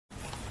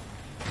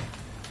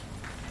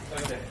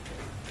Okay.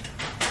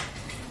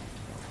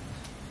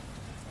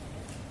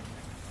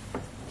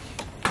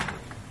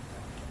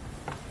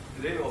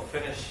 Today we'll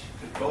finish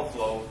control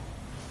flow,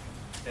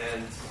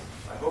 and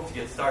I hope to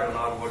get started on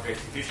out-of-order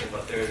execution,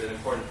 but there is an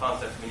important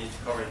concept we need to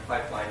cover in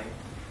pipelining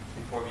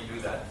before we do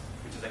that,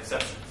 which is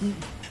exceptions. And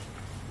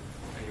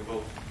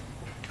you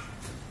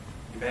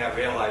may have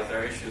realized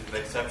there are issues with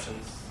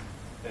exceptions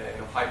in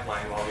a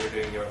pipeline while you're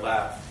doing your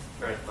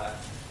current lab.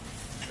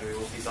 And we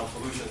will see some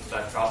solutions to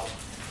that problem.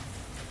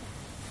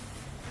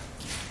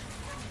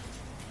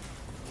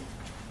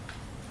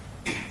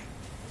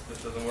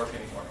 This doesn't work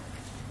anymore.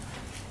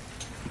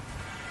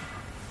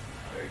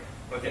 There you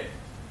go. Okay.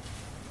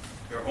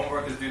 Your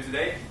homework is due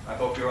today. I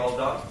hope you're all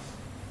done.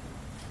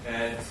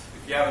 And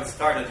if you haven't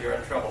started, you're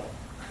in trouble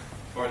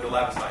for the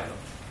lab assignment.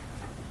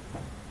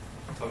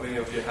 How many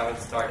of you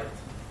haven't started?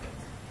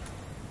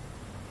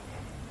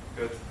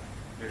 Good.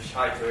 You're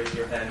shy to raise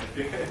your hand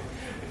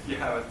if you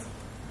haven't.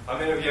 How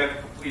many of you have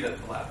completed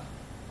the lab?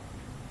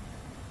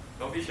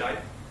 Don't be shy.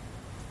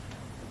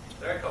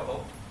 There are a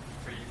couple.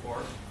 3,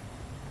 4.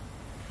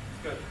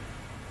 Good.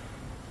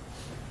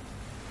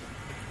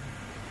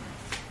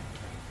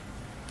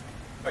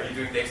 Are you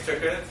doing the extra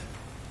credit?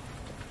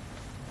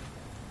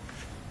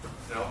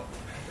 No?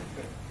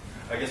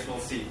 I guess we'll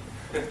see.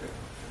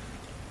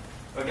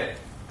 Okay.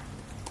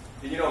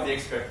 Did you know the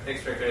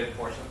extra credit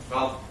portion?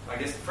 Well, I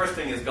guess the first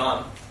thing is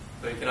gone,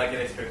 so you cannot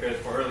get extra credit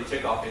for early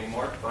checkoff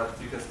anymore, but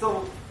you can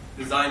still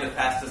design the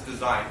fastest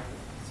design,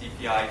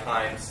 CPI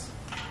times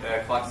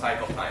clock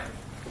cycle time.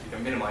 You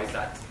can minimize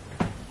that.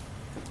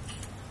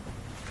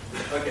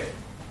 Okay.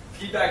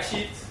 Feedback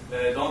sheet,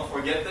 don't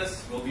forget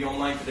this, will be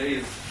online today.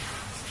 Is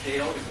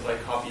scale because I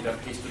copied and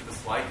pasted the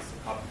slides,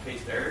 copy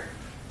paste error.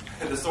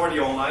 This already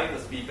online,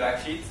 this feedback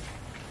sheet.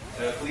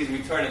 Please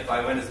return it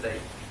by Wednesday.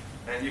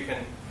 And you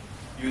can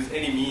use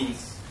any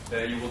means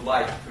you would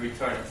like to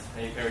return it.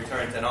 And you can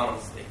return it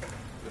anonymously.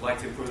 We'd like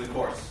to improve the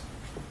course.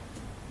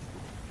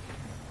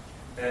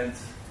 And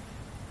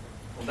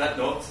on that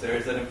note, there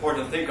is an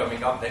important thing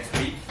coming up next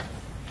week.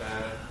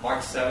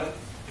 March 7th,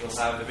 we'll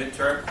have the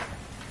midterm.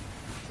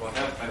 So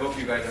I hope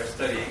you guys are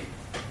studying.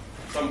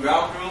 Some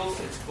ground rules,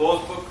 it's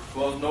closed book,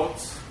 closed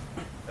notes,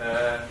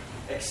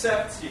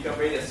 except you can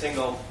bring a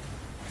single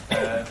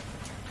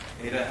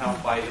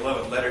 8.5 by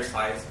 11 letter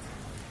size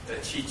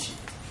cheat sheet.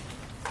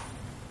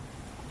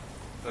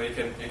 So you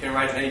can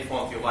write any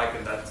font you like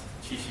in that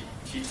cheat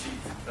sheet,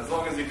 as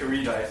long as you can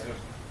read, I assume.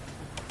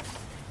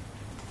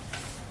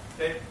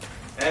 Okay,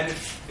 and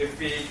if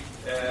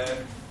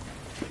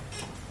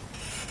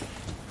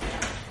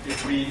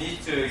we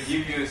need to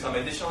give you some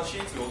additional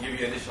sheets, we'll give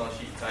you additional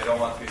sheets. I don't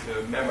want you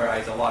to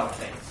memorize a lot of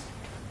things.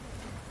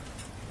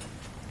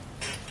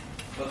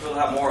 But we'll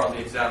have more on the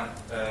exam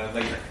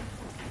later.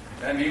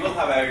 And we will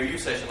have a review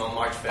session on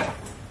March 5th.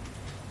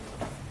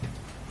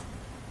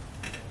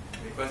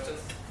 Any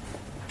questions?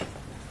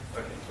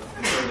 Okay, so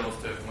refer those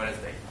to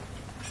Wednesday.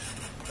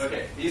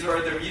 Okay, these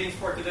are the readings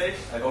for today.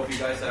 I hope you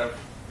guys have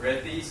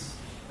read these.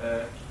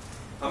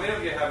 How many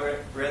of you have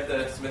read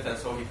the Smith and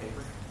Sohi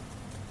paper?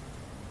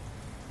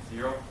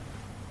 0?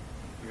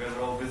 You guys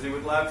are all busy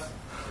with labs?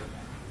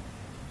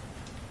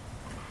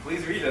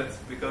 Please read it,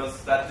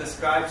 because that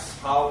describes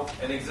how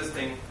an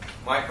existing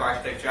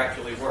microarchitecture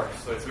actually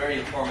works. So it's very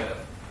informative.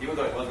 Even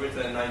though it was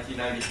written in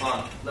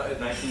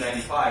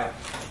 1995,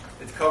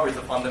 it covers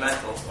the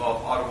fundamentals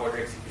of out-of-order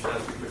execution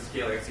and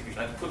superscalar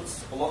execution, and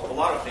puts a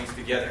lot of things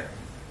together.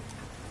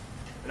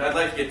 And I'd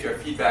like to get your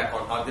feedback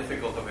on how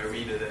difficult of a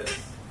read it is.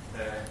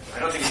 I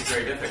don't think it's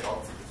very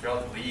difficult. It's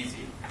relatively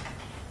easy.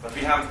 But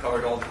we haven't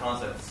covered all the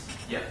concepts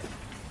yet.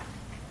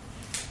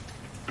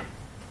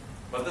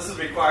 But this is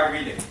required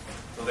reading,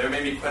 so there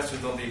may be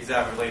questions on the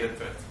exam related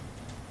to it.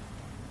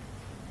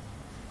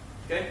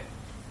 Okay?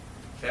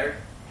 Fair?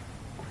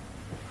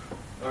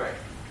 Alright.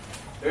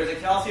 There's a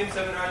calcium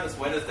seminar this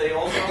Wednesday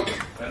also.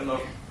 I don't know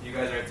if you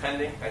guys are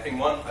attending. I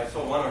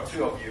saw 1 or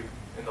 2 of you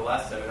in the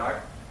last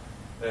seminar,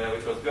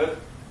 which was good.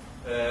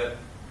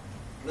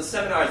 This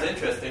seminar is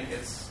interesting.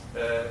 It's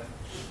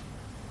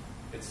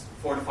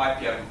 4 to 5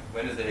 p.m.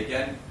 Wednesday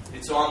again.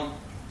 It's on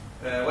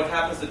what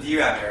happens to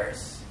DRAM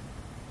errors.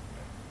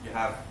 You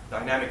have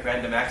dynamic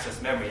random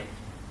access memory,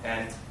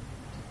 and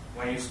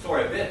when you store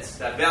a bit,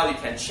 that value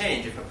can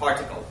change if a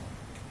particle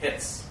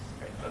hits.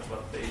 Right? That's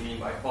what they mean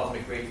by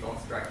cosmic rays don't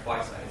strike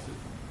twice, I assume.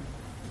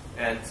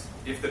 And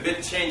if the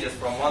bit changes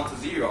from 1 to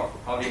 0,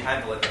 how do you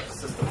handle it at the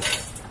system level?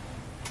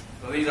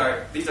 So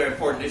these are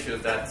important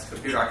issues that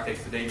computer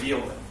architects today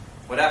deal with.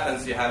 What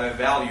happens, you have a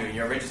value in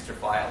your register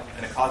file,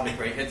 and a cosmic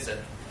ray hits it,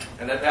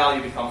 and that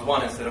value becomes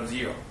 1 instead of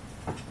 0.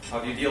 How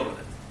do you deal with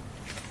it?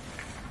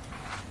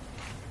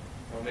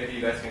 Well, maybe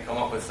you guys can come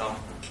up with some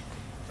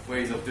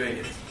ways of doing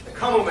it. A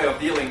common way of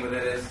dealing with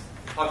it is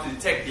how to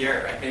detect the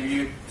error. Right? Maybe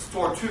you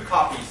store 2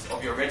 copies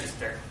of your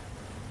register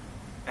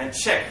and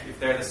check if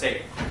they're the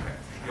same. Right?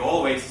 You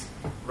always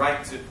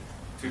write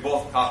to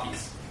both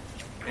copies.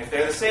 And if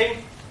they're the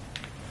same,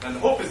 then the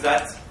hope is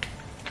that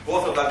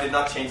both of them did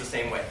not change the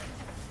same way.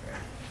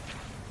 Right?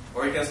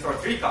 Or you can store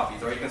 3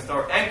 copies, or you can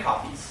store n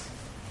copies.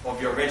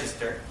 of your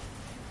register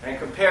and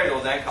compare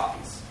those n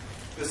copies.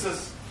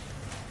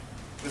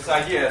 This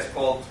idea is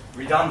called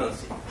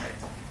redundancy. Right?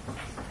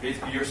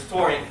 Basically, you're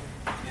storing,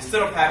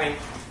 instead of having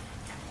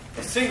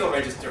a single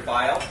register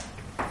file,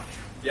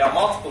 you have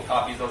multiple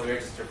copies of the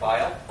register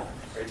file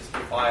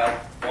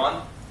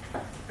 1,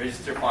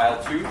 register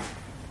file 2.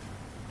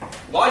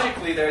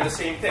 Logically, they're the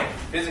same thing.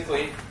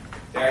 Physically,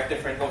 they're at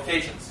different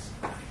locations.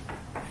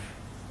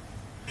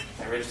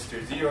 And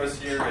register 0 is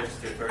here,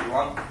 register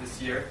 31 is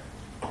here,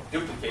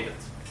 duplicated.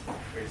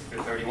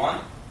 Register 31.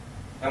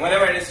 And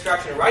whenever an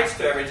instruction writes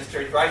to a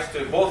register, it writes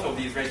to both of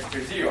these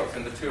register zeros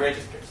in the two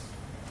registers,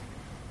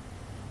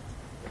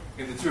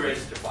 in the two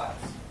register files.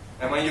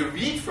 And when you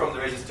read from the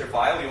register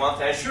file, you want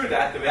to ensure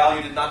that the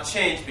value did not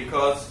change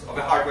because of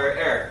a hardware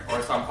error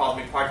or some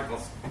cosmic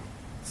particles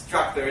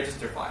struck the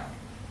register file.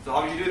 So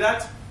how do you do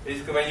that?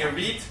 Basically, when you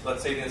read,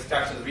 let's say the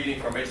instruction is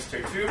reading from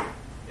register 2,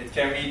 it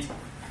can read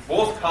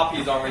both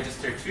copies on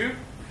register 2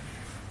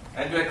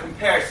 and do a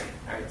comparison.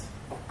 Right?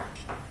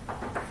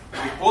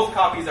 If both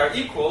copies are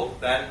equal,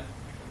 then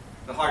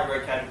the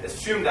hardware can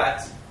assume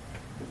that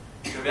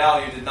the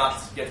value did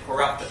not get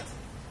corrupted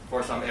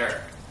for some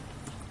error.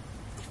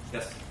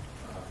 Yes?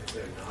 If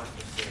they're not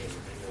the same,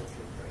 they don't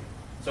look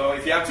right. So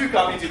if you have two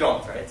copies, you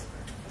don't, right?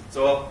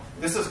 So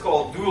this is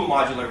called dual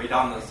modular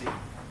redundancy.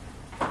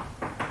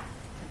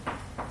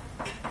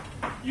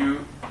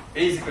 You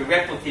basically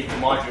replicate the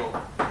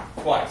module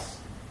twice.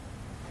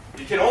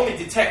 You can only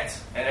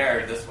detect an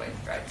error this way,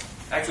 right?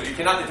 Actually, you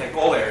cannot detect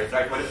all errors,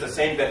 right? But it's the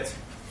same bit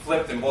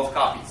flipped in both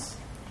copies.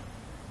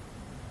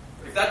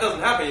 If that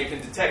doesn't happen, you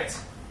can detect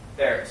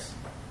errors.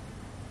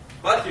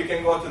 But you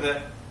can go to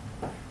the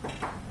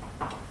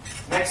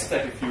next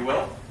step, if you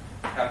will,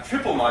 have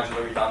triple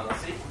modular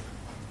redundancy,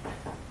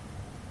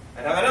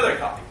 and have another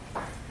copy.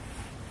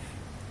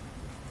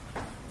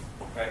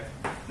 Right?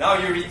 Now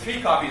you read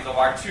 3 copies of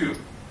R2,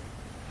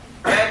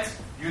 and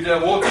you do a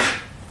voting.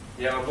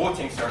 You have a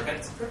voting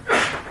circuit.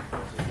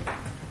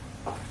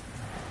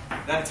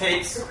 That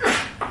takes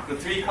the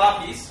 3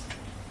 copies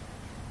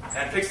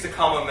and picks the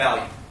common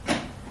value,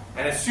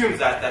 and assumes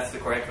that that's the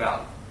correct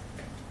value.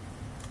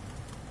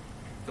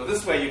 So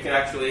this way you can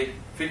actually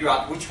figure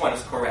out which one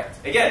is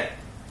correct. Again,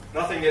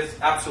 nothing is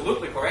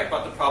absolutely correct,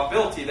 but the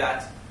probability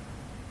that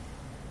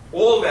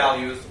all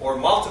values or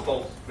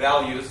multiple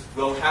values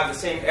will have the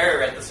same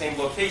error at the same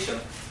location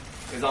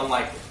is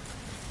unlikely.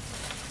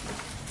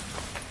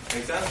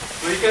 Make sense?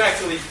 So you can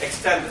actually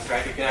extend this,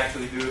 right? You can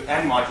actually do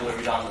n modular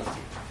redundancy.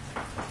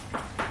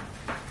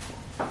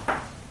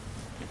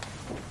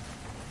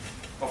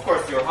 Of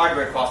course, your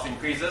hardware cost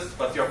increases,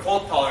 but your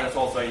fault tolerance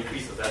also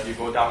increases as you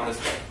go down this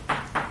way.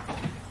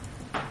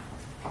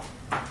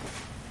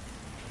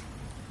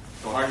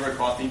 So hardware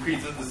cost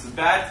increases, this is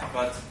bad,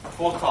 but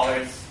fault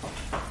tolerance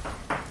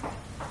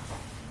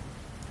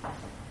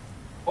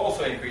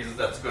also increases,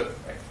 that's good.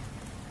 Right?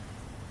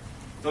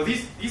 So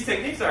these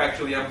techniques are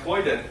actually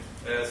employed in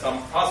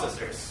some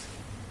processors.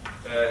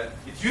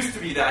 It used to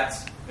be that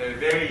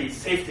very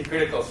safety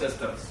critical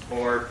systems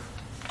or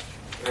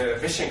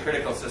mission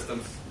critical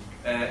systems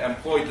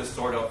employed this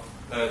sort of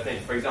thing.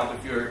 For example,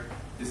 if you're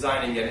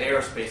designing an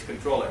aerospace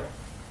controller,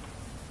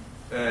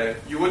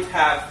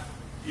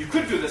 you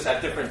could do this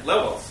at different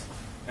levels.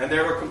 And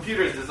there were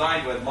computers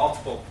designed with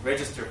multiple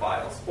register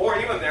files. Or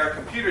even there are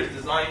computers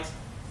designed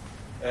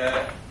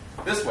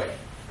this way.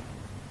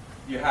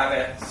 You have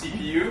a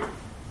CPU,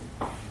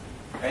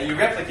 and you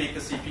replicate the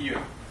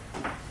CPU.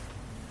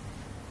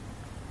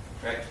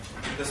 Right?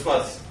 This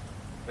was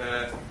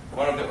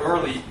one of the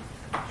early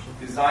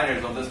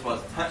designers of this was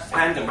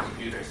tandem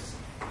computers.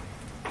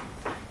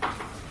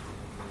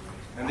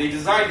 And they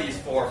designed these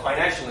for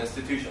financial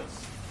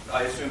institutions.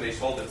 I assume they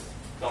sold it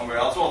somewhere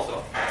else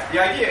also. The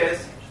idea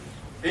is,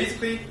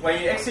 basically,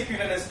 when you execute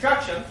an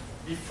instruction,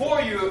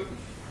 before you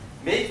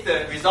make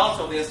the results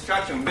of the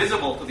instruction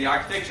visible to the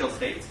architectural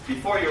state,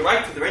 before you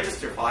write to the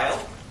register file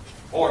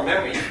or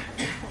memory,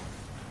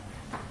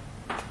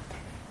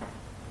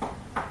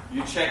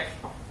 you check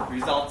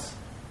results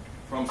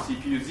from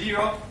CPU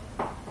 0,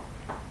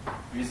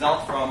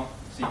 result from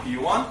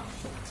CPU 1,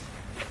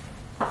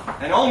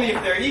 and only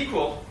if they're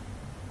equal,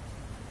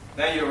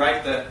 then you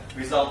write the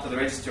result to the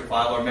register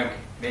file or memory,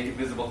 make it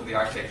visible to the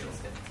architectural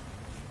state.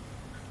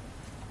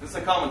 This is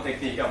a common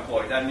technique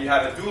employed, and you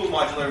have a dual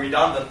modular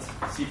redundant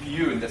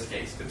CPU in this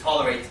case to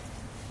tolerate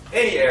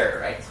any error,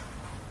 right?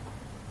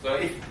 So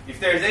if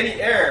there's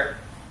any error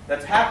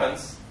that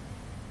happens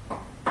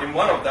in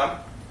one of them,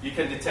 you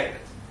can detect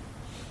it.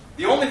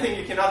 The only thing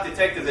you cannot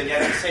detect is,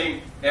 again, the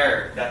same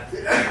error that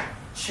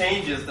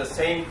changes the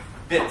same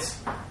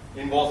bits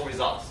in both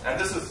results. And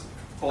this is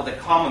called a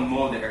common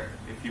mode error,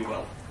 if you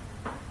will.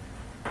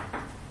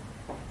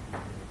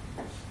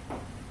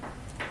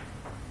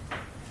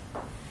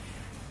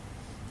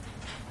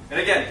 And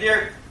again,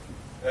 here,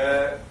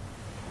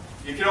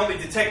 you can only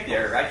detect the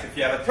error, right? If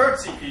you have a third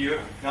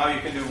CPU, now you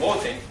can do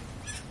voting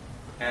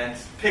and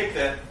pick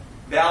the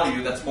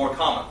value that's more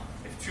common.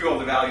 If 2 of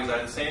the values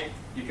are the same,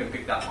 you can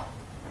pick that one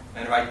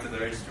and write to the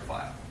register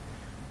file.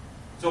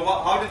 So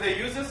how did they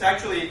use this?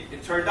 Actually,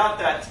 it turned out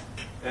that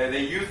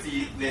they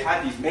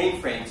had these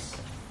mainframes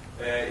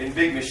in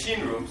big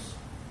machine rooms,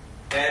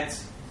 and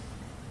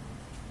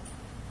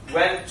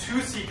when two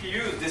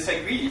CPUs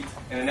disagreed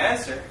in an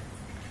answer,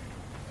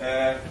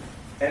 an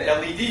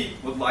LED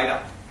would light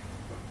up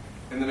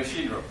in the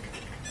machine room,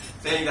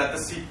 saying that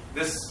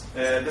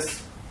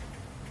this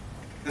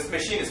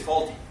machine is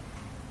faulty.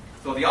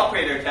 So the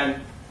operator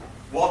can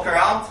walk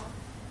around,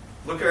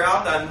 look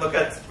around, and look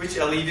at which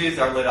LEDs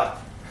are lit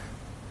up,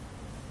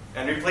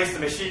 and replace the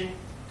machine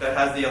that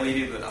has the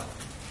LED lit up.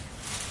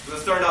 So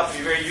this turned out to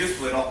be very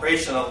useful in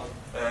operational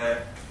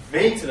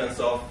maintenance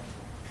of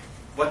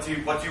what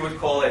you would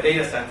call a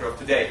data center of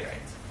today, right?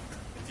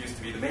 It used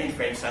to be the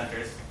mainframe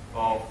centers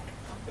of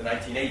the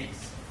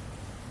 1980s.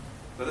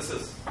 So this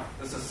is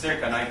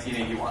circa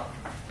 1981.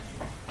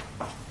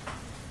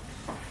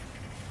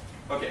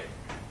 Okay.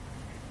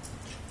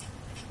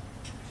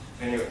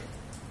 Anyway,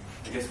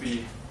 I guess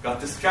we got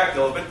distracted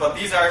a little bit, but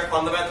these are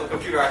fundamental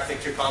computer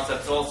architecture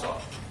concepts also.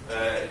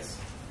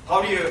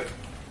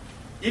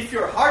 If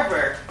your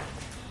hardware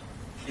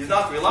is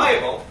not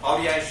reliable, how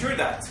do you ensure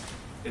that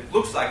it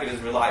looks like it is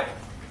reliable?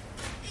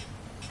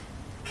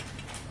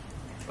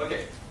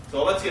 Okay,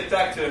 so let's get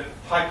back to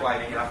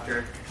pipelining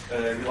after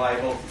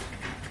reliability.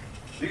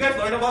 Do you guys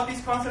learn about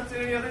these concepts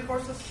in any other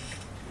courses?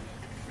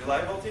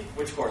 Reliability?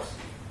 Which course?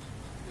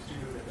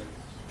 Distributed events.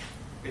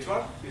 Which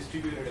one?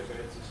 Distributed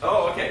events.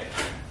 Oh, okay.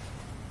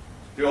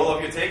 Do all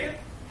of you take it?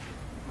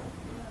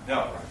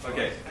 No.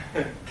 Okay.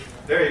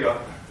 There you go.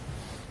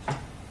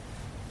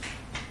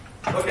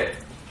 Okay.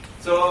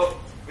 So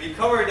we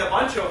covered a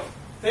bunch of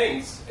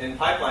things in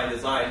pipeline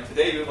design.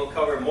 Today we will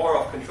cover more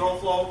of control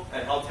flow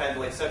and how to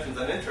handle exceptions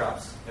and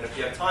interrupts. And if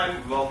we have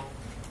time, we will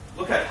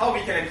look at how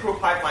we can improve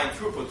pipeline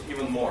throughput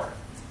even more.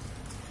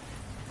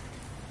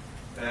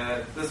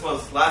 This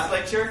was last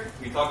lecture.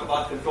 We talked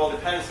about control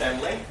dependence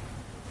handling.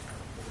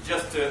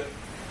 Just to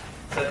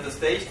set the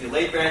stage,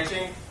 delayed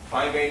branching,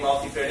 fine-grained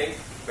multi-threading,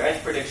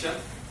 branch prediction.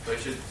 So you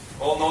should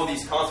all know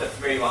these concepts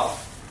very well.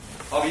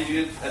 How we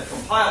do it at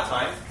compile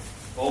time,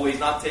 always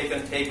not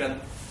taken, taken,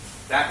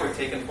 backward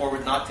taken,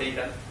 forward not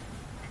taken,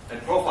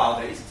 and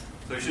profile-based.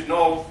 So you should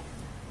know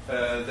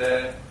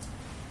the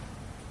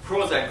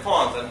pros and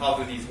cons and how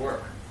do these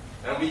work.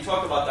 And we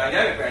talked about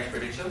dynamic branch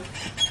prediction.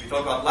 We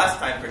talked about last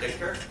time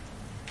predictor.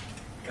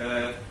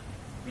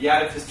 We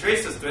added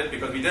hysteresis to it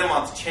because we didn't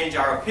want to change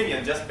our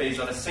opinion just based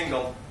on a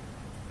single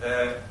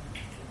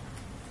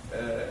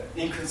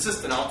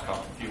inconsistent outcome,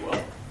 if you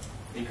will,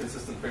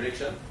 inconsistent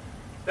prediction.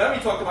 Then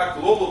we talked about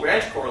global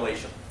branch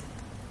correlation.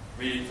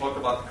 We talked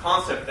about the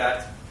concept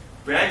that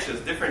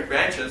different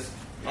branches,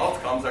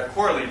 outcomes are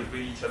correlated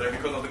with each other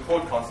because of the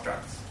code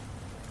constructs.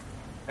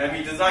 And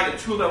we designed a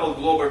two-level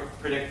global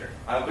predictor.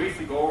 I'll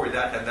briefly go over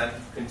that and then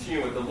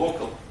continue with the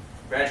local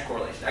branch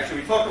correlation.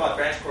 Actually, we talked about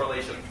branch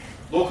correlation,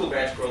 local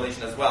branch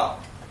correlation as well.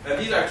 And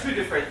these are two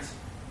different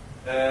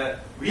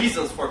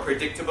reasons for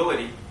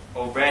predictability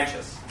of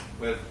branches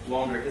with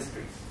longer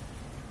histories.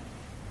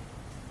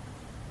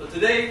 So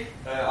today,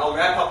 I'll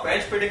wrap up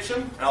branch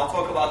prediction, and I'll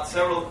talk about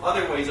several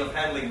other ways of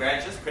handling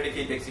branches,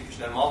 predicate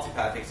execution and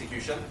multipath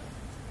execution.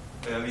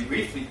 We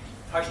briefly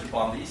touched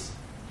upon these.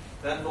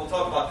 Then we'll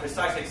talk about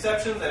precise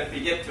exceptions, and if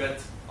we get to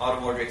it,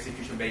 out-of-order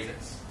execution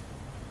basics.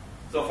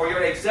 So for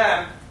your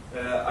exam,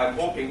 I'm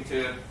hoping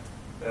to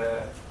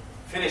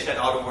finish at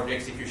out-of-order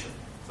execution.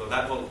 So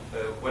that will,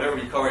 whatever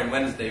we cover on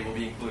Wednesday will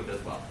be included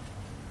as well.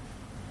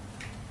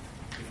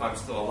 If I'm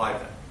still alive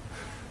then.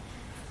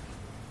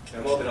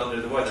 I'm a little bit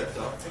under the weather,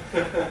 so.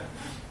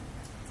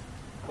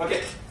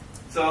 Okay,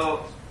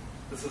 so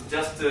this is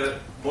just to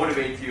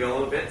motivate you a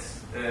little bit.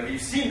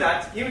 We've seen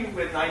that even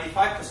with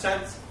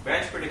 95%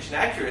 branch prediction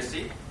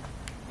accuracy,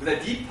 with a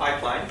deep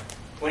pipeline,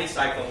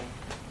 20-cycle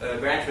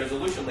branch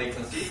resolution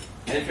latency,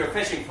 and if you're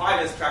fetching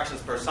 5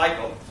 instructions per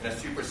cycle in a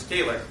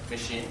superscalar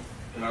machine,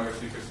 remember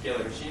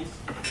superscalar machines,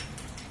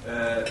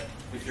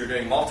 if you're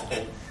doing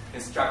multiple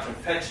instruction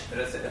fetch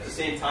at the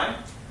same time,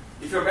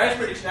 if your branch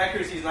prediction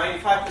accuracy is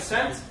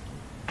 95%,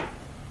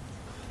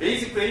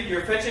 basically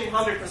you're fetching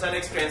 100%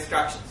 extra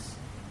instructions.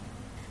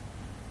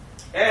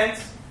 And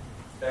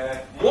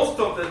most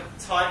of the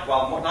time,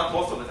 well, not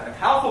most of the time,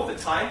 half of the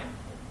time,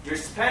 you're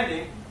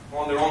spending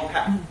on the wrong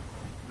path.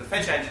 The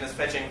fetch engine is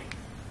fetching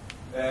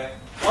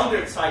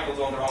 100 cycles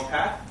on the wrong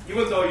path,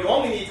 even though you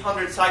only need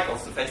 100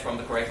 cycles to fetch from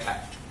the correct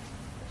path.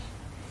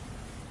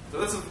 So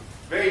this is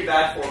very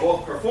bad for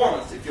both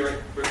performance. If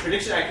your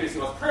prediction accuracy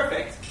was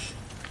perfect,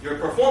 your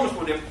performance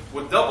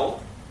would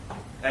double,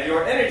 and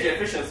your energy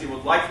efficiency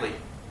would likely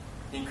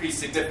increase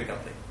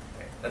significantly,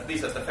 at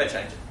least as the fetch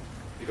engine,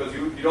 because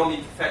you don't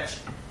need to fetch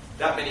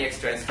that many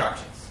extra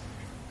instructions.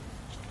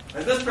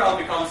 And this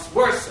problem becomes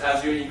worse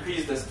as you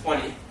increase this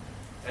 20,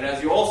 and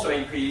as you also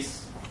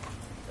increase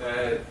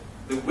the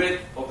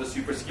width of the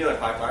superscalar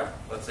pipeline.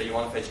 Let's say you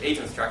want to fetch 8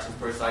 instructions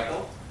per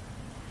cycle,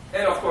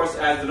 and of course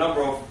as the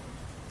number of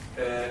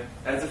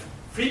as the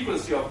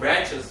frequency of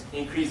branches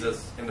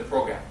increases in the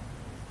program.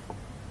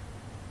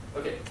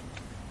 Okay.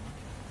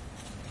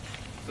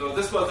 So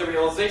this was the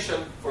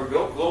realization for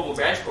global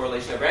branch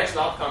correlation. A branch's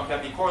outcome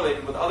can be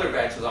correlated with other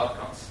branches'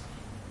 outcomes.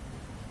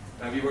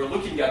 And we were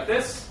looking at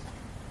this.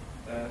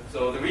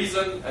 So the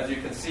reason, as you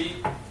can see,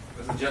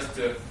 this is just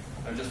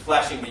I'm just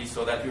flashing these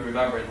so that you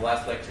remember in the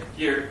last lecture.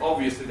 Here,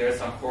 obviously, there's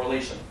some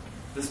correlation.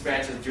 This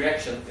branch's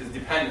direction is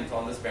dependent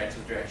on this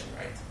branch's direction,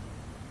 right?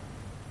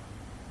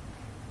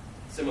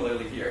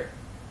 Similarly here,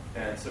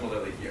 and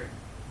similarly here.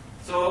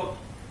 So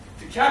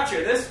to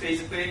capture this,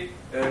 basically,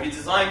 we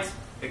designed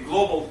a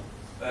global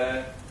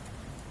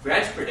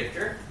branch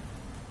predictor.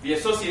 We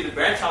associated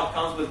branch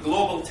outcomes with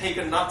global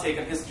taken, not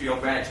taken history of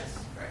branches,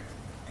 right?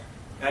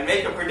 And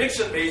make a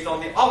prediction based on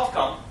the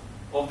outcome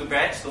of the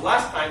branch the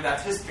last time that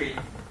history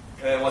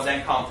was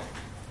encountered.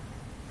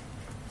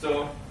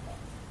 So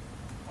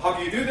how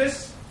do you do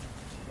this?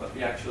 Let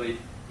me actually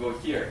go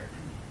here.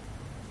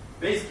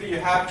 Basically, you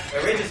have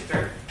a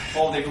register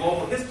called a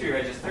global history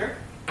register.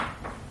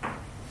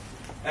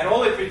 And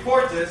all it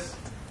records is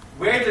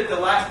where did the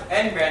last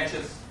n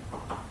branches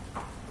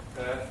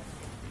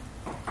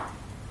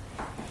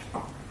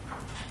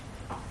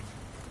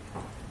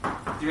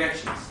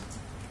directions.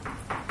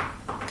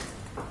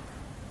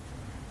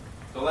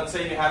 So let's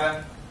say you have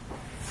a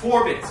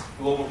 4-bit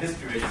global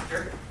history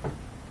register.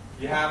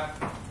 You can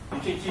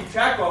keep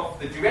track of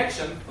the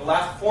direction the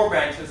last 4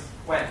 branches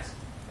went.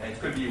 And it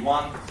could be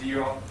 1,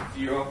 0,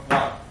 0,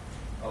 1.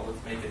 Oh,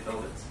 let's make it a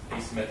little bit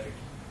asymmetric.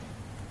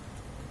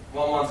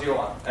 1, 1, 0,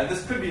 1. And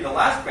this could be the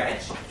last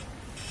branch.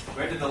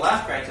 Where did the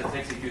last branch that's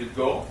executed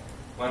go?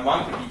 When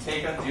 1 could be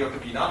taken, 0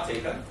 could be not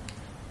taken.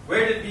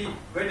 Where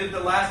did the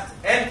last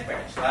nth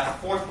branch,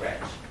 last 4th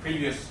branch,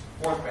 previous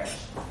 4th branch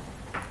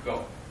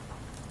go?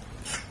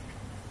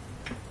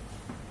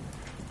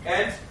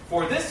 And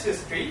for this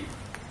history,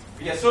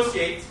 we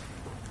associate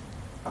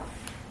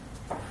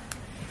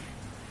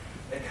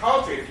a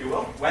counter, if you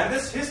will. When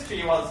this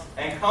history was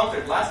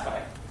encountered last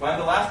time, when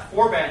the last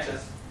 4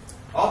 branches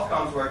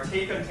outcomes were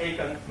taken,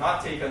 taken,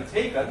 not taken,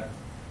 taken,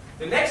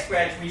 the next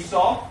branch we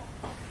saw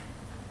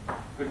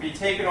could be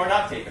taken or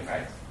not taken,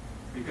 right?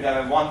 We could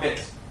have a 1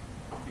 bit.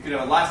 You could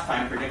have a last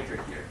time predictor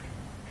here.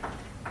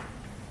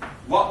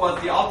 What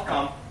was the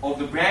outcome of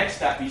the branch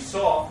that we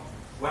saw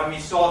when we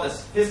saw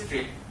this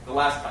history the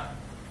last time?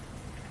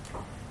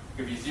 It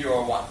could be 0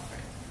 or 1.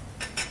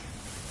 Right?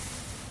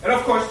 And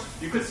of course,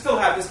 you could still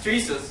have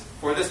hysteresis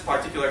for this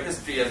particular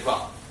history as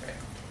well. Right?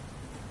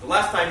 The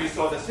last time you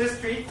saw this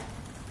history,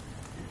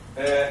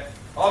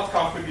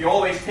 outcome could be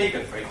always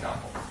taken, for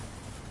example.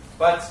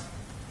 But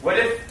what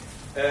if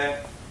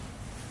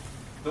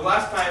the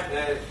last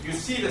time you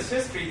see this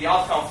history, the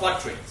outcome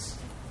fluctuates?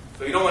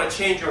 So you don't want to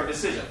change your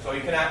decision. So you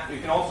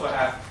can also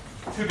have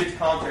 2-bit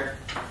counter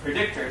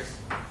predictors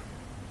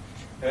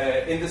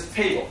in this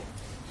table.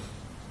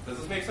 Does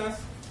this make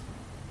sense?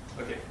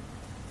 Okay.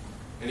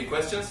 Any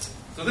questions?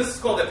 So this is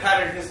called a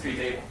pattern history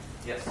table.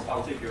 Yes,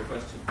 I'll take your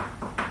question.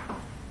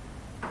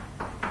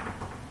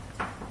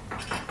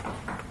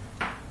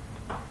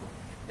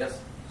 Yes?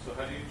 So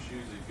how do you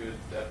choose a good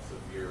depth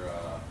of your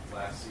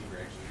last C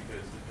branches?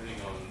 Because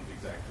depending on the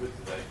exact width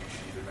of that, you can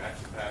either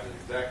match the pattern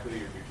exactly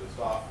or be just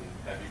off and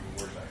have even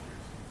worse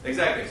accuracy.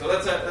 Exactly. So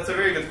that's a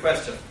very good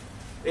question.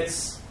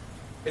 It's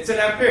an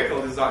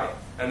empirical design,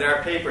 and there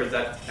are papers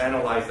that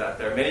analyze that.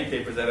 There are many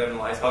papers that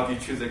analyze how do you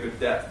choose a good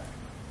depth.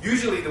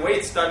 Usually the way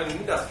it's done in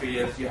industry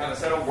is you have a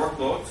set of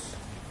workloads,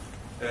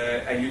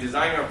 and you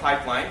design your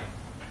pipeline,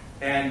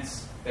 and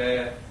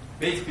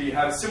basically you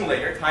have a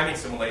simulator, timing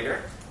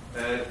simulator.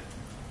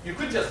 You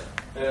could just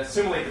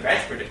simulate the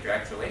branch predictor,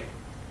 actually,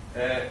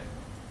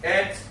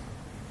 and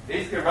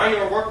basically run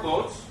your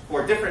workloads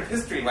for different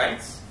history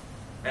lengths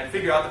and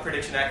figure out the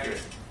prediction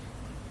accuracy.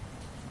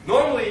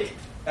 Normally,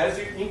 as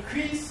you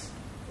increase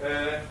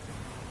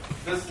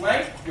this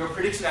length, your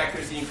prediction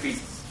accuracy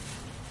increases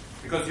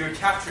because you're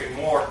capturing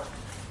more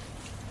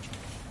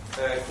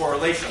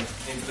correlation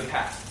into the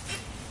past.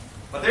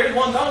 But there's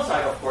one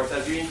downside, of course.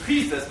 As you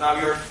increase this, now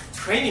your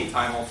training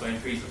time also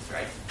increases,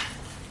 right?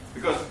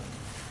 Because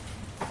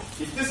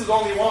if this is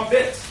only 1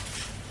 bit,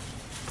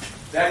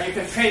 then you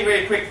can train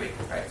very quickly,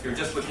 right? You're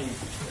just looking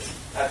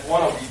at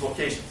 1 of these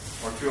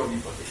locations or 2 of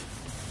these locations.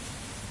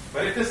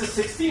 But if this is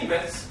 16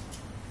 bits,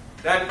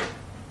 then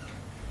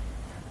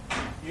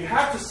you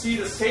have to see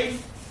the same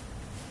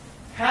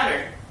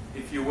pattern,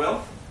 if you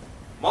will,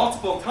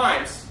 multiple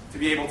times to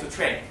be able to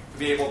train, to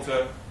be able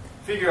to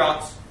figure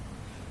out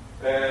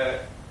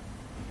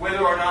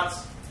whether or not,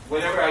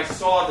 whenever I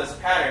saw this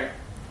pattern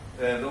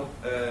the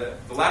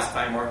last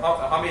time, or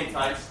how many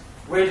times,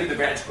 where did the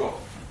branch go?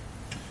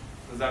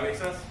 Does that make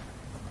sense?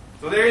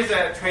 So there is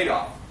a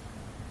trade-off.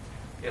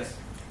 Yes?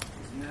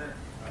 Isn't there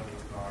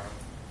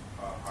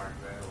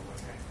hardware over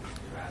here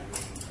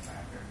evaluating the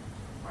pattern,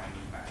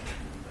 finding patterns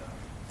in the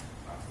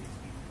process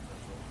or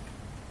so?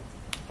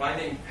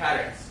 Finding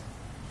patterns.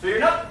 So you're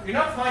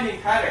not finding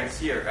patterns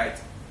here, right?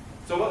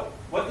 So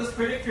what this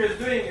predictor is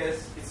doing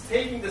is it's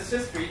taking this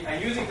history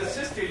and using this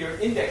history, you're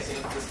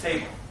indexing this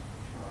table.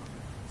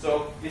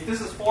 So if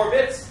this is 4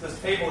 bits, this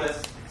table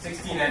is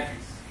 16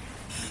 entries.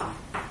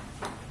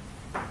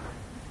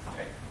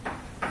 Okay.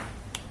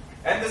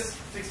 And this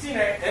 16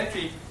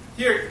 entry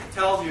here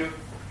tells you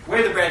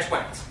where the branch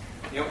went.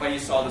 You know, when you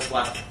saw this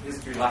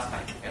history last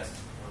time. Yes.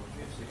 Well, if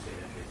you have 16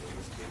 entries in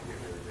this table,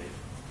 you're really big.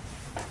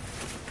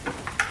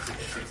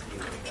 16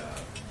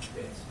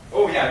 bits.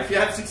 Oh yeah, if you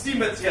have 16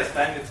 bits, yes,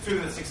 then it's 2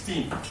 to the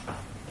 16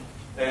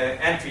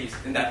 entries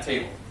in that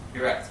table.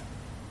 You're right.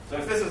 So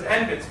if this is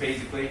n bits,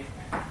 basically,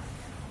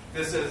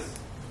 this is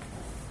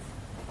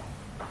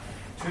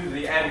 2 to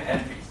the n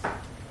entries.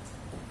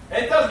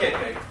 And it does get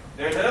big.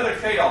 There's another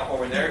trade-off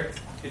over there.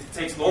 It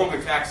takes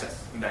longer to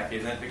access in that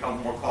case, and it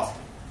becomes more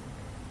costly.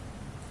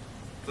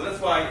 So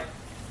that's why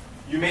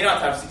you may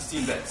not have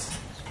 16 bits.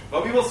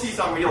 But we will see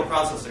some real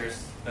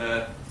processors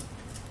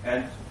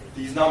and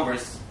these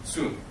numbers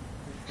soon.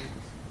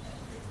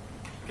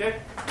 Okay?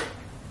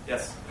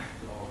 Yes?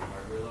 This is all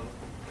hardware level?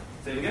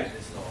 Say it again?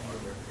 This is all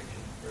hardware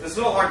prediction? This is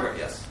all hardware,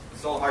 yes. This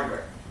is all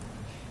hardware.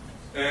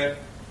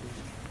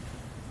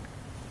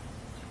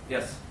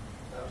 Yes?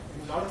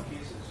 In a lot of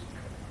cases,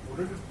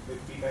 wouldn't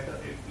it be better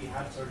if we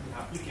had certain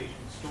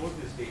applications store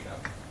this data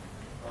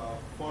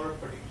for a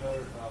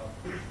particular,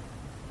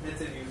 let's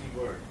say using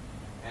Word,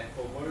 and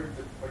for Word,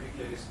 the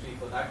particular history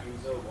for that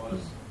user was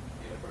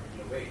in a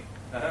particular way.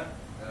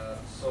 Uh-huh.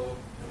 So,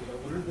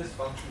 wouldn't this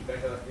function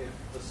better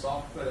if the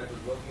software that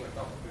was working on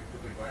top of it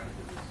took advantage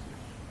of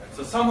this?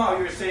 So somehow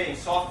you're saying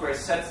software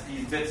sets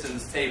these bits in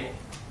this table.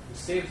 It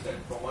saves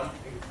them from one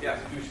Yeah.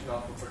 execution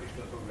of a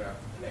particular program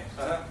to the next.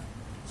 Uh-huh.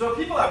 So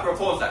people have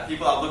proposed that.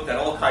 People have looked at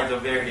all kinds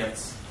of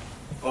variants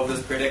of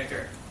this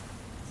predictor.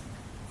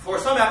 For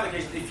some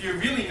applications, if you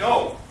really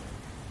know,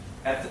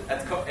 at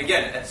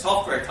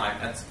software time,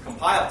 at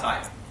compile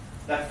time,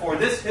 that for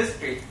this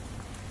history,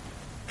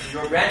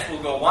 your branch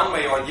will go one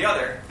way or the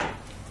other,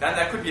 then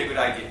that could be a good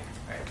idea.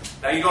 Right?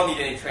 Now you don't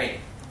need any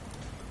training.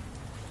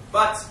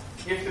 But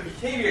if the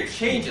behavior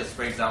changes,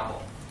 for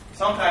example,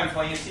 sometimes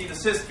when you see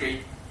this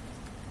history,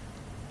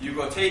 you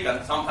go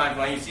taken. Sometimes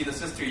when you see this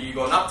history, you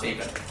go not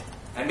taken.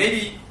 And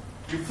maybe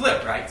you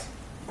flip, right?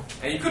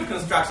 And you could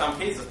construct some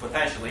cases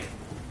potentially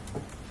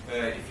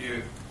if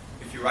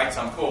you write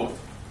some code.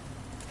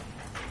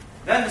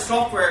 Then the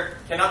software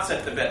cannot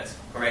set the bit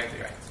correctly,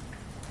 right?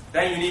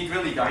 Then you need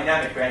really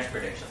dynamic branch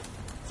prediction.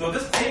 So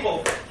this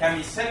table can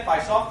be set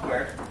by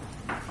software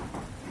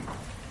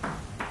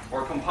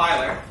or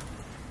compiler,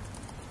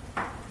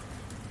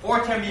 or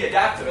it can be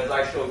adaptive, as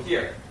I showed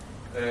here.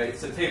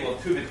 It's a table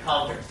of 2-bit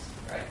counters,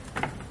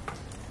 right?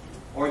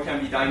 Or it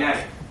can be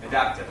dynamic,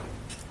 adaptive.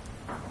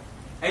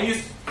 And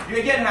you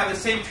again have the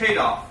same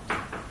trade-off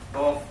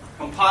of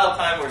compile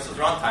time versus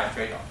runtime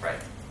trade-off, right?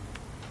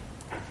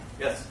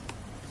 Yes?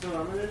 So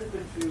I'm a little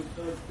confused.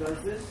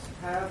 Does this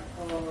have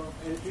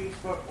entries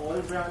for all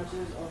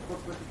branches of a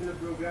particular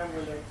program,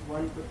 or like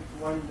one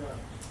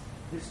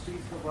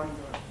histories for one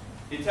branch?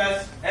 It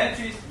has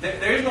entries.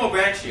 There is no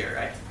branch here,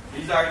 right?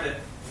 These are the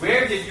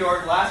where did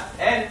your last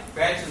n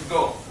branches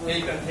go?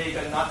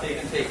 Taken, not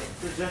taken, taken.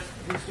 So just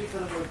history for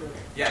the whole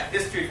program. Yeah,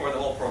 history for the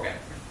whole program.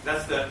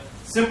 That's the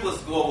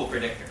simplest global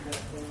predictor.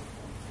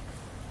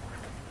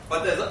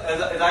 But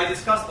as I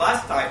discussed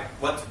last time,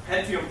 what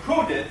Pentium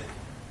Pro did,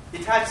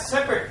 it had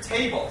separate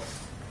tables.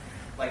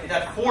 Like it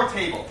had 4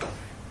 tables,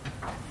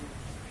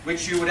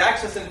 which you would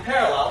access in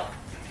parallel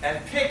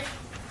and pick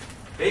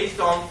based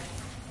on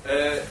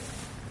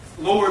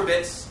lower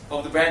bits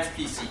of the branch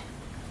PC.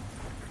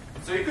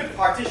 So you could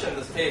partition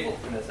this table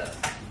in a sense.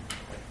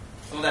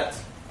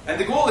 And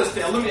the goal is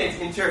to eliminate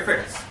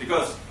interference,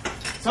 because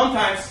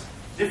sometimes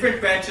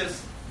different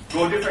branches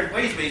go different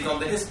ways based on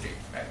the history.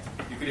 Right?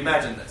 You could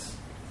imagine this.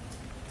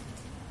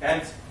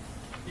 And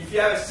if you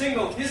have a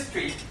single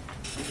history,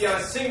 if you have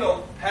a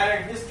single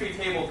pattern history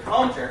table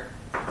counter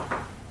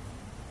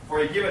for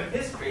a given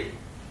history,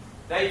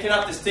 then you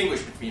cannot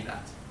distinguish between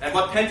that. And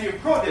what Pentium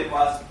Pro did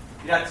was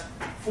it had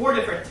 4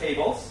 different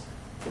tables,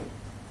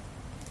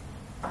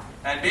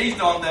 and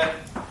based on the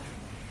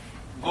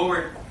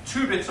lower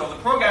 2 bits of the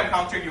program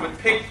counter, you would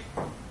pick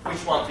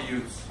which one to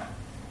use,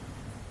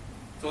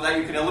 so that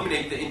you can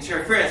eliminate the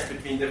interference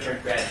between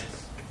different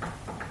branches.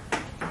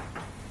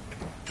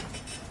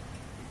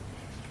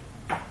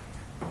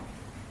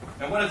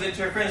 And what does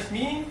interference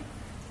mean?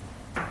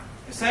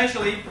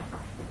 Essentially,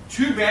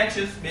 2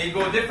 branches may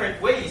go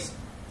different ways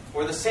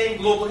for the same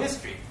global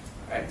history,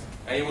 right?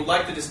 And you would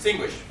like to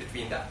distinguish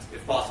between that,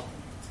 if possible.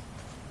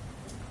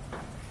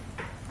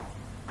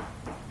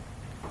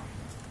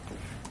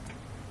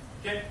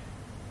 Okay?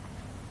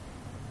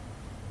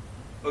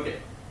 Okay.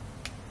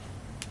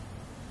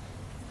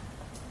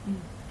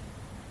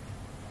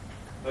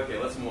 Okay,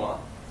 let's move on.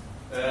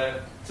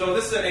 So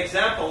this is an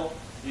example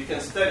you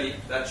can study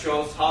that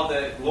shows how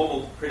the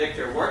global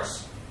predictor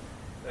works.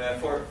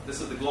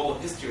 This is the global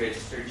history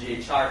register,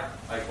 GHR,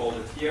 I called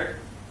it here.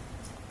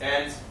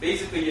 And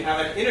basically you have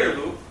an inner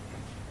loop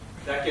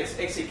that gets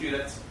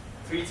executed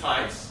 3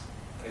 times,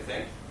 I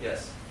think,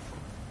 yes.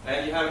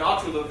 And you have an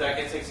outer loop that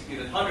gets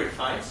executed 100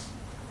 times.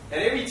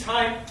 And every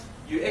time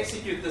you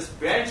execute this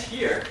branch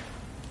here,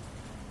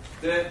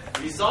 the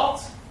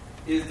result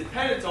is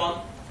dependent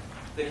on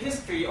the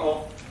history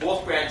of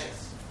both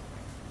branches.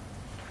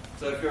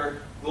 So if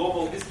your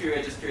global history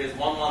register is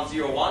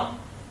 1101,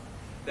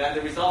 then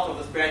the result of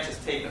this branch is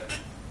taken.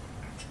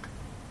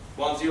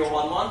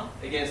 1011,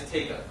 again, is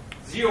taken.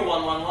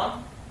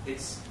 0111,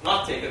 it's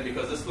not taken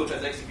because this loop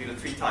has executed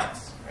 3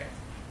 times. Right?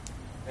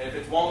 And if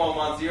it's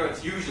 1110,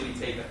 it's usually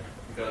taken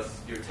because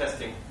you're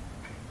testing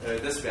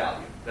this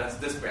value. That's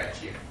this branch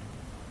here.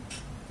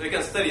 So you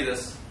can study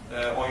this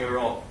on your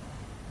own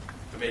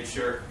to make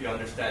sure you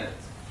understand it.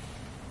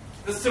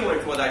 This is similar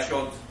to what I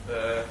showed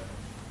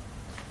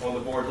on the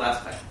board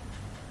last time.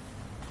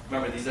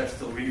 Remember, these are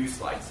still review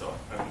slides, so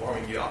I'm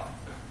warming you up.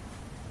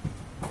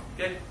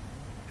 Okay?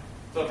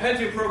 So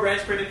Pentium Pro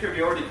branch predictor,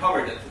 we already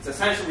covered it. It's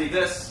essentially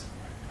this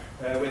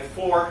with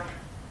 4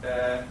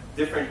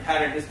 different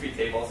pattern history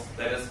tables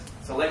that is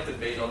selected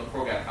based on the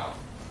program count.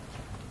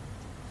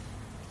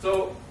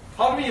 So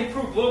how do we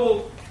improve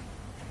global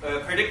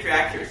predictor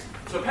accuracy?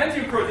 So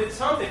Pentium Pro did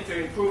something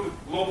to improve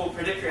global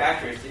predictor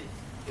accuracy.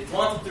 It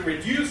wanted to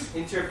reduce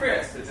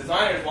interference. The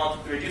designers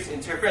wanted to reduce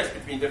interference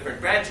between different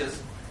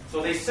branches,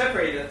 so they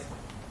separated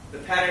the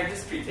pattern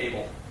history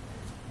table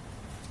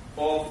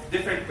of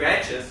different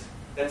branches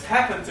that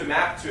happen to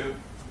map to,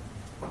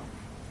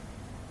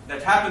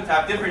 that happen to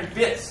have different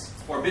bits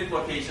or bit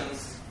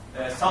locations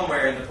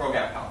somewhere in the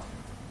program count.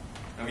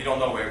 And we don't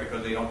know where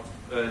because they don't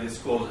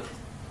disclose it.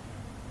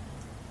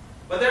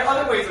 But there are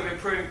other ways of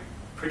improving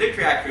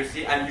predictor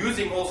accuracy and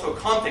using also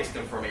context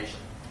information.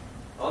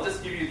 I'll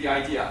just give you the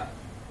idea.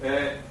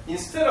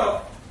 Instead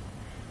of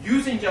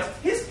using just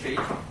history,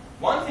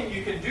 one thing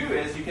you can do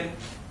is you can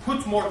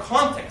put more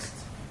context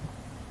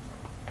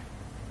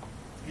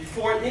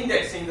before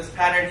indexing this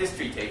pattern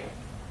history table.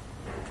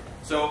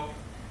 So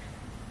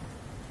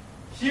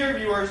here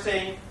we were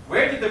saying,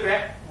 where did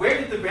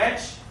the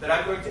branch that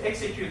I'm going to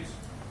execute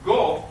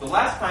go the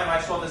last time I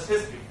saw this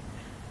history?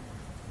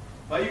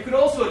 But you could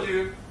also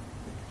do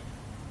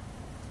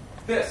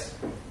this.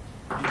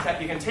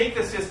 You can take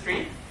this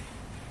history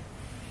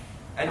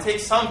and take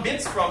some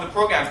bits from the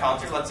program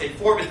counter, let's say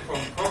 4 bits from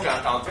the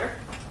program counter,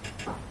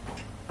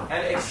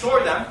 and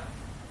XOR them,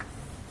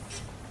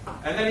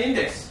 and then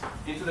index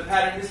into the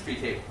pattern history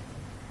table.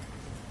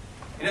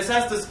 In a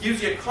sense, this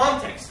gives you a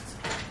context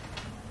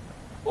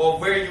of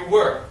where you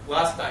were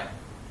last time.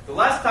 The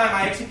last time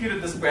I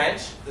executed this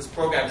branch, this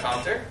program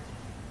counter,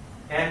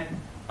 and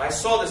I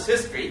saw this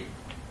history,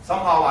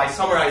 somehow I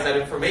summarized that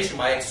information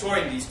by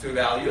XORing these 2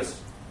 values.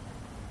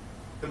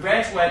 The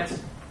branch went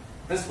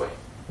this way.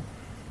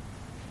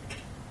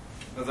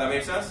 Does that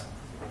make sense?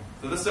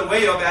 So this is a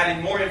way of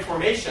adding more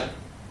information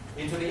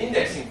into the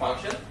indexing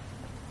function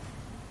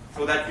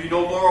so that you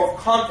know more of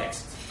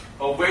context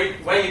of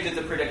where you did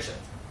the prediction.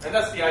 And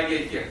that's the idea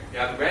here. You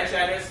have the branch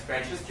address,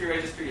 branch history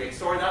register, you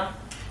XOR them,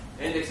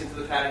 index into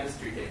the pattern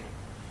history table.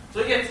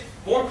 So you get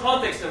more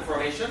context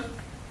information,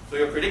 so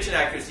your prediction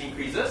accuracy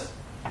increases.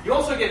 You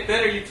also get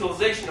better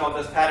utilization of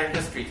this pattern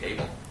history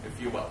table,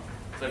 if you will.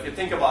 So if you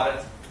think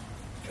about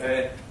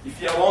it,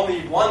 if you have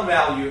only one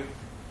value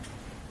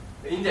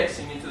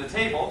indexing into the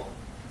table,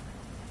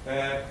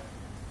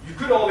 you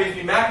could always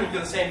be mapping to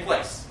the same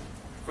place.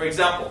 For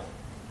example,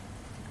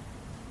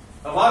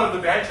 a lot of the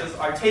branches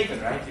are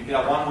taken, right? You can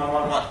have 1, 1,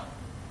 1, 1.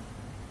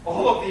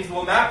 All of these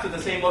will map to the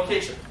same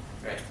location,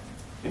 right?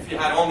 If you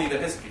had only the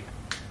history.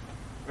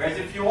 Whereas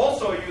if you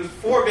also use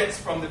 4 bits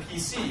from the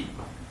PC,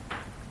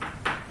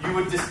 you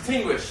would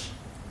distinguish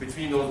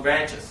between those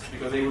branches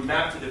because they would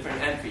map to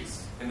different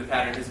entries in the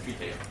pattern history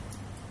table.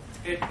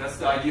 Okay? That's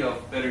the idea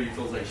of better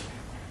utilization.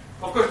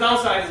 Of course,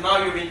 downside is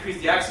now you've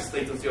increased the access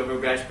latency of your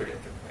branch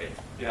predictor. Right?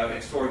 You have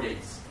XOR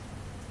gates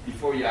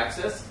before you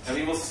access, and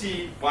we will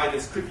see why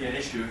this could be an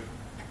issue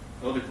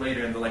a little bit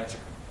later in the lecture.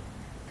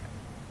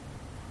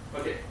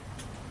 Okay.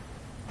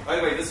 By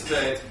the way, this is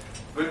a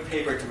good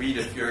paper to read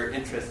if you're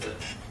interested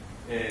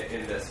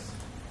in this.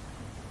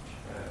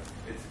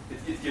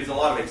 It gives a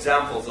lot of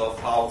examples of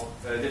how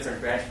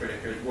different branch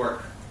predictors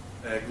work,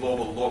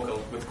 global,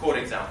 local, with code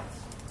examples.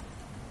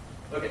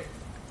 Okay,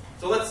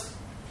 so let's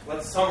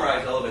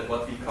summarize a little bit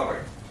what we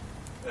covered.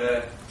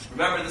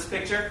 Remember this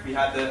picture? We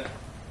had the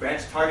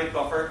branch target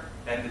buffer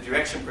and the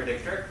direction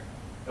predictor.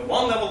 The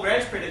one-level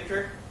branch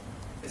predictor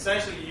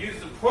essentially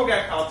uses the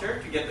program counter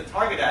to get the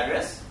target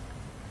address,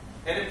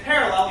 and in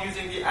parallel,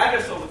 using the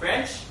address of the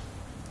branch,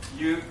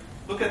 you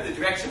look at the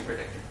direction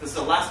predictor. This is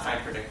a last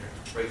time predictor,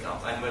 for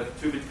example, and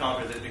with 2-bit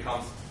counters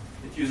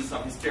it uses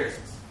some hysteresis.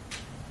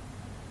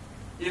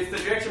 If the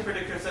direction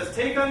predictor says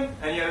taken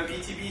and you have a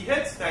BTB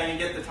hit, then you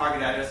get the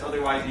target address.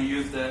 Otherwise, you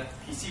use the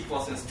PC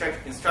plus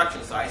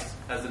instruction size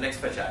as the next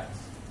fetch address.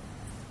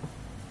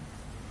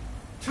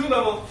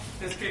 2-level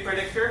history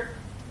predictor.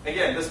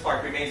 Again, this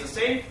part remains the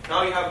same.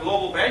 Now you have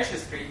global branch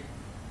history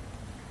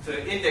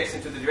to index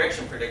into the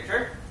direction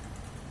predictor.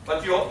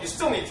 But you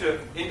still need to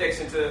index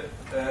into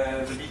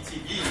the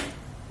BTB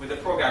with the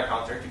program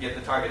counter to get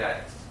the target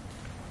address.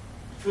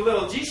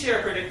 2-level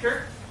G-share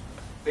predictor.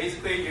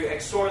 Basically, you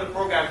XOR the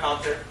program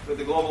counter with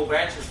the global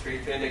branch history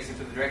to index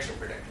into the direction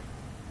predictor.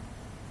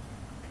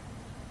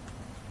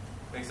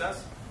 Make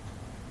sense?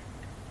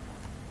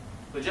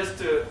 So just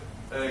to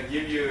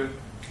give you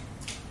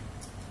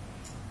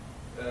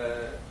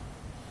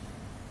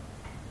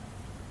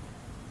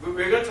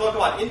we're going to talk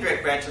about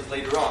indirect branches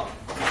later on.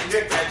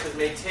 Indirect branches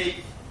may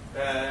take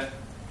may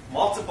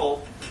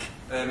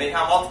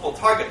have multiple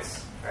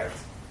targets, right?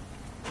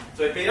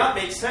 So it may not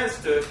make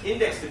sense to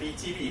index the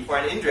BTB for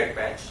an indirect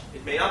branch.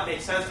 It may not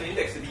make sense to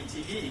index the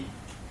BTB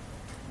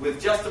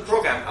with just the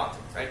program counter,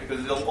 right?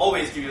 Because it'll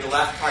always give you the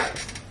last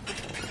target.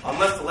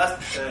 Unless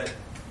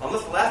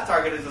the last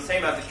target is the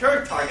same as the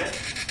current target,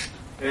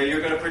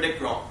 you're going to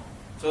predict wrong.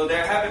 So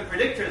there have been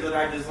predictors that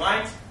are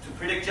designed to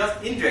predict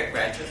just indirect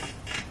branches.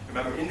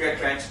 Remember,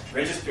 indirect branch,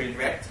 register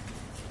indirect.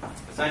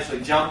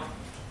 Essentially jump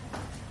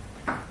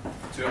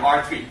to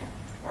R3,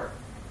 or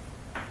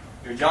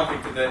you're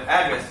jumping to the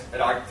address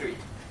at R3.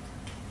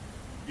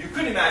 You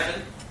could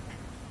imagine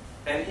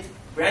a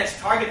branch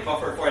target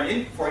buffer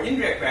for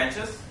indirect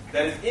branches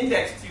that is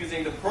indexed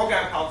using the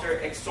program counter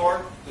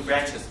XOR the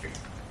branch history.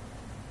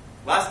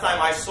 Last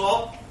time I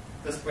saw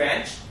this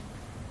branch,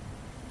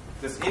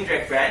 this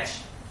indirect branch,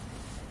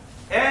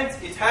 and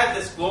it had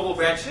this global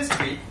branch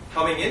history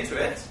coming into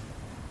it.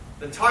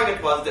 The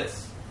target was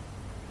this.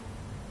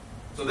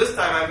 So this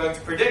time I'm going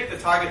to predict the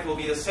target will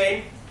be the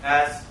same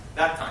as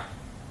that time.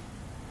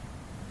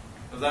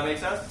 Does that make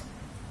sense?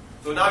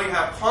 So now you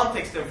have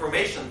context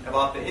information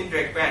about the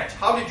indirect branch.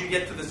 How did you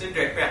get to this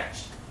indirect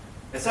branch?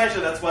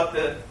 Essentially, that's what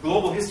the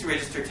global history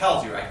register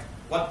tells you, right?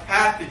 What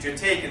path did you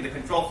take in the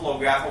control flow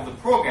graph of the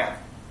program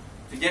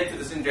to get to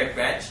this indirect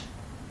branch?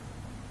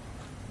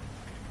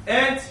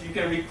 And you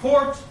can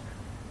record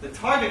the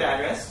target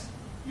address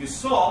you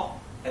saw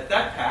at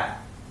that path,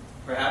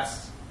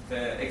 perhaps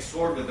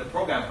XORed with the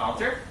program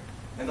counter.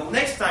 And the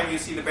next time you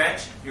see the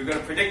branch, you're going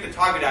to predict the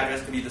target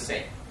address to be the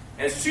same.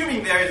 And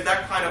assuming there is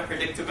that kind of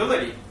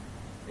predictability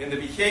in the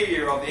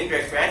behavior of the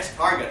indirect branch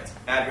target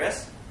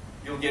address,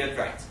 you'll get it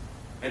right.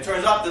 And it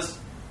turns out this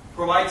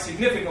provides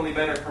significantly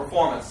better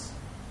performance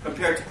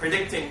compared to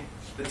predicting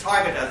the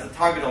target as the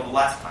target of the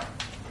last time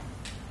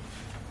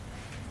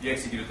you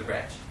executed the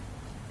branch.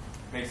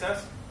 Make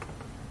sense?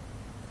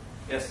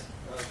 Yes?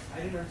 I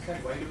didn't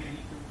understand why do we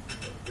need to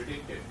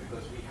predict it,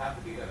 because we have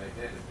the data right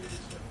there in the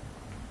register.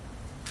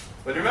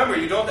 But remember,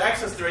 you don't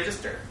access the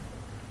register.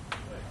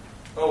 Right.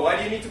 Oh, why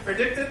do you need to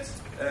predict it?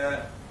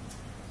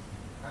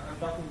 I'm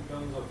talking in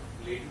terms of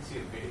latency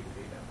of getting the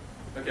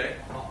data. Okay.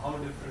 How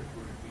different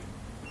would it be?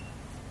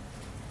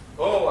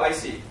 Oh, I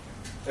see.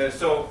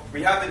 So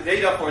we have the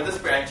data for this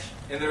branch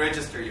in the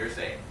register, you're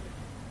saying.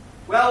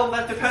 Well,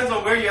 that depends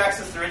on where you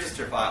access the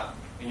register file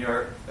in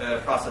your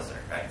processor,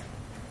 right?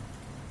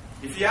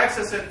 If you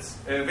access it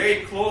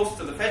very close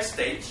to the fetch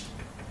stage,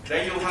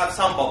 then you'll have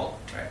some bubble,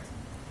 right?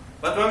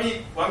 But when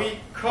we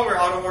cover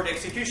out-of-order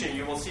execution,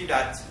 you will see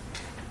that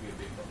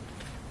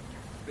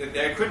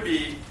there could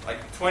be like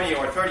 20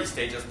 or 30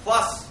 stages,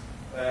 plus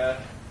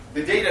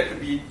the data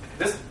could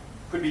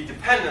be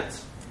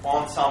dependent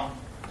on some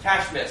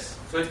cache miss.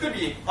 So it could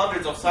be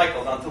hundreds of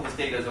cycles until this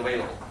data is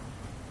available.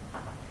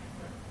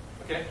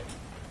 Okay?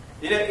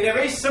 In a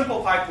very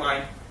simple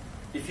pipeline,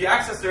 if you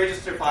access the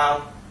register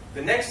file,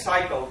 the next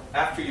cycle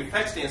after you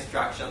fetch the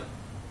instruction,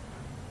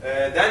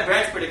 then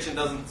branch prediction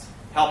doesn't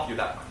help you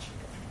that much.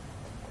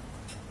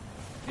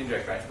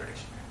 Indirect branch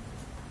prediction.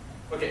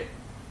 Okay.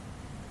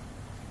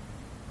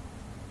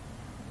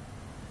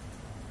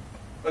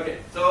 Okay,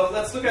 so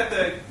let's look at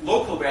the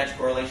local branch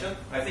correlation.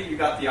 I think you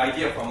got the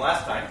idea from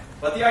last time.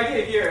 But the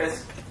idea here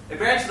is a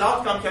branch's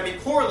outcome can be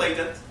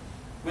correlated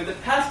with the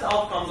past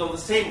outcomes of the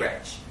same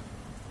branch.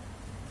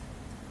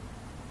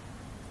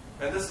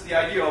 And this is the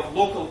idea of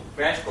local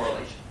branch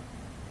correlation.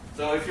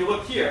 So if you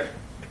look here,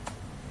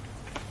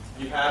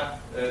 you have,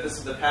 this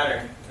is the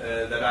pattern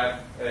that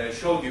I've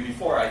showed you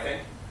before, I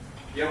think.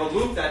 You have a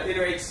loop that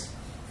iterates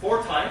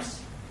 4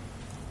 times.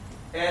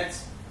 And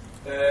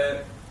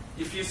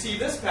if you see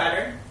this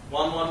pattern,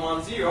 1, 1,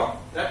 1, 0,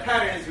 that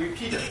pattern is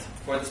repeated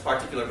for this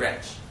particular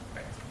branch.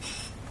 Right?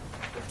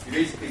 You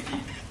basically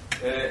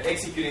keep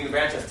executing the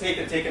branch as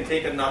taken, taken,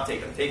 taken, not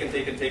taken, taken,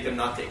 taken, taken,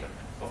 not taken.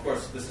 Of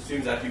course, this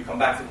assumes that you come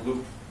back to the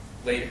loop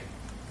later.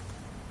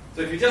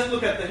 So if you just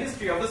look at the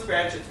history of this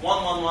branch, it's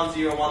 1, 1, 1,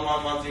 0, 1,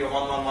 1, 1, 0,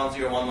 1, 1, 1,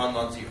 0, 1, 1,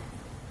 1, 0.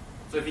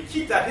 So if you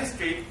keep that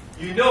history,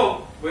 you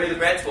know where the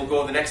branch will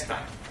go the next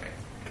time, right?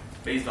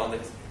 Based on the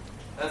history.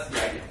 That's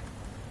the idea.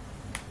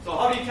 So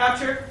how do you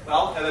capture?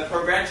 Well, have a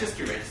per branch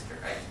history register,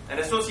 right? And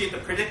associate the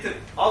predicted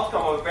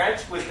outcome of a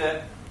branch with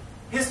the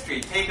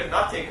history, taken,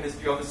 not taken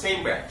history of the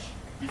same branch.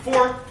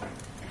 Before,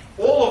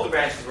 all of the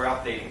branches were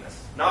updating this.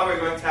 Now we're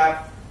going to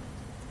have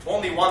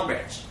only one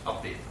branch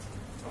updated.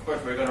 Of course,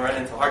 we're going to run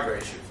into hardware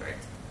issues, right?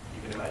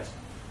 You can imagine.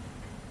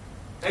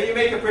 And you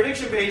make a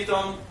prediction based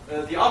on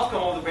the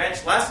outcome of the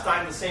branch last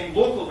time the same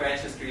local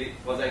branch history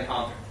was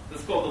encountered. This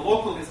is called the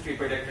local history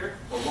predictor,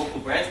 or local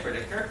branch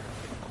predictor.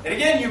 And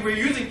again, we're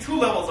using 2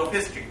 levels of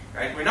history,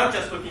 right? We're not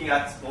just looking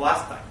at the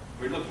last time.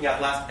 We're looking at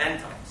last n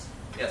times.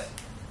 Yes?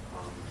 So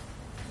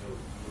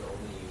you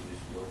only use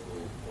local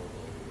or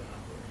global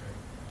output, right?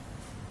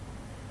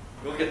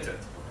 We'll get to it.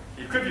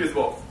 You could use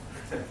both.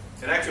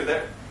 And actually,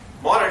 the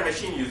modern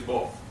machine use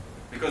both.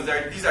 Because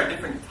these are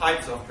different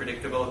types of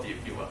predictability,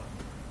 if you will.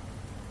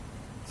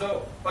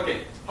 So,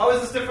 okay, how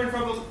is this different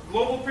from the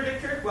global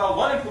predictor? Well,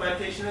 one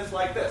implementation is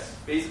like this.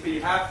 Basically,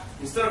 you have,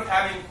 instead of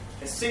having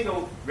a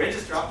single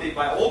register updated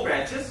by all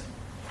branches,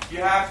 you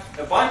have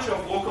a bunch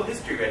of local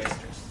history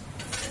registers.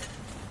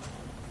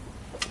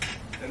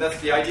 And that's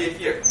the idea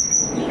here.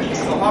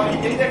 So how do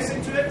you index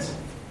into it?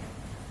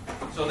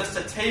 So this is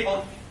a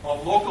table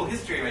of local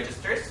history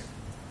registers.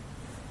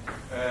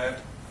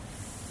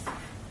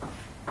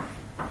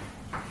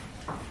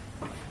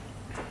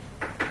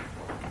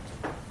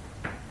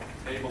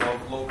 Table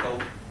of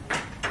local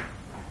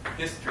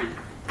history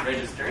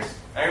registers.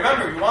 And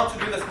remember, we want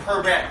to do this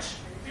per branch.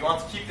 We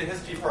want to keep the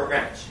history per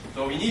branch.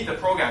 So we need the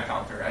program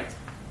counter, right?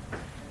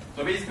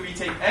 So basically, we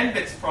take n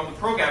bits from the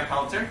program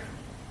counter,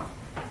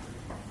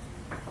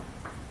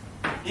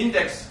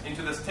 index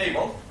into this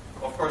table.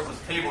 Of course,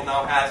 this table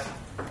now has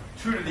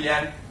 2 to the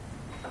n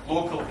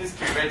local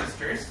history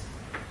registers.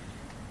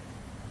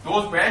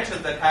 Those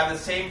branches that have the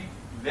same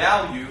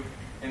value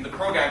in the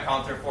program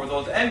counter for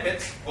those n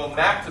bits will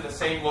map to the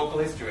same local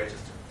history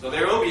register. So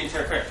there will be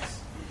interference.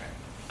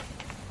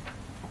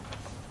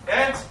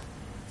 And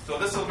so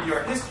this will be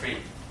your history.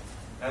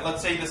 And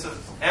let's say this is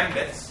m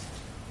bits.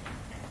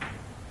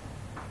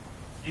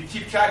 You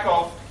keep track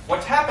of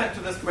what happened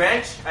to this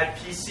branch at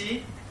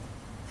PC,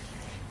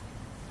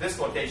 this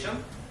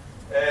location,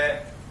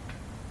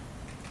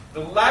 the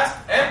last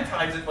m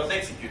times it was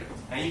executed.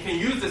 And you can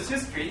use this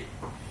history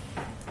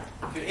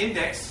to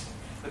index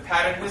the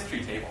pattern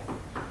history table.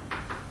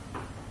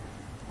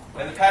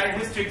 And the pattern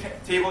history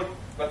table,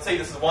 let's say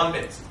this is 1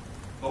 bit.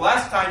 The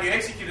last time you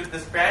executed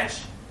this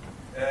branch,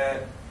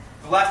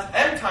 the last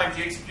m times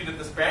you executed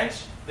this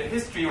branch, the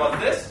history was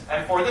this,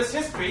 and for this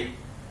history,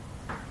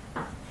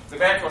 the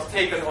branch was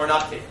taken or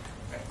not taken.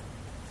 Okay.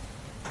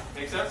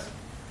 Make sense?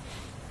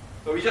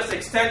 So we just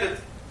extended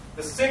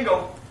the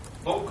single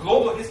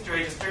global history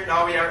register,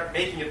 now we are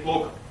making it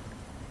local.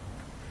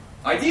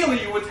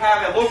 Ideally, you would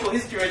have a local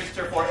history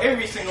register for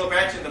every single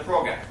branch in the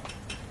program.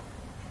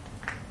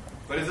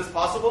 But is this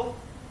possible?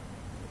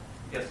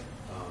 Yes?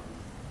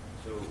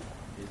 So,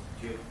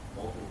 do you have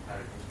multiple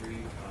pattern history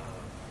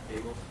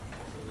tables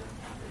also then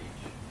for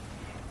each?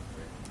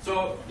 Right?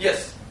 So,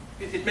 yes,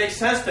 it makes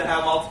sense to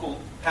have multiple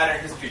pattern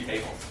history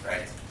tables,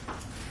 right?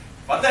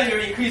 But then you're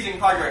increasing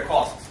hardware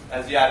costs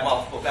as you add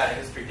multiple pattern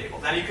history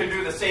tables. And you can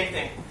do the same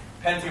thing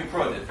Pentium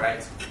Pro did,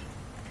 right?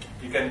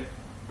 You can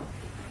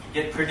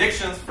get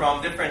predictions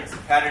from different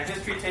pattern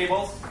history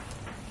tables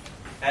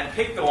and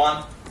pick the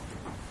one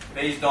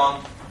based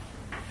on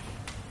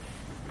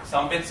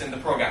some bits in the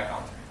program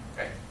counter.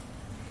 Okay.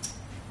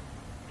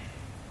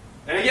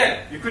 And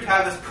again, you could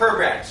have this per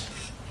branch,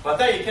 but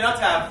then you cannot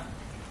have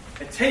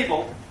a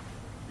table.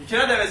 You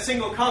cannot have a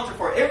single counter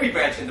for every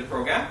branch in the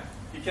program.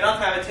 You cannot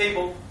have a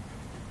table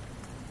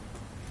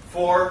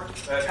for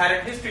a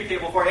pattern history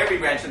table for every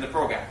branch in the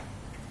program.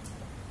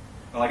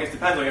 Well, I guess it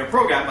depends on your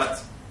program,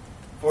 but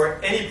for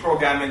any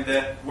program in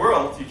the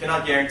world, you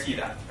cannot guarantee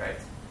that, right?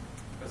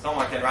 Because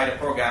someone can write a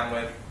program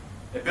with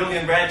 1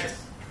 billion branches.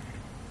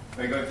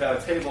 We're going to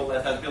have a table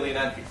that has 1 billion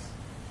entries.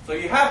 So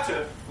you have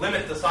to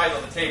limit the size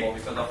of the table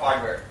because of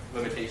hardware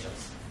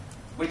limitations,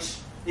 which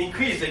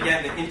increase,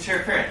 again, the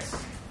interference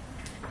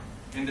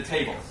in the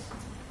tables.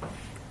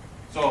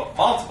 So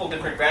multiple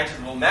different branches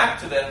will map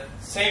to the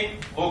same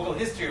local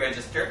history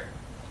register,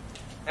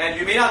 and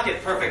you may not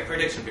get perfect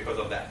prediction because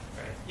of that,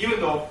 right? Even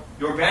though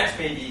your branch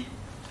may be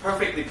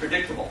perfectly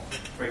predictable.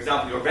 For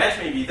example, your branch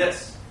may be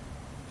this.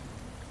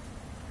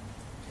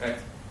 Right?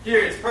 Here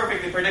it's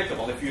perfectly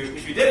predictable. If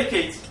you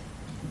dedicate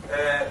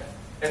a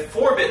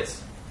 4-bit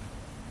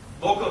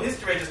local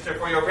history register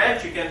for your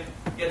branch, you can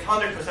get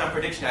 100%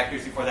 prediction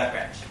accuracy for that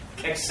branch.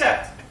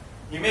 Except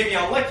you may be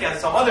unlucky and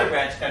some other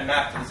branch can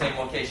map to the same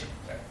location.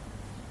 Right?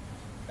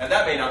 And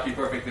that may not be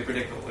perfectly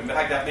predictable. In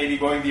fact, that may be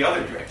going the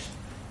other direction.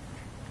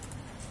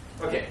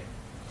 Okay.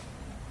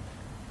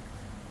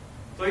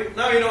 So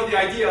now you know the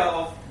idea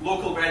of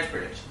local branch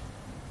prediction.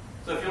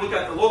 So if you look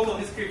at the local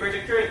history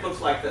predictor, it looks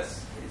like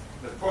this.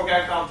 The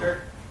program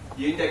counter,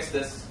 you index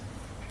this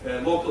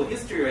local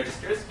history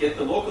registers, get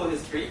the local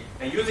history,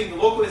 and using the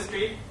local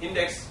history,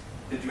 index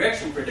the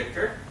direction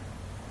predictor,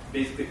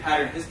 basically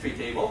pattern history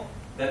table,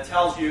 that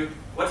tells you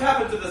what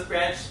happened to this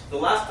branch the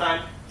last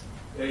time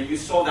you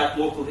saw that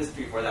local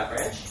history for that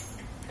branch,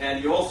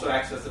 and you also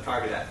access the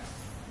target address.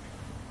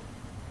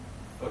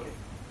 Okay.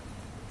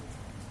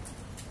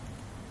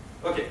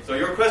 Okay, so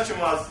your question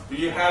was, do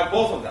you have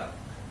both of them?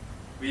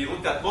 We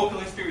looked at local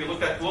history, we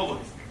looked at global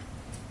history.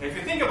 And if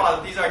you think about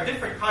it, these are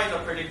different kinds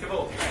of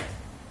predictability, right?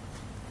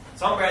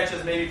 Some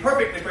branches may be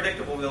perfectly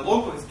predictable with a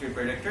local history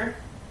predictor,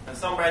 and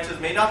some branches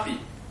may not be.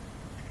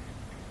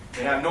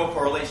 They have no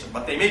correlation,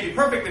 but they may be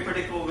perfectly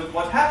predictable with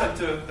what happened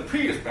to the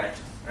previous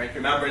branches, right?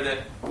 Remember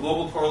the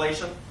global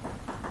correlation?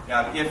 You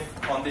have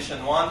if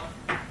condition 1,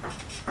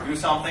 do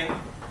something.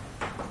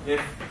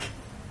 If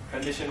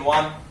condition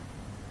 1,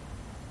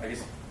 I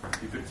guess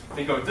you could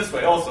think of it this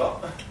way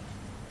also,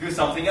 do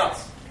something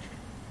else.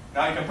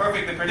 Now you can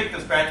perfectly predict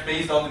this branch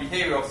based on the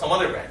behavior of some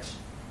other branch.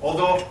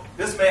 Although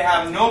this may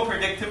have no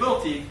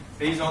predictability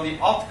based on the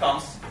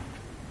outcomes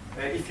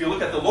if you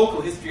look at the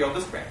local history of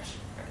this branch.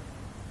 Right?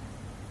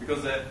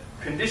 Because the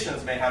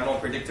conditions may have no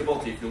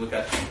predictability if you look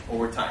at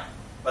over time.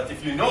 But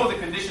if you know the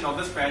condition of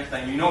this branch,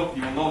 then you will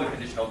know the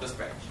condition of this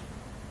branch.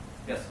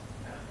 Yes?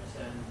 I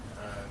understand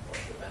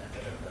what's the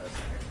benefit of the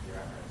secondary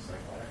reference.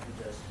 Like, why don't you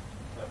just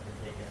put the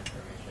taken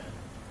information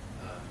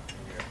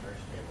in your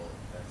first table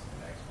that's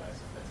indexed by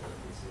submit to the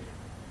PC?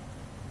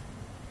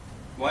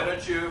 Why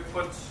don't you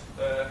put,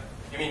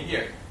 you mean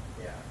here?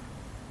 Yeah.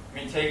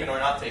 You mean taken or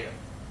not taken?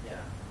 Yeah.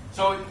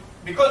 So,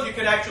 because you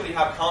can actually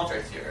have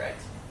counters here,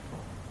 right?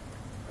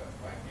 But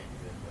why can't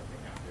you just put the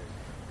counters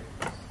in the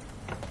previous?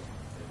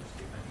 They just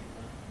keep making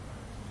them?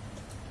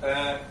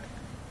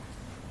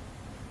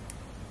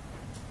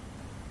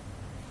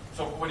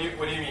 So what do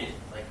you mean?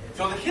 Like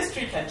So the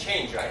history can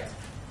change, right?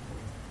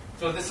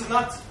 So this is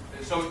not.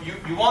 So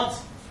you want.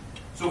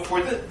 So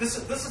for this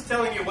is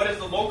telling you what is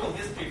the local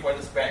history for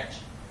this branch.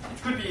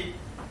 It could be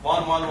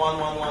 1 1 1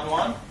 1 1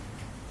 1.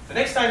 The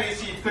next time you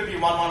see it could be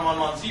 1 1 1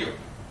 1 0.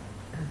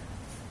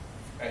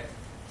 Right.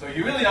 So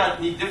you really don't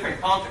need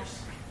different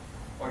counters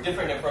or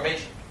different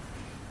information.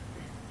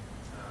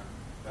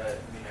 But I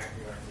mean, aren't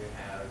you going to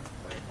have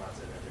like lots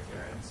of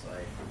interference?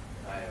 Like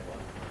if I have 1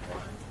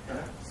 1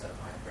 1, set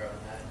my throw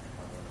in that,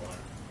 and 1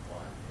 1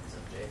 1, and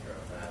some J throw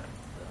in that,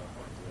 then I'll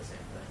point to the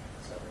same thing in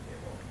this other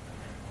table,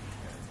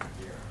 and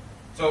 0.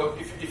 So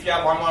if you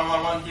have 1 1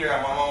 1 1 here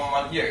and 1 1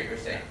 1 1 here, you're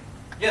saying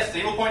yes,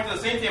 they will point to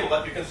the same table,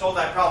 but you can solve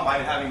that problem by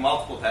having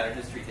multiple pattern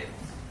history tables.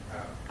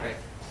 Right.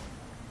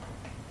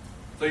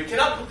 So you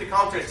cannot put the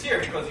counters here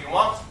because you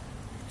want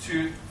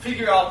to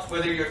figure out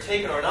whether you're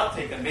taken or not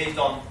taken based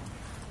on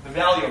the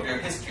value of your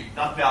history,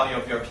 not value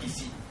of your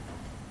PC.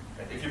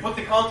 Right? If you put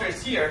the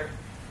counters here,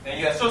 then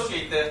you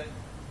associate the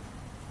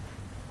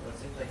Well, it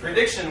seems like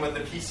prediction with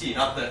the PC,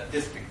 not the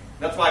history.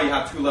 That's why you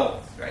have two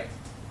levels, right?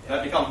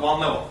 That becomes one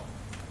level.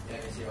 yeah,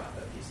 because you want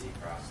the PC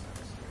cross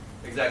the history.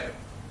 Exactly.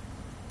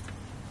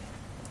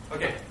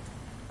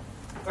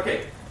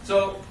 Okay,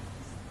 so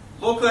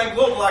local and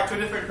global are two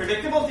different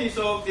predictability,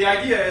 so the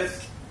idea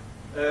is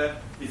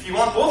if you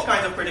want both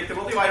kinds of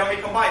predictability, why don't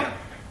we combine them,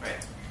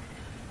 right?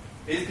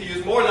 Is to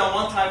use more than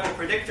one type of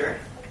predictor,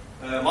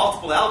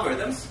 multiple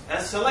algorithms,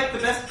 and select the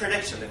best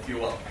prediction, if you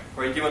will,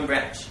 for a given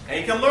branch. And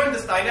you can learn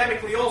this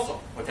dynamically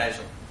also,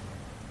 potentially.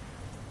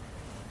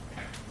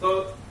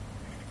 So,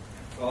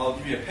 well, I'll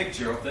give you a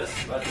picture of this,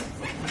 but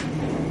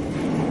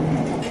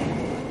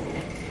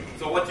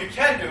so what you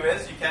can do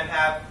is you can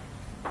have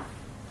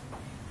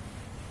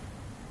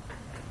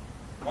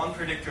one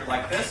predictor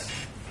like this,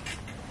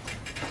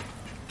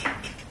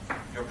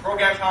 your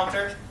program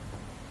counter,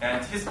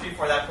 and history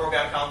for that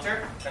program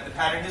counter, and the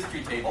pattern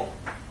history table.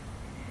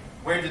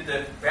 Where did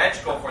the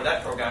branch go for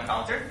that program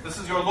counter? This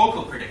is your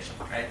local prediction,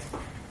 right?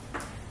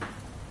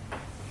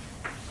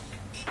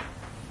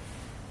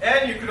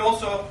 And you could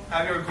also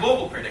have your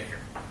global predictor,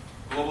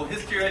 global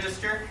history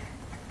register,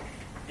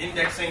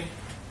 indexing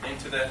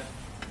into the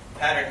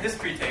pattern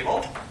history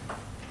table.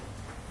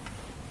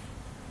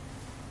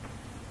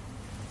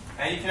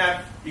 And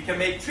you can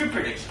make two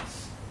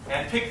predictions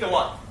and pick the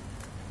one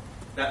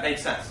that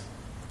makes sense.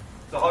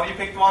 So how do you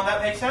pick the one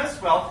that makes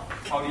sense? Well,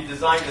 how do you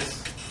design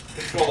this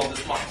control of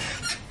this mark?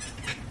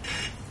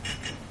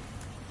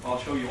 I'll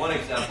show you one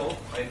example,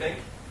 I think.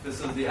 This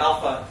is the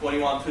Alpha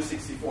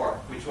 21264,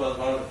 which was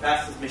one of the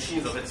fastest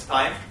machines of its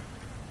time.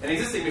 And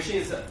existing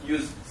machines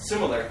use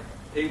similar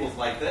tables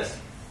like this.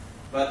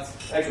 But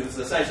actually, this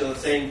is essentially the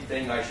same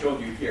thing I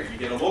showed you here. You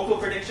get a local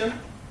prediction,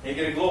 and you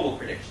get a global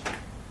prediction.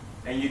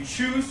 And you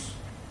choose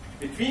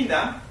between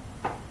them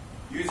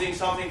using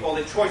something called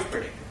a choice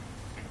predictor.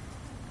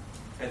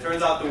 And it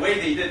turns out the way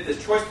they did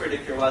this choice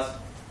predictor was,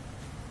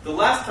 the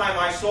last time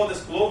I saw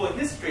this global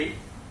history,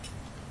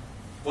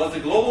 was the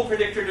global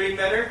predictor doing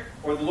better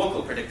or the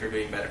local predictor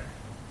doing better?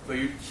 So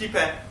you keep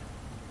a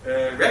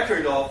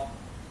record of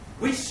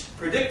which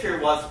predictor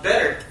was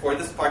better for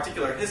this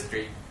particular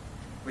history,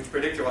 which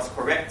predictor was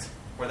correct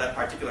for that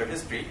particular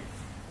history,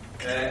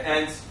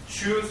 and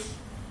choose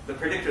the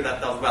predictor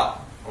that does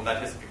well on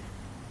that history.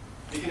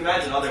 You can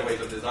imagine other ways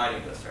of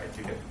designing this, right?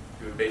 You can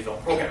do it based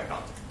on program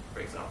counter,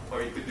 for example,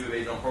 or you could do it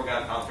based on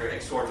program counter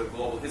XOR with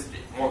global history,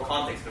 more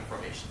context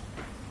information.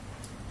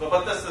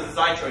 But that's the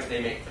design choice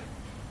they make.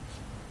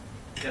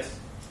 Yes?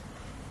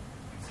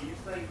 Seems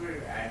like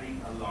we're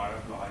adding a lot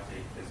of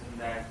logic. Doesn't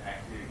that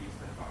actually reduce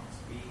the clock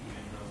speed,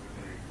 even though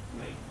we're going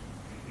to like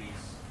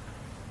increase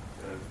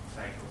the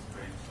cycle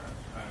sprint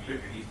structure? I mean,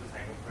 reduce the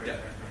cycle sprint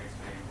structure and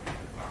explain the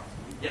clock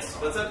speed. Yes,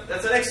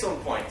 that's an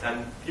excellent point,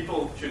 and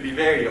people should be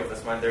wary of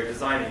this when they're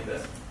designing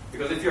this.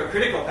 Because if your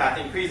critical path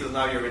increases,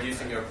 now you're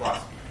reducing your clock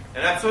speed.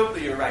 And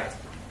absolutely, you're right.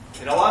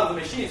 In a lot of the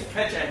machines,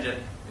 fetch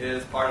engine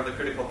is part of the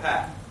critical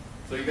path.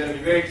 So you're going to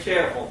be very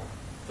careful.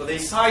 So they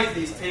size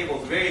these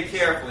tables very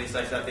carefully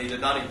such that they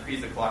did not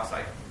increase the clock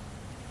cycle.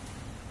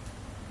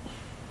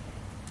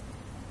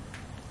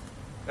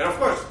 And of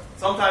course,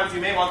 sometimes you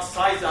may want to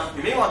size up,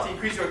 you may want to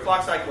increase your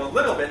clock cycle a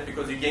little bit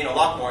because you gain a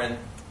lot more in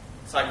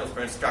cycles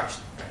per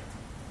instruction.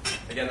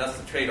 Again, that's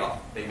the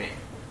trade-off they make.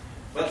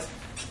 But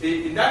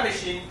in that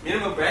machine,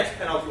 minimum branch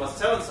penalty was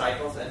 7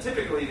 cycles, and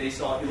typically they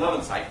saw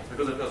 11 cycles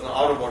because it was an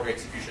out-of-order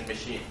execution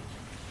machine.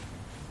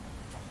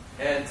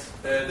 And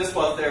this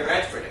was their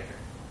branch predictor.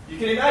 You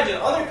can imagine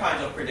other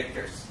kinds of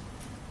predictors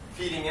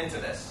feeding into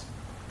this.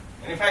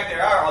 And in fact,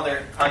 there are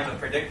other kinds of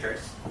predictors.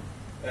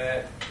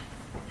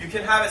 You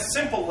can have a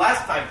simple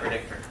last-time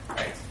predictor,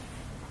 right?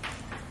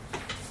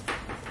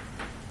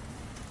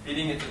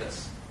 Feeding into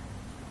this.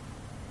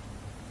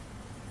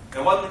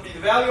 And what would be the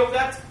value of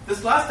that?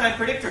 This last-time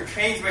predictor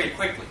trains very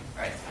quickly,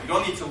 right? You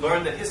don't need to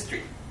learn the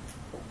history.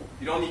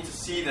 You don't need to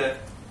see the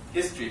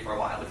history for a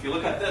while. If you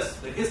look at this,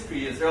 the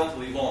history is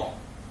relatively long.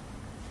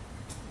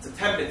 It's a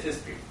 10-bit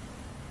history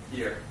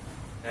here.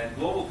 And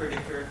global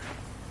predictor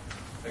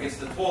against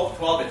the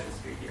 12-bit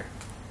history here.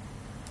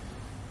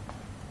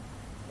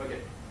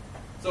 Okay.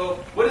 So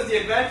what is the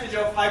advantage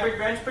of hybrid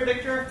branch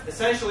predictor?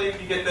 Essentially,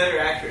 you get better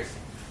accuracy.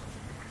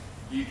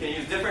 You can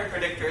use different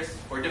predictors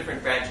for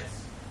different branches.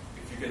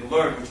 If you can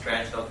learn which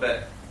branch does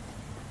better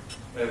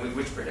with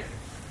which predictor.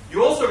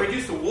 You also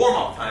reduce the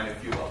warm-up time,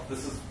 if you will.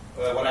 This is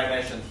what I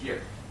mentioned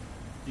here.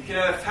 You can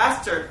have a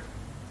faster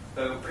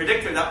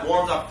predictor that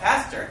warms up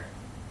faster.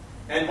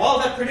 And while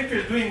that predictor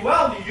is doing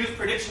well, you use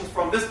predictions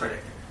from this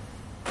predictor.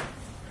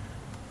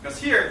 Because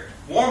here,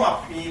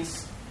 warm-up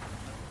means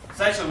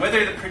essentially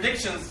whether the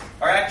predictions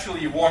are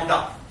actually warmed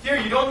up. Here,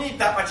 you don't need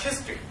that much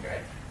history,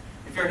 right?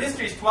 If your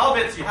history is 12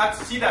 bits, you have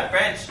to see that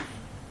branch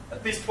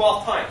at least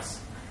 12 times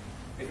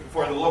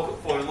for the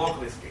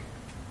local history.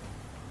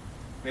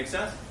 Make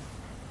sense?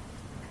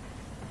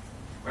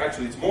 Or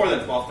actually, it's more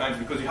than 12 times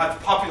because you have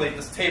to populate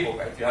this table,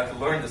 right? You have to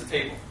learn this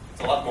table.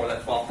 It's a lot more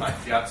than 12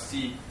 times. You have to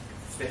see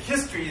the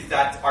histories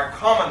that are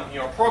common in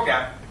your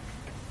program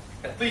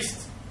at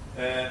least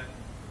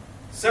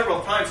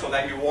several times so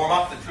that you warm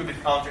up the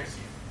 2-bit counters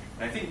here.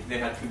 And I think they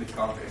had 2-bit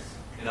counters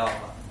in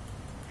alpha.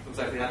 Looks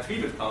like they had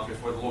 3-bit counters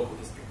for the local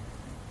history.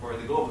 For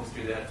the global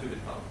history, they had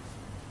 2-bit counters.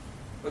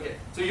 Okay,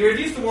 so you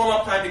reduce the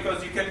warm-up time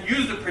because you can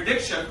use the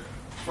prediction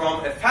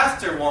from a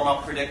faster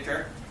warm-up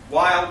predictor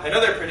while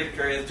another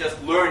predictor is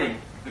just learning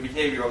the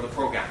behavior of the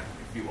program,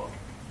 if you will.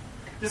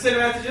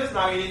 Disadvantages,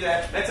 now you need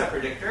a meta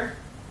predictor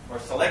or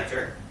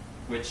selector,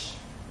 which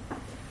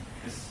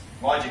is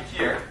logic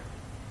here.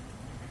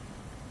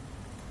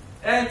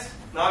 And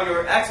now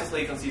your access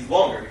latency is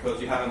longer because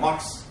you have a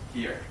mux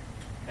here.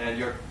 And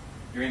you're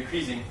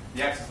increasing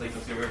the access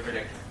latency of your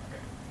predictor.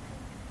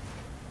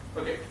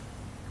 Okay.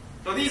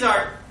 So these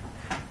are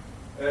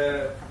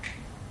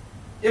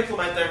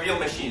implemented real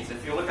machines.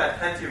 If you look at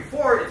Pentium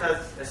 4, it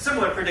has a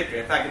similar predictor.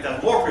 In fact, it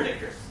has more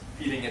predictors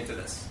feeding into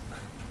this.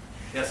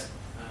 Yes?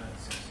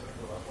 So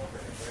the local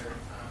predictor,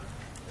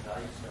 the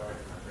value stored in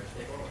the first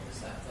table, is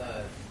that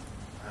the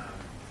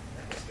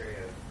history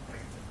of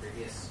like the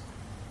previous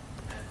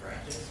n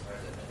branches, or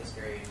is it the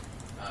history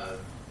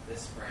of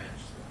this branch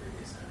the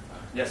previous n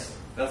times? Yes,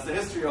 that's the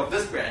history of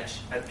this branch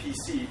at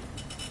PC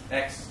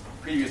X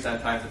previous n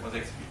times it was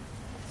executed.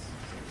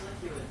 Seems like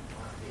you would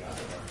want the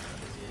other one.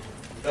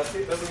 That's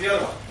the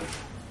other one.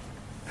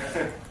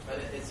 But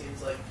it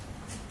seems like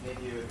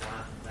maybe you would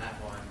want that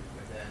one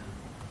within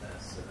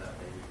this so that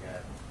maybe you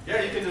get.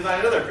 Yeah, you can design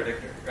another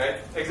predictor, right?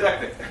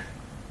 Exactly.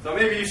 So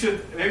maybe you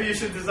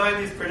should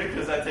design these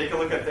predictors and take a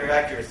look at their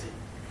accuracy.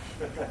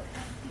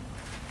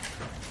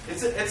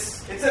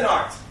 It's an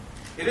art.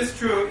 It is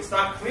true. It's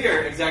not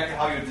clear exactly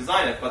how you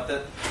design it, but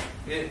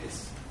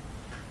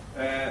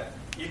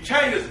you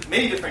can use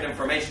many different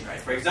information, right?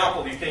 For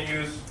example, you can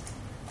use,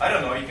 I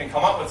don't know, you can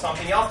come up with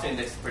something else to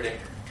index the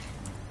predictor.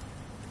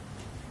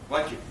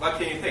 What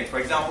can you think? For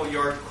example,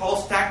 your call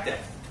stack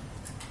depth.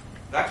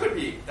 That could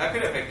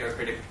affect your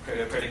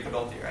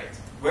predictability, right?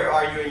 Where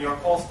are you in your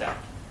call stack?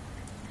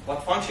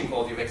 What function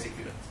call you've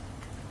executed?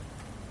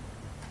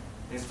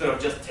 Instead of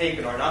just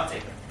taken or not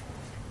taken.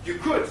 You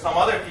could, some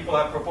other people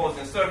have proposed,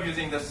 instead of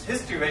using this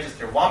history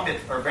register, 1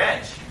 bit per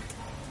branch,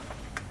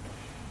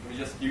 let me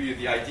just give you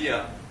the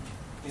idea.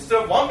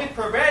 Instead of 1 bit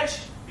per branch,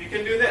 you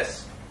can do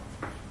this.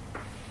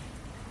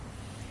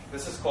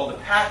 This is called the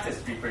path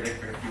history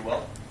predictor, if you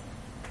will.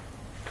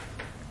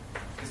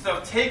 Instead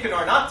of taken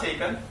or not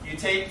taken, you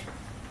take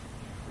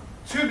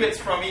 2 bits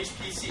from each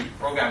PC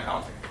program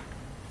counter.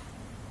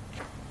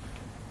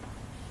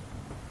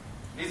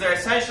 These are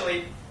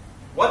essentially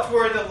what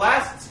were the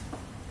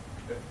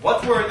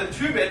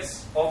 2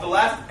 bits of the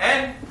last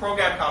n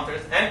program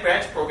counters, n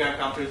branch program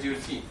counters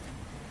you've seen.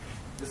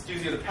 This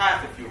gives you the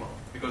path, if you will,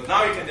 because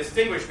now you can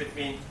distinguish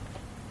between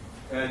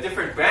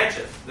different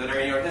branches that are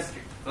in your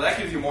history. So that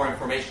gives you more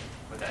information,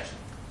 potentially.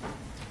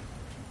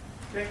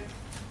 Okay.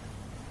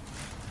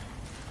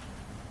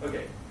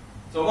 Okay.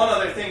 So one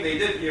other thing they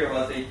did here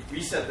was they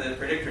reset the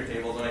predictor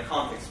tables on a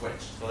config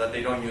switch so that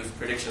they don't use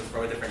predictions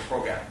from a different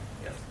program.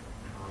 Yes. Is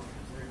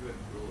there a good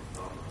rule of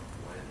thumb of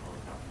when all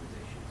the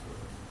optimization sort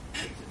of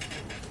takes its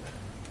toll to that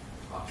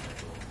clock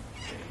cycle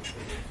and it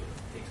sort of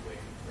takes away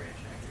from branch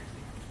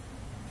accuracy?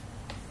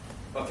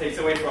 Well, takes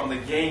away from the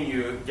gain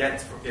you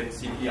get in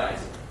CPIs.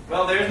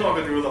 Well, there is no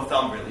good rule of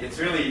thumb, really. It's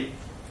really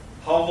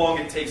how long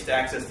it takes to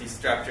access these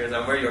structures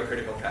and where your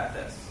critical path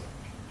is.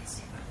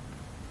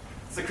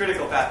 It's a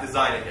critical path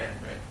design again,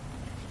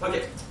 right?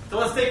 Okay, so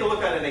let's take a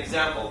look at an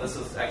example. This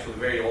is actually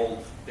very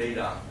old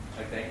data,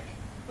 I think.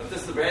 But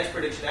this is the branch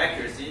prediction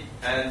accuracy,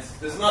 and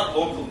this is not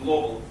local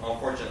global,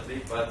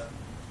 unfortunately, but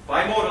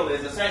bimodal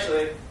is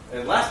essentially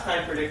a last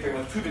time predictor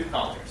with 2-bit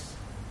counters.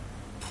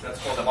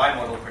 That's called a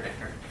bimodal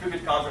predictor.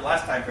 2-bit counter,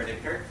 last time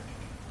predictor.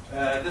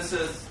 This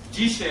is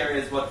G-share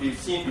is what we've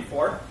seen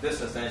before. This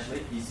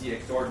essentially, PC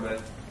XORed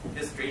with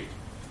history.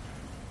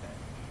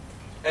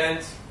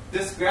 And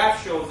this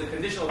graph shows the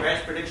conditional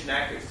branch prediction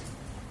accuracy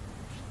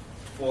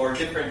for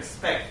different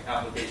spec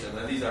applications,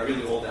 and these are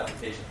really old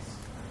applications.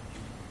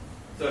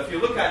 So if you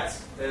look at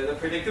the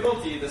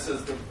predictability, this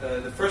is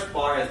the first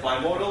bar is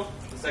bimodal,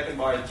 the second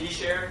bar is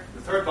G-share,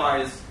 the third bar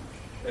is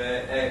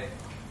a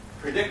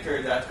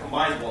predictor that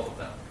combines both of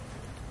them.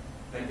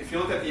 And if you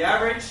look at the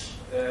average,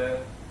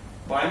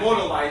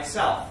 bimodal by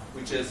itself,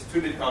 which is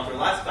 2-bit counter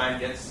last time,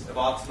 gets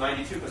about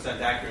 92%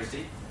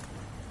 accuracy.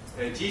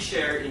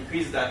 G-share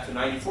increases that to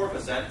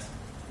 94%,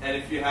 and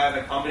if you have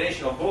a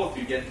combination of both,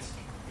 you get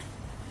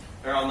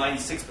around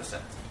 96%.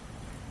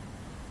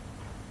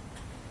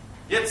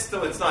 Yet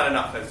still, it's not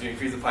enough as you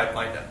increase the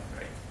pipeline depth,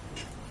 right?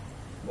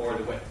 Or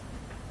the width.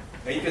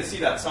 And you can see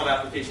that some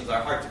applications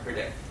are hard to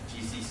predict,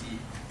 GCC.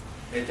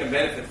 It can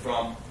benefit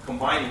from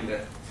combining the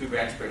 2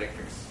 branch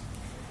predictors,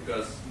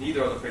 because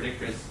neither of the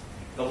predictors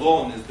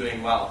alone is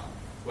doing well.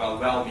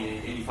 Well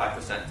meaning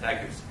 85%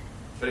 accuracy.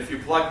 But if you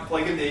plug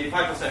in the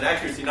 85%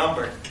 accuracy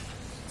number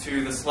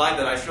to the slide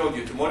that I showed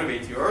you to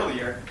motivate you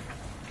earlier,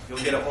 you'll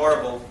get a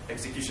horrible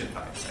execution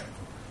time there.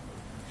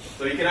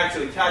 So you can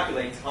actually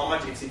calculate how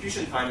much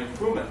execution time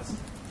improvements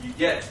you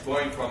get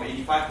going from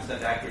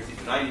 85% accuracy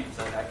to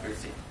 90%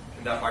 accuracy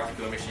in that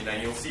particular machine,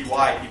 and you'll see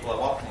why people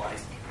have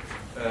optimized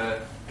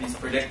these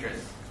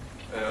predictors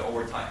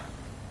over time.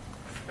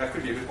 That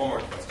could be a good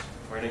homework question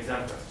or an exam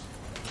question.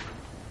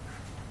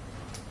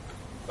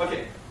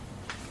 Okay.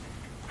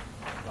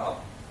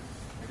 Well,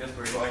 I guess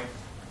we're going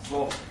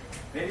slow.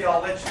 Maybe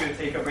I'll let you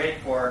take a break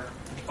for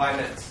 5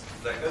 minutes.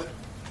 Is that good?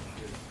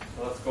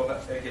 So let's go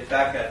back, get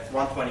back at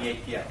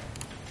 1:28 p.m.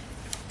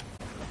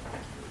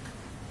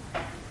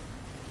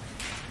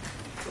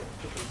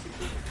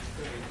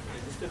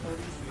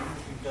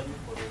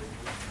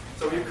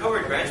 So we've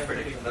covered branch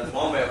prediction. That's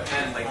one way of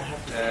handling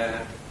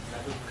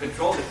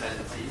control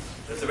dependencies.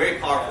 It's a very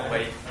powerful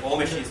way. All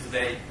machines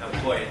today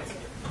employ it.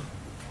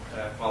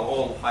 Well,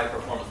 all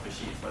high-performance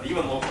machines, but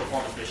even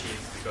low-performance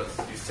machines,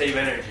 because you save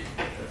energy.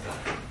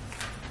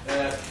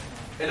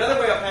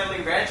 Another way of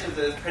handling branches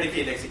is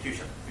predicate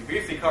execution. We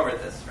briefly covered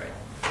this, right?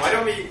 Why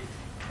don't we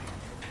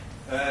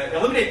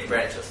eliminate the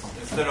branches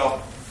instead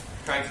of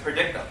trying to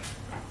predict them?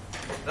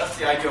 That's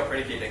the idea of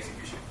predicate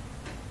execution.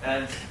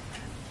 And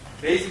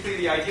basically,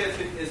 the idea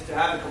is to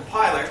have the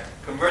compiler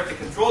convert the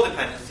control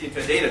dependency into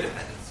a data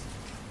dependency.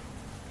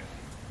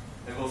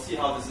 And we'll see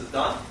how this is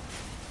done.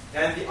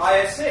 And the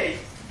ISA,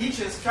 each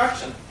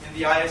instruction in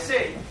the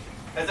ISA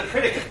has a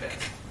predicate bit.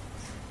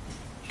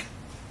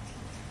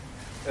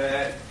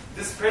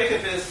 This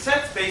predicate bit is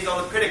set based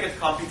on the predicate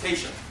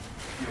computation,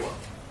 if you will.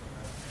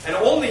 And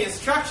only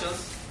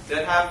instructions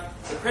that have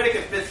the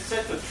predicate bit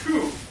set to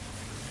true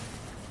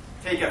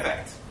take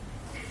effect.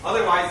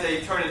 Otherwise,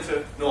 they turn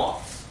into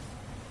no-ops.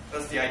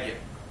 That's the idea.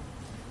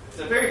 It's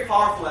a very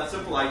powerful and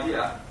simple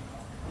idea.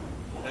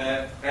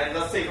 And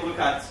let's take a look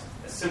at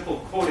a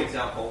simple code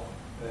example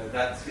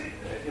that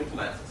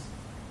implements this.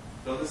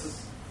 So this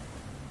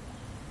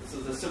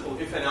is a simple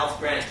if and else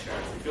branch.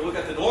 If you look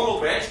at the normal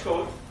branch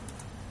code,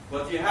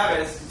 what you have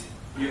is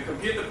you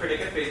compute the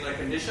predicate based on a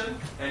condition,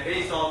 and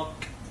based on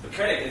the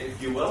predicate,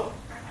 if you will.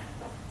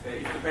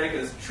 If the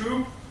predicate is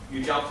true,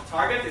 you jump to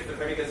target. If the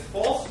predicate is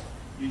false,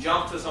 you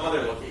jump to some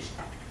other location.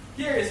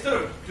 Here, instead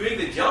of doing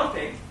the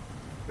jumping,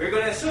 we're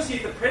going to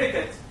associate the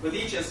predicate with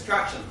each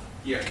instruction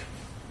here.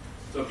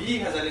 So B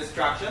has an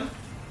instruction,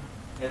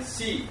 and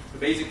C, the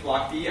basic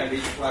block B and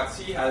basic block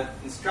C, has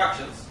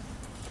instructions.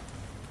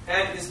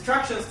 And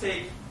instructions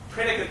take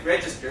predicate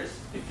registers,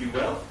 if you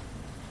will,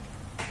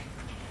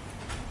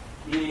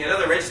 meaning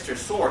another register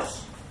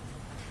source.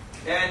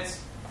 And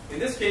in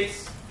this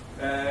case,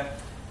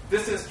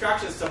 this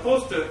instruction is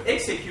supposed to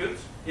execute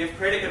if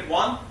predicate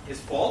 1 is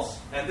false,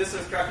 and this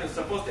instruction is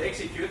supposed to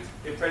execute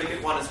if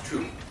predicate 1 is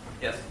true.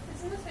 Yes?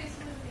 Isn't this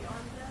basically what the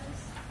ARM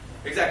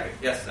does? Exactly,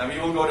 yes. And we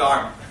will go to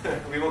ARM.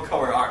 We will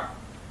cover ARM.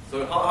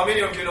 So how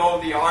many of you know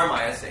the ARM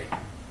ISA?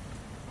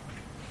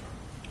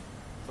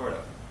 Sort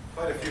of.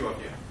 Quite a few of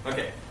you.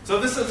 Okay. So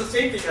this is the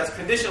same thing as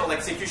conditional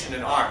execution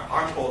in ARM.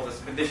 ARM calls this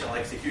conditional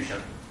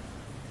execution.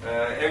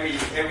 Every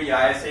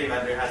ISA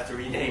vendor has to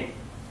rename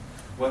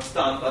what's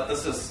done, but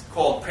this is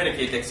called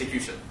predicate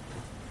execution.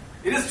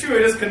 It is true,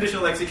 it is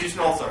conditional execution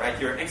also, right?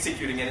 You're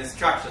executing an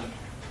instruction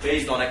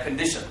based on a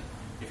condition.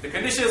 If the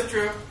condition is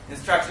true,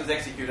 instruction is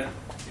executed.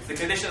 If the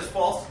condition is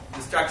false,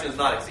 instruction is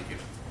not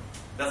executed.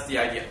 That's the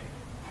idea.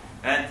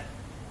 And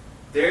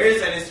there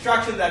is an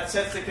instruction that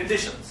sets the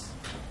conditions.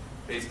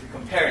 Basically,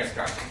 compare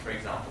instructions, for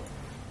example.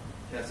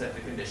 That sets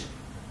the condition.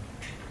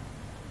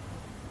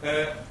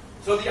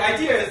 So the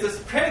idea is this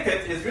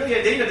predicate is really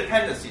a data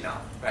dependency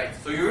now, right?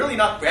 So you're really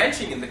not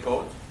branching in the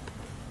code,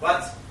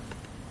 but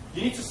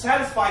you need to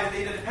satisfy the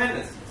data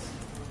dependencies.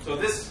 So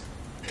this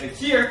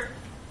here,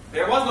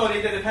 there was no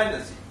data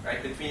dependency,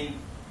 right? Between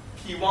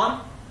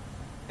P1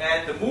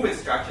 and the move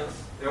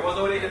instructions, there was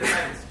no data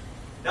dependency.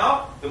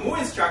 Now, the move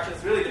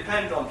instructions really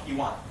depend on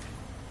P1.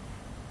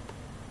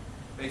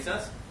 Make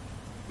sense?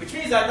 Which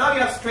means that now you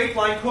have straight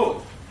line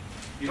code.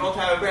 You don't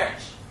have a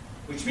branch.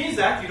 Which means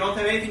that you don't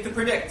have anything to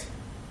predict.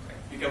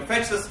 You can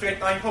fetch the straight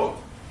line code.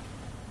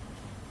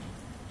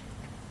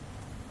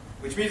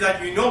 Which means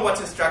that you know what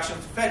instruction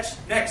to fetch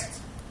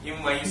next,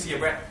 even when you see a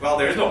branch. Well,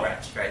 there is no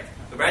branch, right?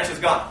 The branch is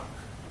gone.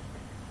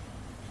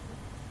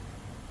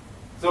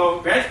 So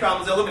branch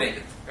problem is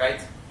eliminated,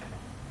 right?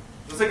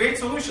 This is a great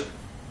solution.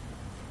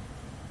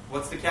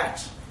 What's the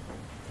catch?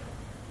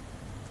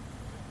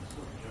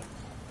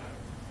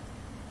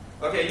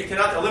 Okay, you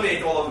cannot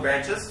eliminate all of the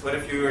branches. What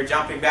if you are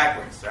jumping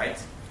backwards, right?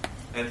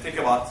 And think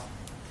about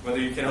whether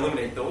you can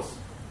eliminate those.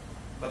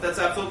 But that's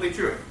absolutely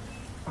true.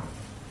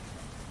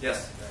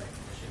 Yes? The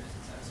condition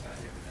isn't satisfied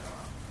if it's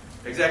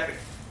not. Exactly.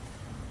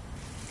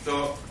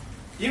 So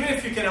even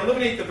if you can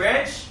eliminate the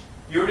branch,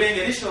 you're doing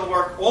additional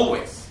work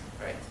always,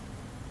 right?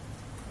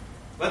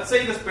 Let's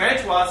say this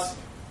branch was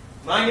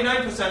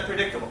 99%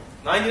 predictable.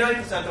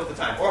 99% of the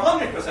time, or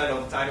 100%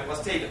 of the time it was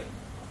taken.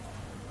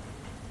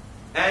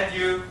 And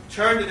you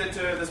turned it into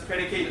this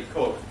predicated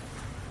code.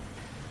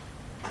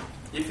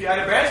 If you had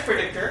a branch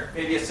predictor,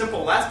 maybe a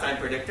simple last time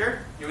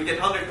predictor, you would get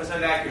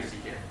 100% accuracy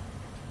here.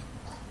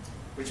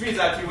 Which means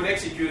that you would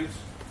execute,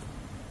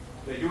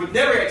 you would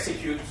never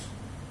execute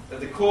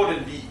the code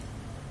in B,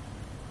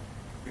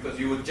 because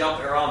you would jump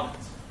around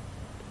it.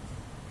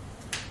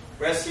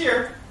 Whereas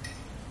here,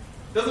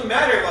 it doesn't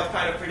matter what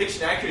kind of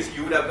prediction accuracy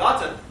you would have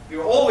gotten,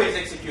 you're always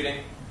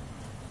executing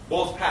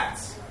both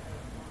paths.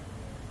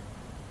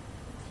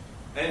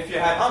 And if you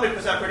had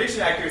 100%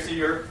 prediction accuracy,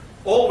 you're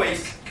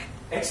always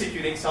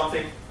executing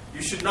something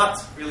you should not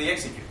really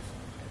execute.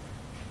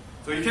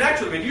 So you can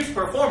actually reduce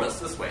performance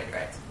this way,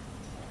 right?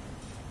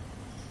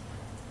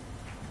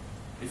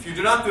 If you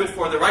do not do it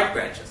for the right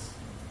branches.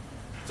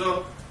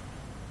 So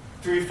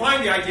to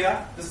refine the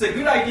idea, this is a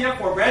good idea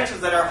for branches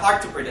that are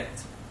hard to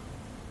predict.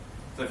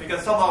 So if you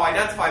can somehow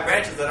identify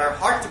branches that are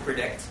hard to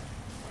predict,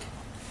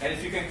 and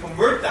if you can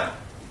convert them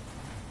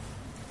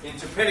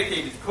into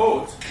predicated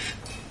code,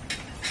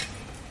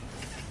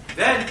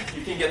 then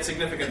you can get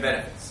significant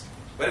benefits.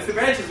 But if the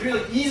branch is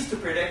really easy to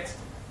predict,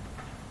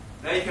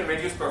 then you can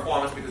reduce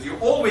performance because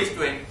you're always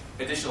doing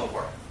additional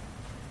work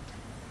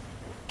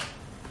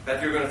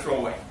that you're going to throw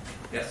away.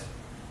 Yes?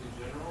 In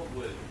general,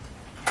 even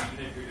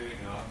if you're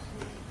doing ops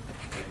with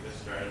like this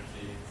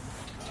strategy,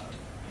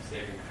 be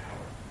saving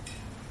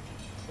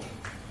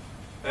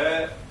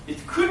power?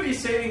 It could be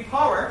saving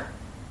power,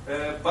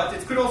 but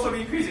it could also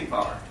be increasing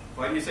power.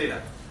 Why do you say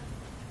that?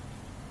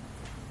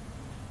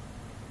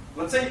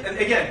 Let's say, and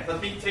again,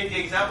 let me take the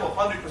example of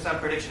 100%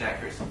 prediction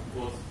accuracy.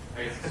 Well,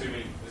 I guess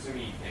assuming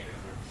you can't get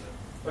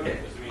 100%. Okay,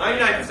 Assuming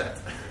 99%.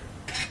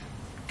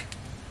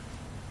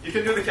 You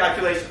can do the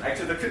calculation.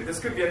 Actually, this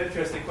could be an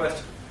interesting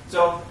question.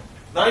 So,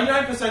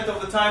 99% of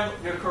the time,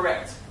 you're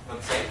correct,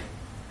 let's say.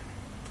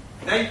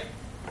 Then,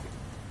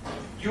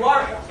 you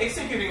are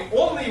executing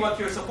only what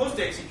you're supposed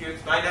to execute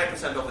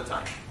 99% of the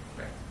time.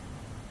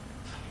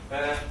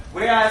 Right?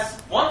 Whereas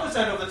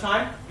 1% of the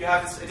time, you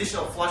have this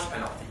additional flush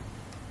penalty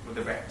with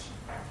the branch.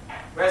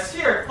 Whereas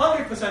here,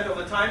 100% of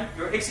the time,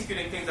 you're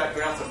executing things that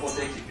you're not supposed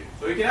to execute.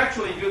 So you can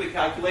actually do the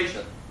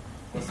calculation.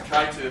 Let's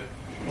try to,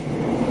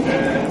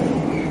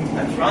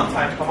 at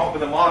runtime, come up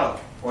with a model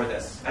for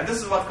this. And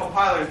this is what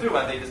compilers do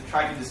when they just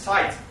try to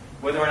decide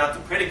whether or not to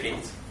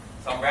predicate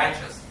some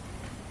branches.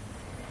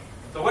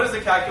 So what is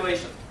the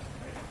calculation?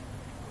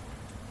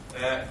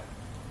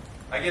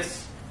 I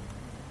guess,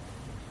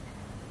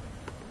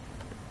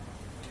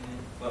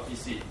 let me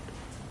see.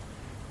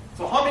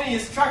 So how many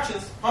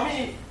instructions,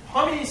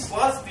 how many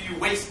slots do you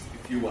waste,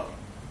 if you will?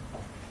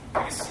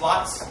 Maybe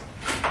slots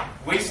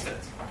wasted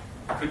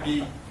could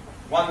be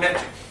one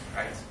metric,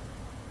 right?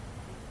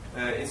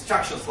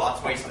 Instruction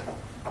slots wasted.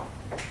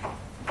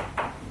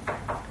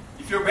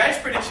 If your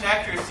branch prediction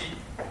accuracy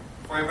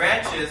for a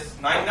branch is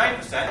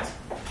 99%,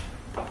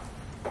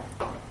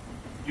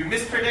 you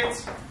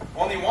mispredict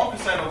only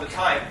 1% of the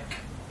time,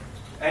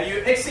 and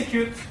you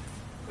execute,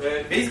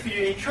 basically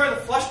you incur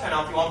the flush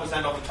penalty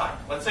 1% of the time.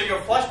 Let's say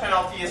your flush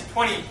penalty is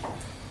 20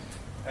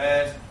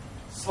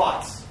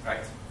 slots,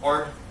 right?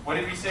 Or what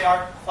did we say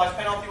our flush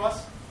penalty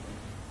was?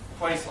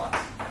 20 slots.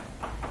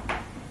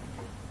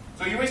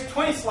 So you waste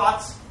 20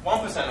 slots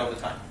 1% of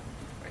the time.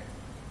 Right?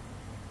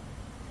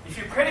 If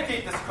you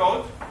predicate this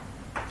code,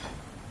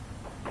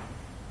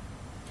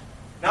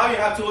 now you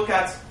have to look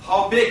at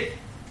how many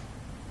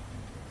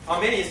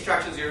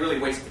instructions you're really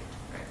wasting.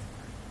 Right?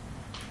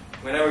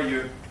 Whenever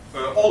you,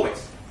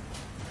 always.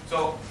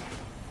 So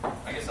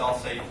I guess I'll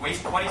say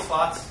waste 20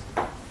 slots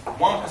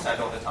 1%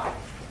 of the time.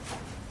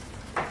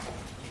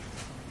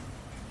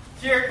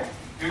 Here,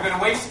 you're going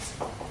to waste,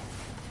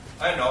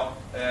 I don't know,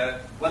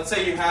 let's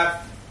say you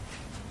have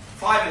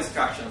 5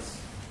 instructions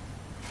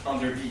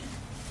under B.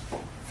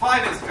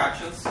 5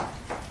 instructions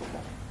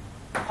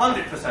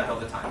 100% of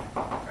the time,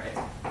 right?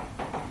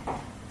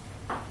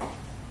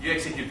 You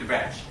execute the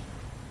branch.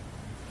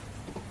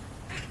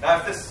 Now,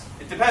 if this,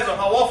 it depends on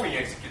how often you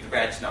execute the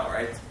branch now,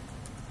 right?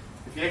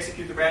 If you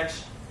execute the branch,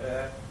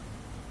 well,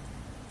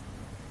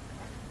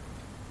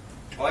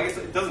 I guess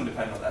it doesn't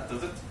depend on that,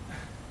 does it?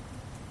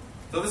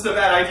 So this is a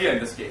bad idea in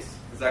this case.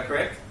 Is that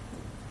correct?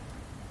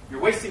 You're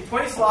wasting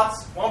 20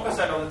 slots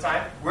 1% of the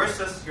time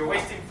versus you're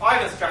wasting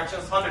 5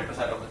 instructions 100%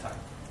 of the time.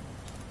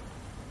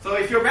 So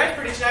if your branch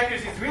prediction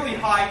accuracy is really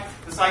high,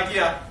 this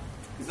idea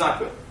is not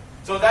good.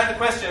 So then the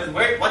question is,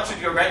 what should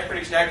your branch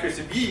prediction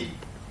accuracy be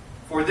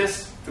for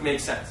this to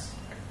make sense?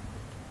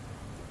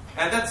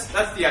 And that's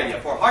the idea.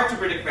 For hard to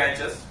predict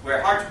branches,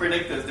 where hard to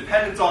predict is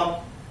dependent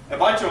on a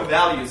bunch of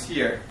values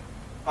here,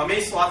 how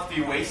many slots do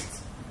you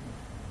waste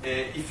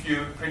if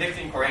you predict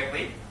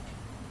incorrectly?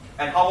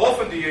 And how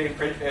often do you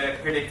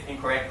predict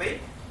incorrectly?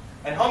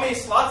 And how many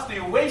slots do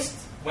you waste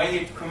when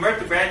you convert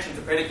the branch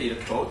into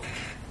predicated code?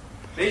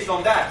 Based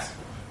on that,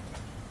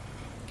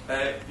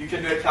 you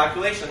can do a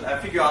calculation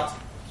and figure out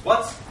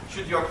what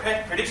should your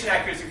prediction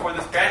accuracy for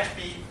this branch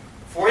be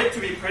for it to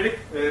be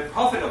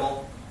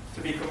profitable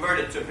to be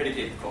converted to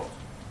predicated code.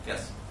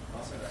 Yes?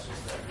 Also, that's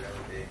just a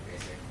really big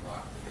basic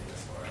block to do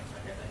this for, I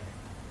think.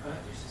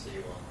 Just to say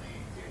you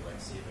only do like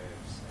C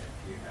moves if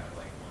you have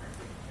like 1 or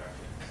 2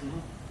 instructions.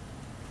 Mm-hmm.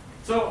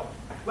 So,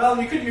 well,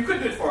 you could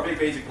do it for big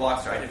basic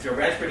blocks, right? If your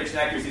branch prediction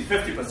accuracy is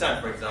 50%,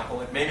 for example,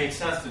 it may make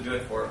sense to do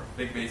it for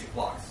big basic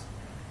blocks.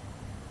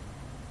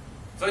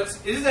 So it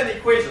is an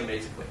equation,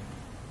 basically.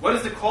 What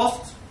is the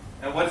cost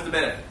and what is the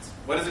benefit?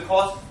 What is the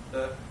cost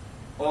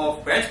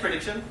of branch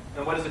prediction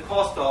and what is the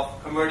cost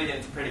of converting it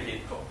into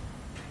predicated code?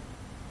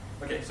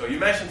 Okay, so you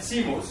mentioned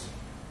CMUs.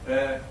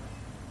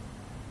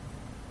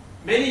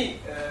 Many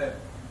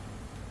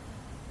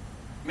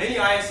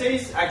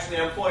ISAs actually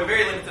employ a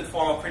very limited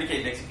form of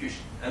predicated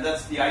execution, and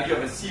that's the idea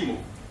of a CMU.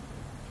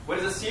 What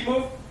is a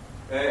CMU?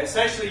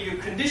 Essentially, you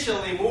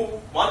conditionally move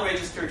one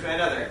register to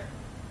another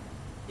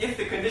if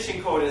the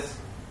condition code is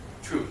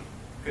true.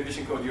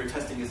 Condition code you're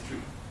testing is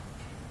true.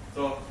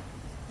 So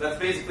that's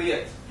basically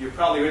it. You've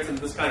probably written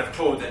this kind of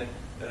code in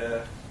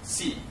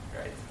C,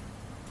 right?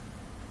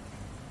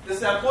 This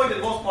is employed in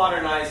most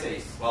modern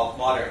ISAs. Well,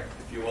 modern,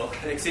 if you will.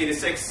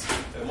 x86,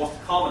 the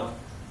most common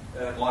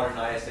modern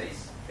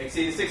ISAs.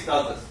 x86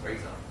 does this, for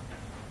example.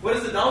 What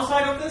is the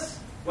downside of this?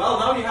 Well,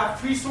 now you have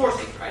 3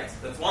 sources, right?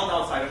 That's one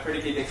downside of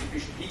predicated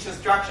execution. Each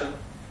instruction,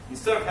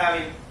 instead of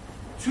having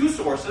 2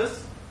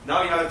 sources,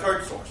 now you have a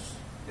 3rd source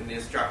in the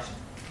instruction.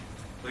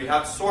 So you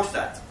have to source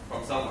that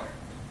from somewhere.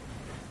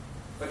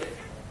 Okay,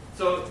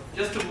 so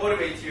just to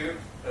motivate you,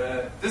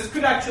 this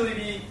could actually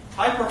be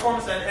high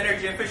performance and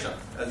energy efficient,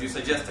 as you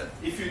suggested,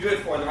 if you do it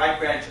for the right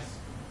branches.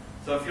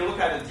 So if you look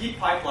at a deep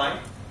pipeline,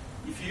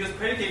 if you use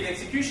predicated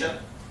execution,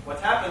 what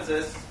happens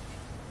is,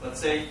 let's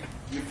say,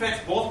 you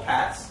fetch both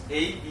paths,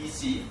 A, B,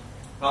 C.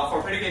 Well,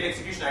 for predicated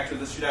execution, actually,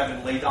 this should have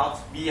been laid out.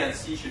 B and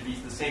C should be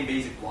the same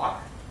basic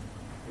block,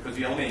 because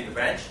you eliminate the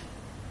branch.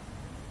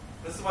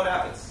 This is what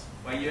happens.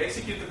 When you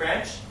execute the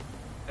branch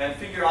and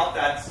figure out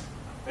that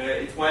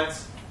it went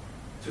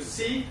to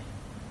C,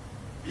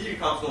 B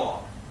becomes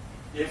long.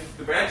 If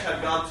the branch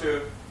had gone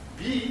to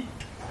B,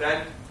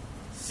 then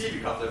C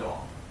becomes a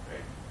long.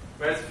 Right?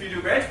 Whereas if you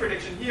do branch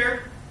prediction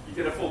here, you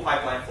get a full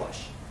pipeline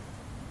flush.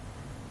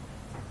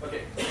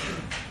 Okay,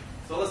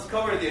 so let's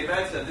cover the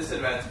advantages and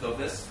disadvantages of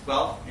this.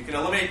 Well, you can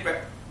eliminate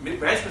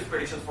branch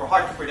mispredictions for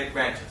hard to predict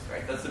branches,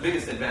 right? That's the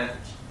biggest advantage.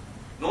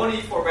 No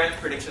need for branch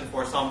prediction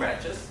for some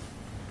branches.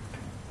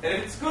 And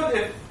it's good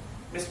if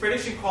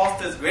misprediction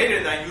cost is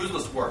greater than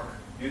useless work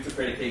due to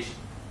predication.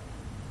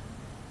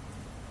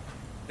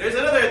 There's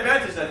another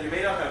advantage that you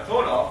may not have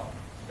thought of.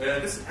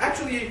 This is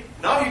actually,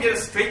 now you get a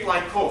straight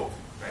line code,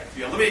 right?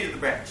 You eliminated the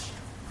branch.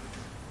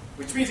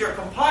 Which means your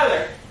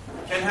compiler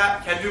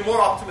can do more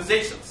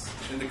optimizations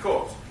in the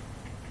code.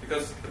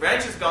 Because the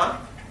branch is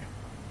gone,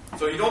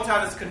 so you don't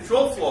have this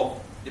control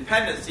flow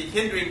dependency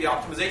hindering the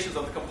optimizations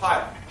of the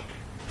compiler.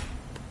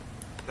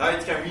 Now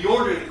it can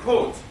reorder the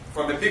code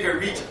from a bigger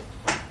region.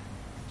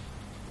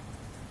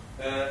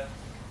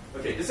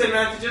 Okay,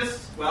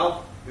 disadvantages,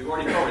 well, we've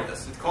already covered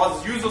this. It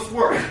causes useless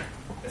work,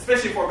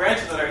 especially for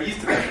branches that are easy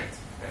to predict.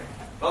 Okay?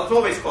 Well, it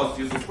always causes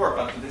useless work,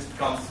 but this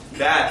becomes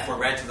bad for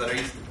branches that are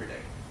easy to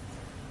predict.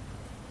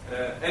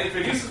 And it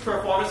reduces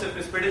performance if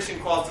misprediction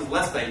cost is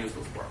less than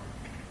useless work.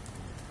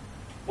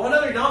 One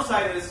other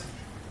downside is,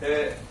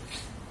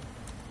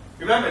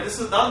 remember, this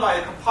is done by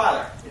a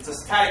compiler. It's a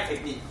static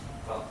technique.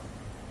 Well,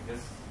 I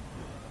guess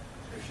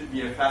there should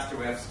be a faster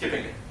way of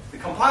skipping it. The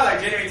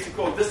compiler generates the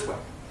code this way,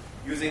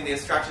 using the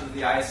instructions of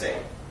the ISA.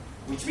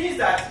 Which means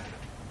that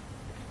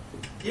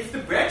if the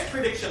branch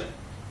prediction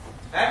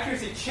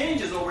accuracy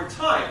changes over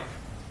time,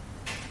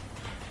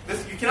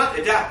 you cannot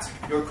adapt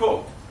your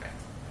code.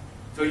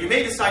 So you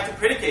may decide to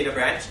predicate a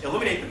branch,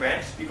 eliminate the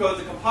branch, because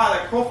the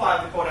compiler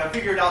profiled the code and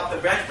figured out that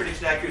branch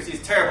prediction accuracy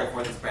is terrible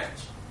for this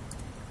branch.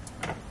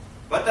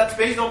 But that's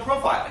based on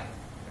profiling.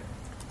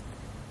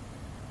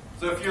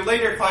 So if you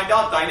later find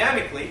out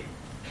dynamically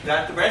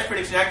that the branch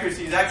prediction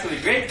accuracy is actually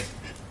great,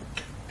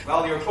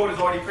 well, your code is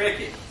already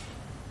predicated.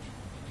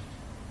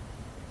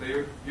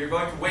 So you're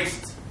going to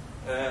waste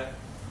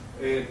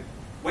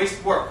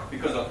work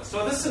because of this.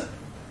 So this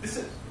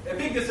is a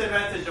big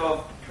disadvantage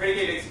of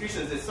predicated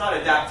executions. It's not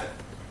adaptive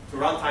to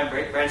runtime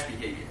branch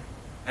behavior.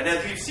 And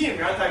as we've seen,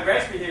 runtime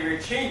branch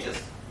behavior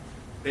changes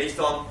based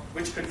on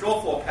which control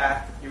flow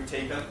path you've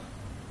taken.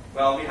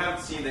 Well, we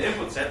haven't seen the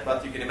input set,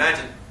 but you can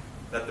imagine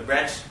that the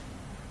branch,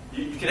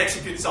 you can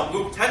execute some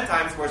loop 10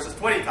 times versus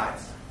 20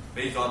 times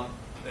based on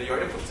your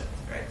input set,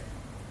 right?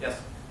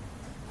 Yes?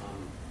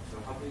 So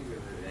how big of an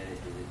advantage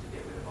is it to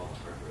get rid of all the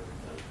hardware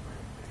that does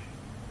branch prediction?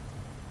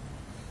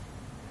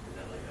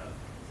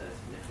 Is that a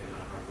significant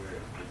amount of hardware?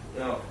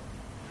 No.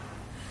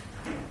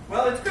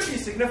 Well, it could be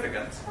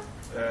significant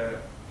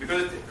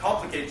because it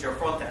complicates your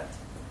front end.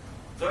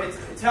 So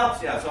it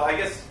helps, yeah. So I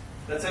guess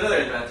that's another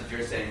advantage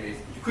you're saying is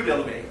you could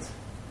eliminate.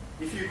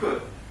 If you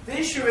could. The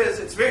issue is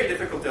it's very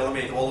difficult to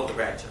eliminate all of the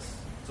branches.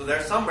 So there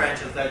are some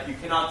branches that you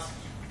cannot,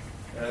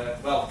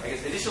 I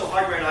guess additional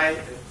hardware and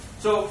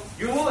so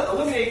you will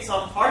eliminate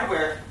some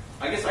hardware.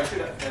 I guess I should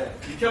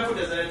you can put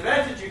as an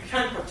advantage, you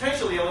can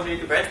potentially eliminate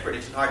the branch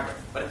prediction hardware.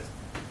 But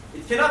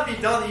it cannot be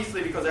done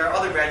easily because there are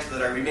other branches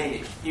that are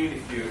remaining, even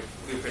if you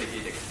do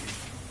predicated execution.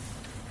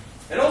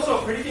 And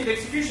also, predicated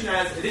execution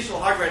has additional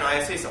hardware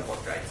and ISA support,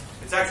 right?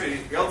 It's actually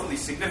relatively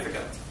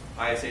significant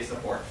ISA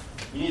support.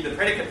 You need the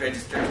predicate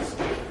registers.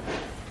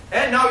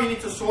 And now you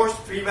need to source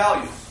 3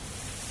 values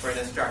for an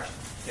instruction.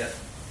 Yes?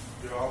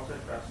 You're also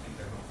trusting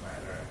the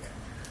compiler again.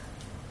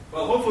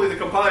 Well, hopefully the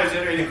compiler is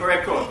generating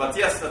correct code. But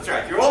yes, that's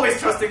right. You're always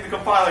trusting the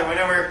compiler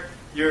whenever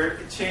you're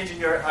changing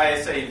your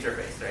ISA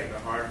interface, right? The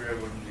hardware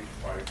wouldn't be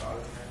fault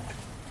tolerant.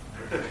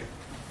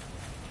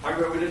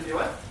 Hardware wouldn't be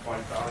what?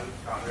 Fault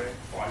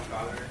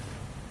tolerant.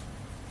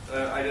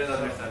 I didn't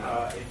understand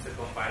that. If the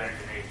compiler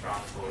generates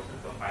wrong code,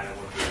 the compiler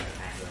would be able to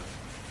handle.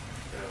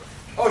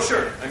 Oh,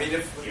 sure. I mean,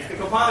 if the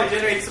compiler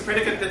generates a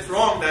predicate that's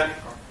wrong, then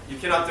you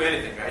cannot do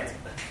anything, right?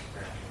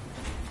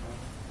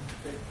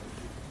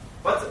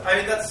 But, I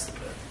mean, that's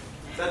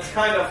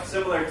kind of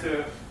similar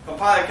to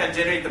compiler can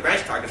generate the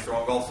branch targets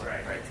wrong also,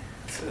 right?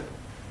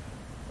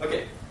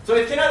 Okay. So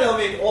it cannot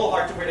eliminate all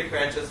hard-to-predict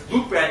branches.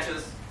 Loop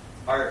branches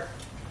are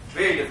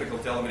very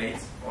difficult to eliminate,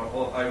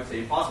 or I would say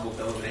impossible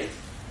to eliminate.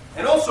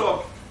 And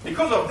also,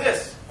 because of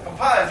this,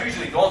 compilers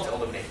usually don't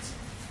eliminate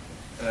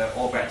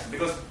all branches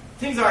because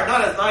things are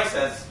not as nice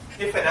as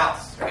if and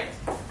else, right?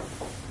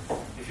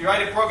 If you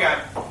write a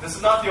program, this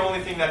is not the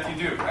only thing that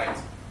you do, right?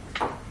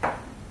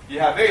 You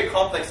have very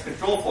complex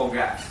control flow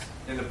graphs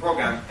in the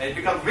program, and it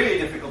becomes really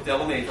difficult to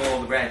eliminate all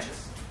of the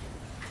branches.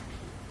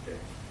 Okay.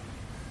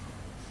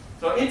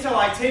 So Intel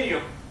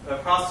Itanium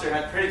processor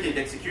had predicated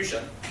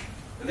execution,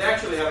 and they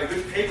actually have a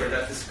good paper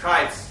that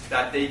describes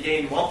that they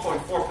gained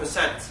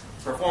 1.4%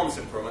 performance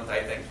improvement,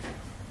 I think,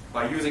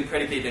 by using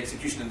predicated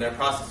execution in their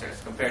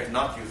processors compared to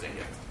not using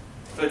it.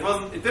 So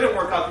it didn't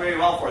work out very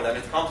well for them.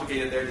 It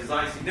complicated their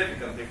design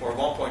significantly for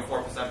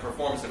 1.4%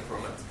 performance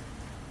improvement.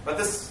 But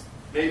this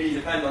maybe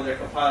depends on their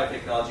compiler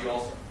technology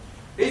also.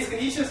 Basically,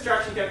 each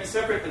instruction can be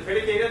separately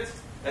predicated,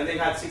 and they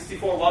had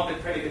 64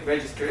 1-bit predicate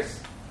registers,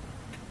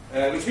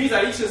 which means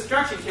that each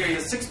instruction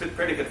carries a 6-bit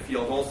predicate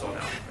field also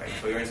now, right?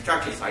 So your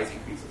instruction size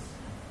increases.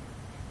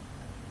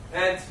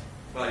 And,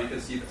 well, you can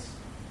see this.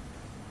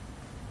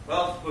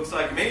 Well, looks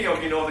like many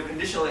of you know the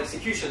conditional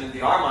execution in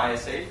the ARM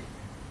ISA.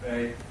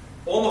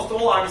 Almost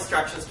all ARM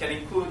instructions can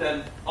include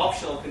an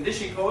optional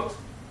condition code,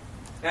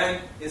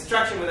 and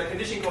instruction with a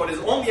condition code is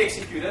only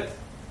executed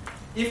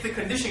if the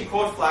condition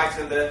code flags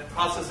in the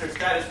processor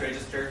status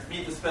register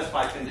meet the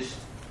specified condition.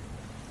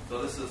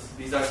 So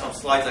these are some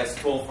slides I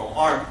stole from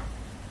ARM,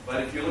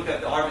 but if you look at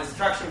the ARM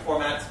instruction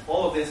format,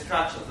 all of the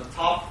instructions, the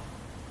top,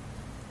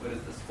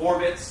 4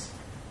 bits,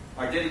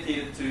 are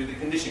dedicated to the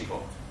condition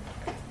code.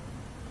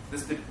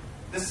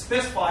 This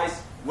specifies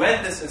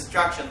when this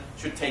instruction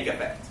should take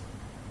effect,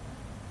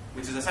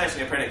 which is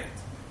essentially a predicate.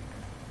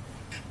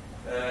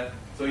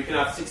 So you can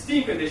have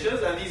 16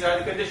 conditions, and these are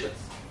the conditions.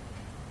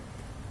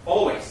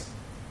 Always.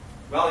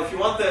 Well, if you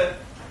want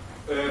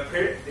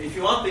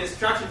the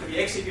instruction to be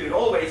executed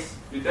always,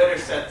 you better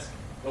set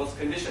those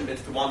condition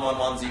bits to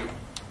 1110.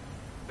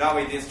 That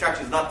way, the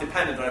instruction is not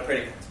dependent on a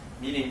predicate,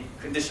 meaning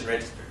condition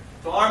register.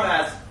 So ARM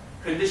has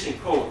condition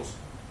codes.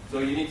 So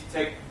you need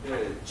to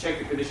check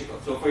the condition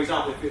code. So for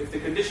example, if the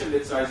condition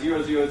bits are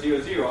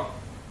 0000,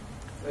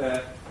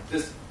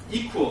 this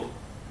equal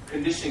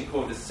condition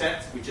code is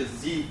set, which is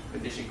Z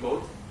condition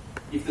code.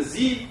 If the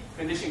Z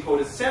condition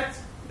code is set,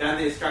 then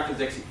the instruction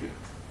is executed.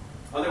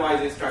 Otherwise,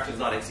 the instruction is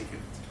not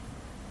executed.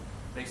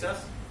 Make sense?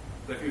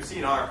 So if you've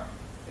seen ARM,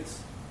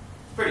 it's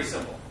pretty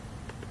simple.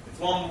 It's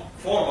one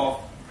form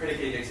of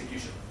predicated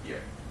execution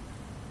here.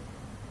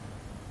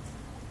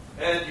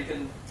 And you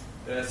can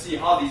see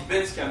how these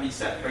bits can be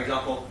set. For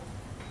example,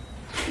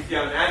 if you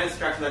have an add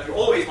instruction that you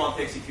always want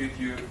to execute,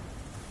 you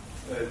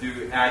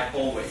do add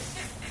always.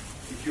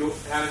 If you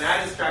have an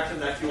add instruction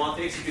that you want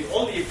to execute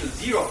only if the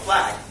 0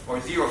 flag or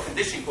 0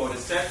 condition code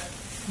is set,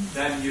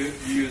 then you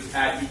use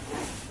add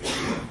equals.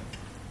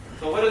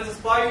 So what does this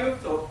buy you?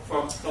 So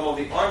from some of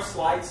the ARM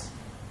slides,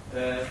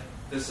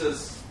 this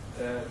is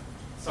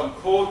some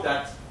code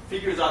that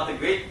figures out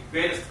the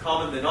greatest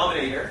common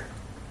denominator.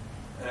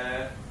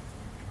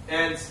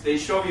 And they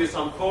show you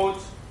some code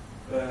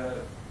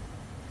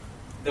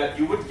that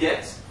you would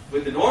get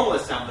with the normal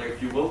assembler,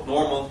 if you will.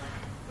 Normal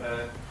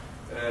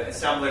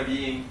assembler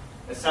being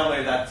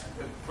assembler that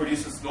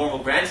produces normal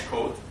branch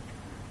code.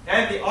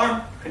 And the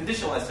ARM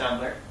conditional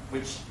assembler,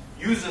 which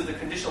uses the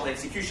conditional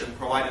execution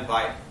provided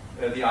by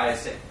the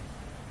ISA.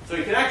 So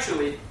you can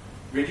actually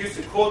reduce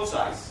the code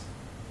size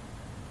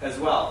as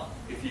well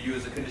if you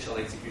use a conditional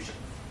execution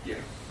here.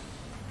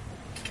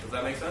 Does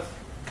that make sense?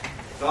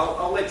 So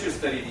I'll let you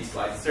study these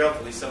slides. It's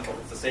relatively simple.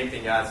 It's the same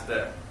thing as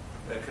the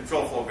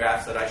control flow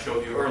graphs that I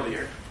showed you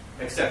earlier,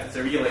 except it's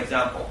a real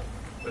example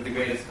with the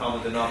greatest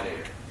common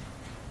denominator.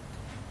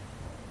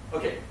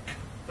 Okay,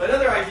 so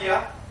another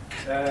idea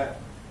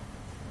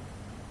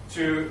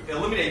to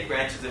eliminate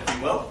branches, if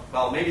you will.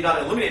 Well, maybe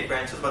not eliminate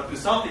branches, but do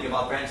something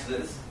about branches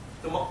is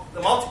the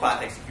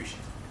multipath execution.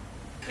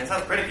 And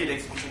so predicated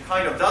execution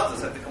kind of does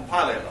this at the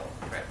compiler level,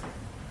 right?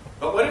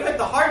 But what if at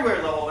the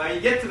hardware level, when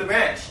you get to the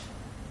branch,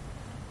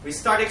 we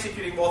start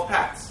executing both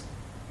paths?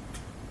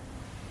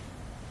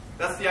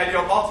 That's the idea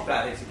of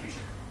multipath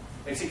execution.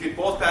 Execute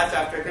both paths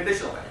after a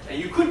conditional branch.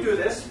 And you could do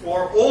this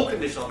for all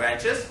conditional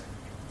branches,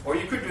 or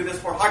you could do this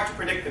for hard to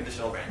predict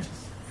conditional branches.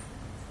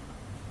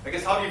 I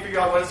guess how do you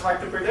figure out what is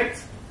hard to predict?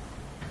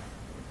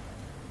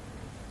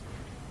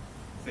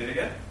 Say it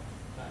again.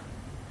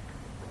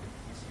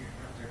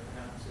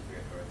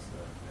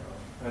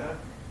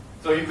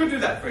 So you could do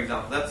that, for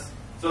example.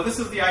 So this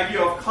is the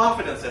idea of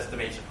confidence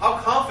estimation. How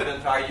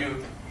confident are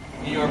you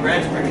in your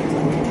branch prediction?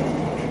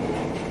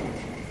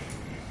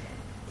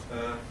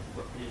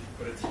 Let me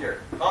put it here.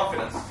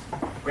 Confidence.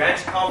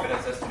 Branch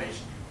confidence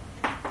estimation.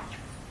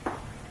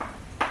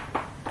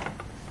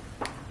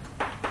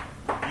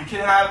 You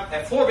can have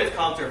a 4-bit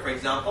counter, for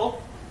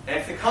example, and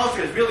if the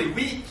counter is really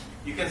weak,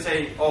 you can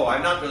say, oh,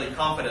 I'm not really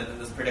confident in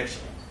this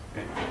prediction.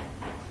 Okay.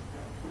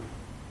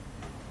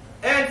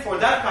 And for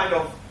that kind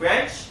of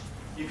branch,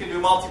 you can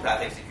do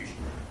multipath execution.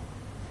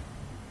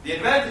 The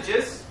advantage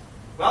is,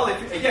 well,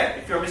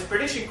 if your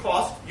misprediction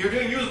cost, you're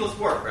doing useless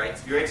work, right?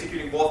 You're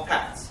executing both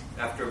paths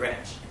after a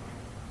branch.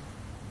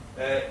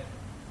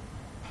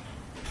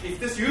 If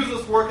this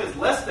useless work is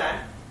less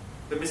than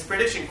the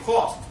misprediction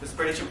cost,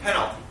 misprediction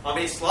penalty, how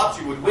many slots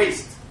you would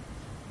waste,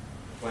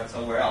 went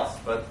somewhere else,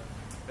 but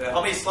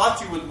how many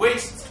slots you would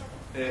waste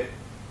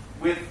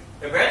with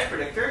a branch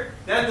predictor,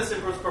 then this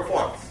improves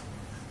performance.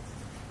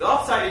 The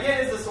upside,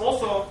 again, is this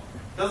also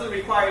doesn't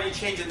require any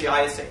change in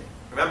the ISA.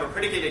 Remember,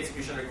 predicated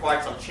execution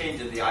required some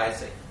change in the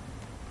ISA,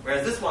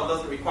 whereas this one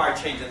doesn't require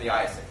change in the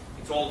ISA.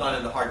 It's all done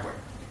in the hardware.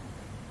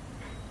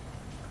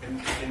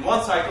 In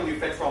one cycle, you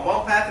fetch from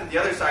one path, and the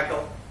other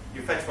cycle,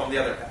 you fetch from the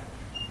other path.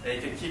 And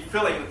you can keep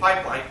filling the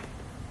pipeline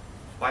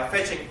by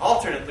fetching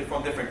alternately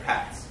from different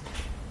paths.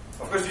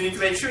 Of course, you need to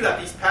make sure that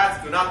these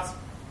paths do not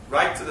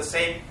write to the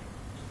same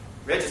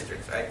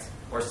registers, right?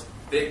 Or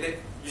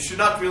you should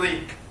not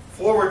really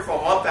forward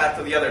from one path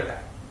to the other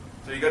path.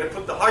 So you've got to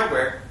put the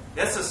hardware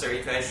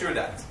necessary to ensure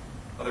that.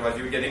 Otherwise,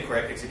 you would get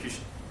incorrect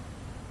execution.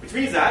 Which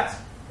means that,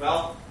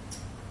 well,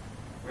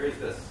 where is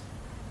this?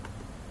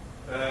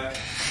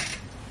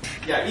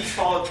 Each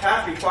followed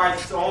path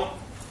requires its own,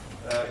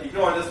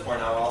 ignore this for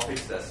now, I'll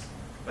fix this.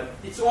 But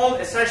its own,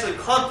 essentially,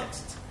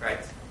 context, right?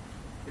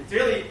 It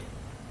really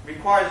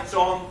requires its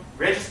own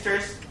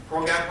registers,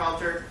 program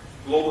counter,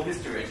 global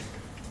history register.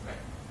 Right?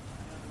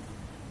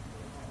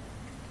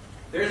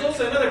 There's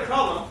also another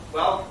problem.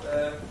 Well,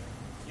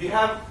 you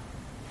have,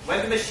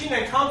 when the machine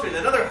encounters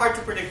another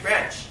hard-to-predict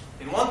branch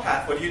in one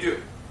path, what do?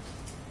 Do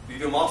you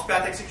do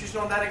multipath execution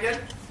on that again?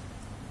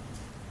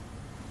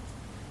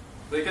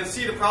 So you can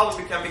see the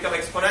problem can become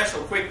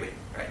exponential quickly,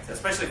 right?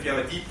 Especially if you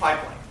have a deep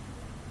pipeline.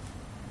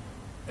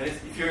 And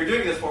if you're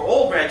doing this for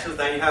all branches,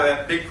 then you have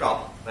a big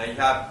problem. Then you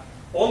have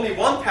only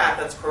one path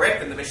that's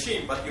correct in the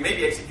machine, but you may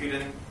be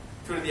executing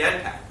two of the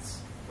n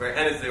paths, where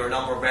n is the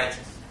number of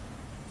branches.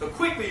 So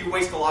quickly you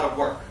waste a lot of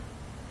work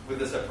with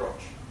this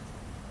approach.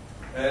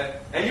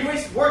 And you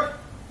waste work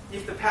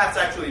if the paths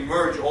actually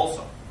merge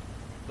also.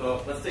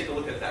 So let's take a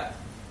look at that.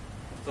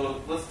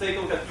 So let's take a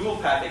look at dual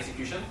path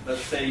execution.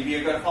 Let's say we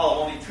are going to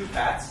follow only two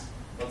paths.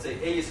 Let's say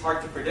A is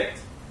hard to predict.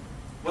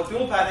 What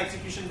dual path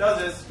execution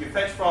does is you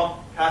fetch from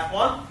path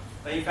 1,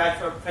 then you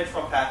fetch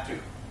from path 2.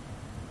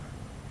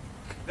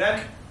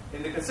 Then,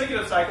 in the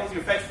consecutive cycles,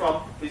 you fetch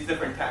from these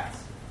different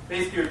paths.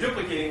 Basically, you're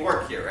duplicating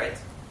work here, right?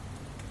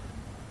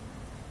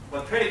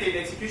 What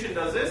predicated execution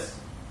does is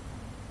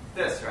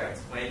this, right?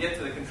 When you get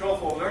to the control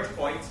flow merge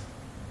point,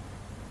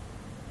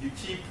 you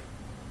keep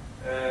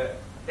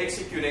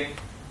executing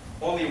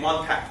only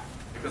one path,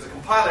 because the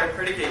compiler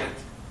predicated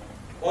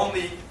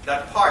only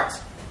that part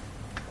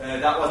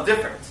that was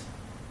different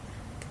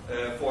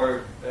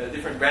for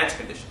different branch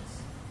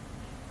conditions.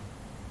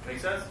 Make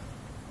sense?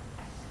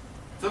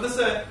 So this is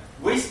a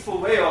wasteful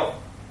way of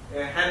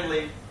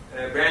handling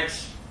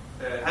branch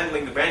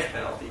handling the branch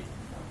penalty.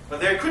 But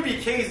there could be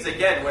cases,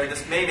 again, where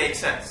this may make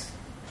sense.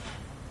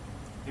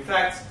 In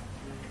fact,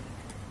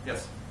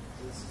 yes?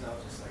 So this is all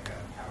just like a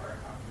power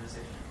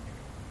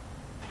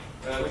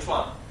optimization? Which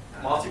one?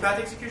 Multipath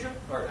execution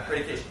or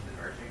predication?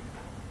 The merging?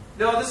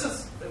 No, this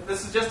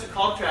is just to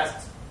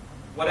contrast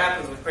what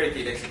happens with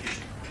predicate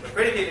execution. With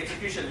predicate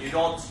execution, you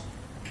don't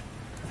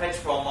fetch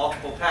from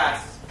multiple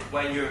paths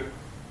when your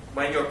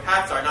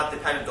paths are not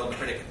dependent on the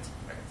predicate.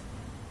 Right?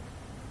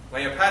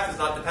 When your path is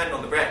not dependent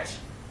on the branch,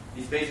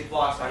 these basic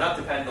blocks are not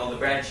dependent on the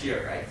branch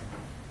here, right?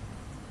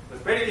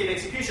 With predicate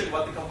execution,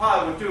 what the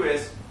compiler would do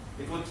is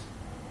it would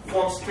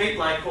form straight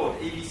line code,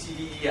 A, B, C,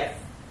 D, E, F.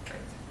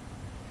 Right?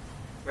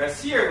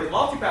 Whereas here, with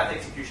multipath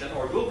execution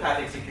or dual path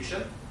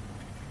execution,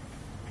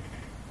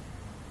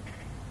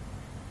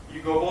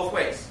 you go both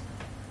ways.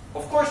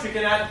 Of course, you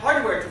can add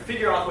hardware to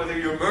figure out whether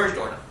you're merged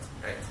or not.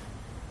 Right?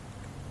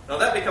 Now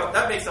that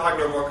makes the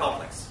hardware more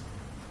complex.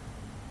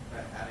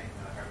 But adding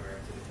hardware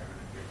to determine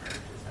if you're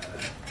merged, is that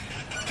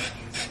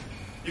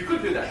You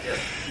could do that, yes.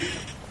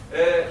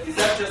 Is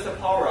that just a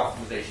power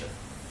optimization?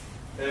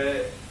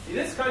 It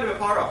is kind of a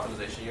power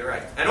optimization, you're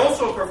right. And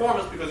also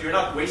performance because you're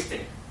not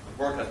wasting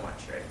work as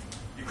much, right?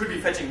 You could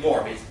be fetching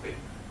more, basically.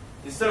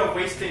 Instead of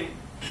wasting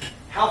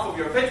half of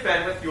your fetch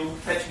bandwidth, you'll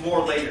fetch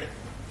more later.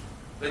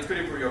 That could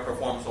improve your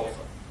performance also.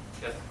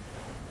 Yes?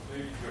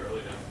 Maybe too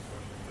early to ask this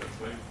question, but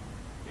when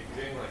if you're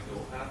doing like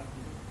dual path,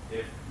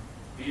 if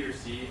B or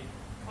C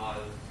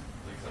caused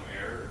like some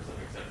error or some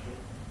exception,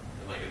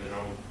 and like in the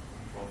normal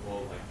control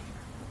flow, like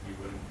you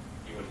wouldn't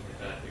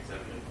hit that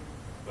exception.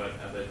 But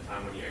at the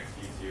time when you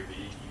execute C or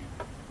B,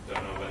 you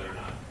don't know whether or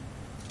not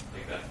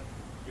like that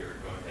you're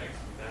going to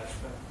execute that.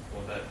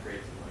 Well, that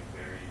creates some like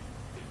very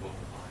difficult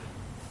to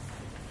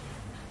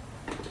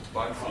find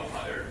bugs,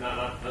 or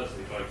not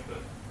necessarily bugs, but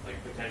like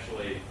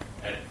potentially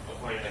at a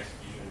point in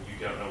execution, you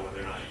don't know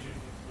whether or not you should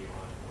continue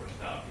on or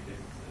stop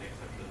because it's an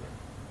exception that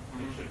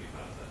it should be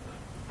found at that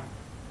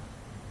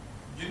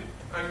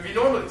time. We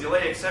normally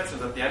delay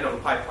exceptions at the end of the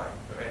pipeline,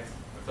 right?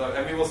 So,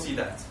 and we will see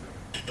that.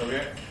 So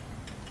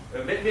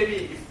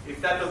maybe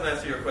if that doesn't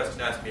answer your question,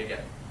 ask me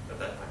again at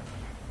that time.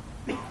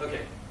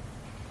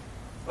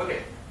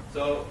 Okay.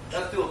 So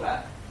that's dual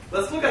path.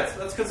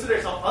 Let's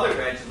consider some other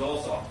branches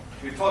also.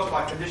 We've talked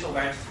about conditional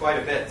branches quite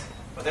a bit.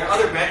 But there are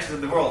other branches in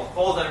the world,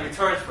 calls and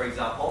returns, for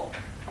example.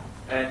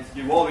 And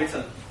you've all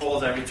written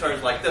calls and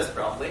returns like this,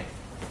 probably.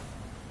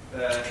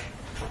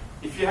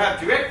 If you have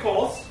direct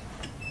calls,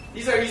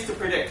 these are easy to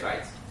predict,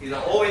 right? These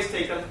are always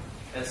taken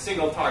as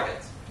single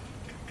targets.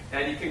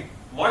 And you can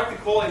mark the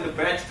call in the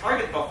branch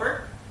target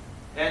buffer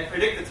and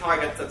predict the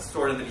target that's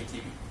stored in the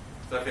BTB.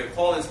 So if you have a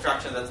call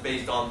instruction that's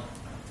based on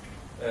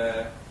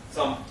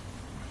some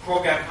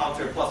program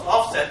counter plus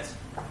offset,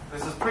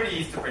 this is pretty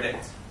easy to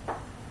predict.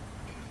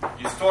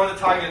 You store the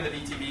target in the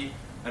BTB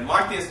and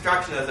mark the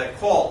instruction as a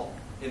call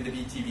in the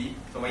BTB.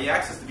 So when you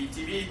access the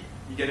BTB,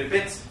 you get a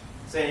bit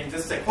saying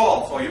this is a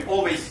call, so you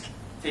always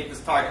take this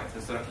target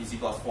instead of PC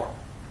plus 4.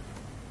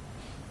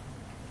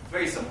 It's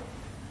very simple.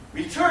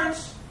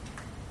 Returns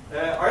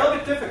are a little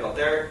bit difficult.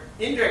 They're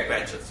indirect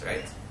branches,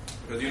 right?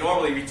 Because you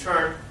normally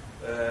return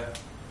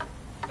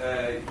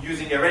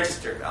using a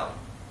register value.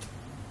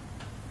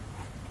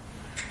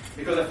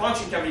 Because a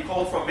function can be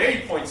called from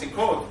many points in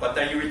code, but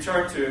then you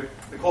return to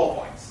the call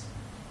points.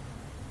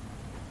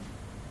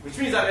 Which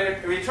means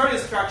that a return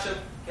instruction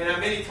can have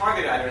many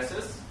target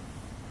addresses,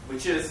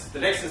 which is the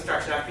next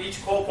instruction after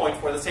each call point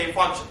for the same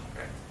function.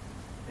 Right?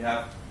 You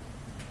have,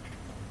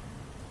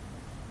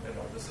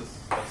 let's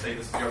say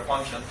this is your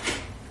function.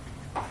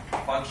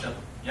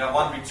 You have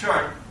one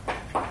return,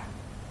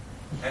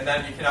 and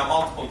then you can have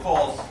multiple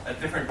calls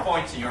at different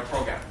points in your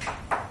program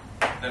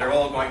that are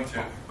all going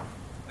to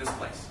this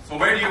place. So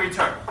where do you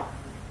return?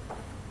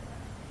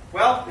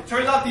 Well, it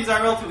turns out these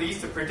are relatively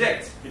easy to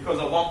predict because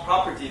of one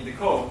property in the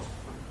code.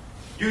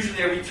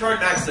 Usually a return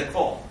matches a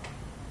call.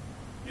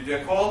 You do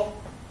a call,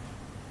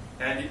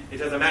 and it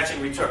has a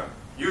matching return,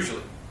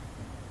 usually.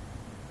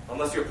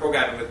 Unless you're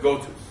programming with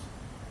gotos.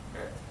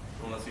 Okay.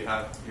 Unless you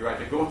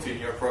write a goto in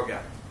your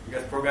program. You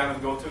guys program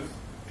with gotos?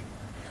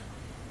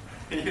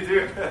 You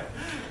do?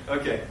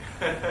 Okay.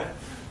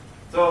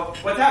 So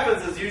what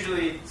happens is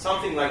usually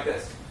something like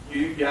this.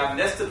 You have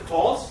nested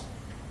calls,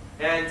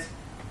 and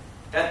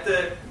at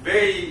the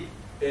very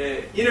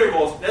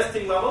innermost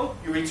nesting level,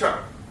 you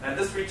return. And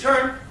this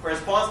return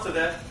corresponds to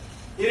the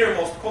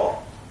innermost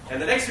call.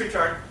 And the next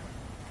return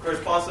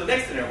corresponds to the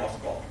next innermost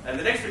call. And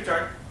the next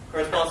return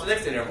corresponds to the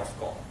next innermost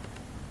call.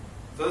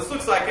 So this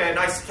looks like a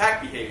nice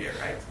stack behavior,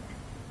 right?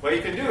 What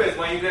you can do is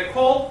when you do a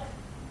call,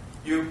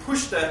 you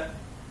push the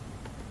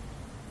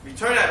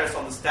return address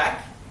on the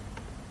stack.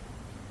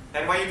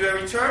 And when you do a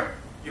return,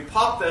 you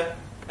pop the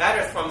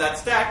address from that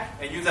stack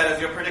and use that as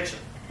your prediction.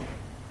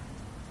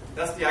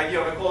 That's the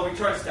idea of a call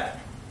return stack.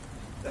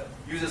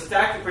 Use a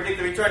stack to predict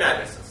the return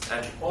addresses.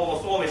 And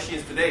almost all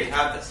machines today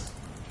have this.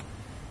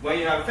 When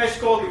you have a fetch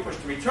call, you push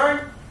the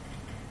return,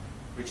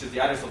 which is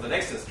the address of the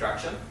next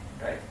instruction,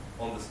 right,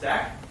 on the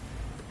stack.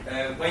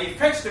 When you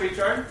fetch the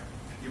return,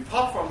 you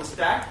pop from the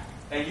stack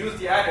and use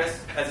the address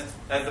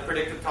as the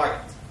predicted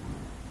target.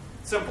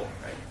 Simple,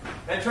 right?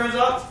 And it turns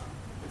out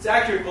it's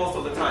accurate most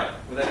of the time.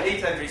 With an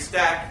 8-entry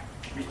stack,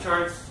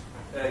 returns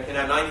can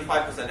have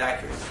 95%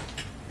 accuracy.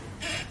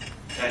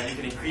 And you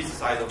can increase the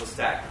size of the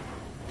stack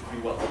if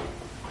you will.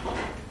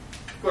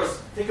 Of course,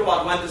 think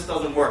about when this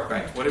doesn't work,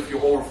 right? What if you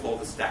overflow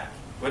the stack?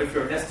 What if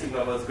your nesting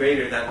level is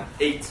greater than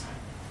 8?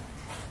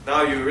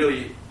 Now you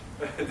really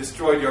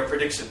destroyed your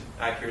prediction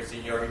accuracy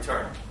in your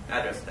return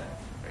address stack.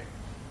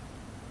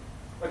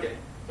 Right? Okay,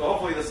 so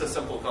hopefully this is a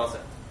simple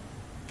concept.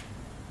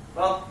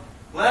 Well,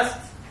 last,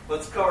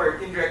 let's cover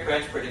indirect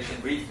branch prediction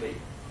briefly.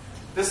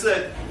 This is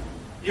an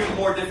even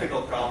more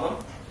difficult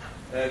problem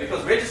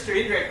because register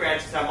indirect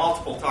branches have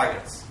multiple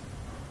targets.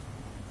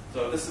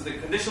 So this is the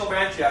conditional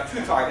branch. You have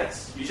 2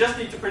 targets. You just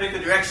need to predict the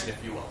direction,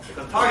 if you will,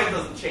 because the target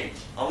doesn't change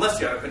unless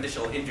you have a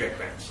conditional indirect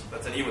branch.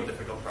 That's an even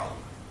difficult problem.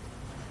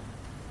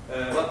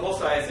 But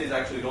most ISAs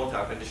actually don't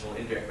have conditional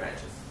indirect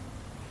branches.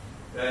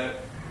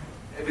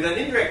 With an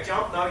indirect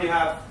jump, now you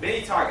have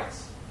many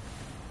targets.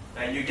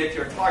 And you get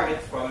your target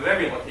from a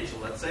memory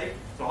location, let's say.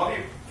 So how do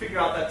you figure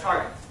out that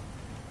target?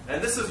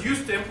 And this is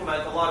used to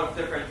implement a lot of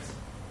different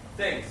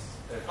things,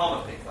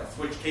 common things, like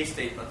switch case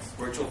statements,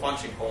 virtual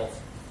function calls,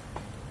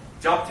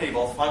 jump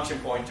tables, function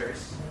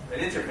pointers,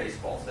 and interface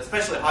calls,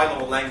 especially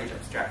high-level language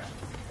abstractions.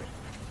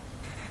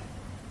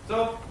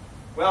 So,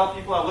 well,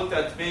 people have looked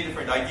at many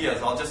different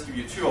ideas. I'll just give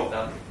you 2 of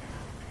them.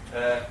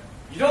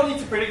 You don't need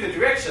to predict the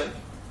direction,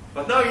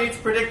 but now you need to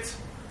predict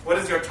what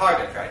is your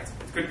target, right?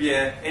 It could be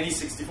any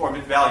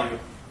 64-bit value,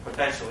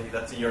 potentially,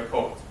 that's in your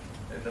code.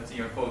 That's in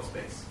your code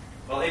space.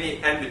 Well,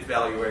 any n-bit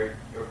value where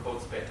your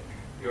code space,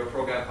 your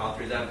program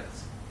counter is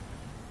n-bits.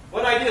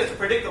 One idea is to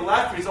predict the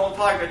last result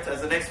target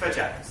as the next fetch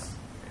address.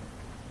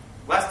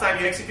 Last time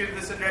you executed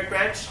this indirect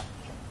branch,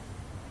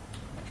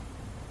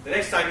 the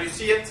next time you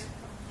see it,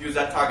 use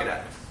that target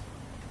address.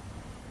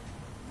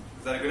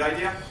 Is that a good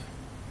idea?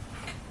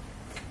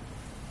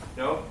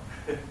 No?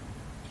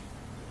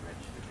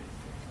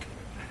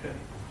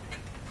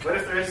 What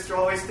if the register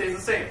always stays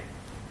the same?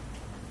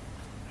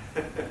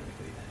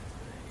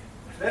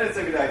 Then it's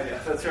a good idea.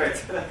 That's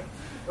right.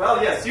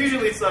 Well, yes,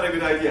 usually it's not a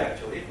good idea,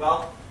 actually.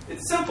 Well,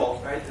 it's simple,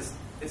 right?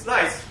 It's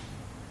nice.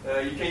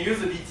 You can use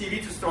the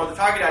DTV to store the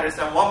target address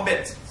and 1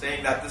 bit,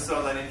 saying that this is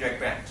an indirect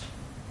branch.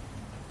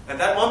 And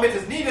that 1 bit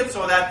is needed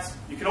so that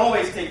you can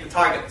always take the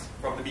target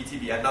from the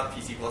BTB and not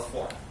PC plus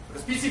 4.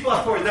 Because PC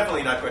plus 4 is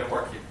definitely not going to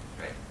work here,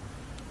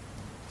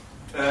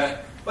 right?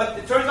 But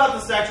it turns out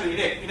this is actually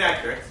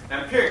inaccurate.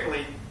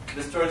 Empirically,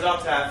 this turns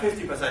out to have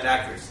 50%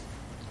 accuracy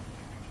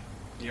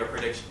in your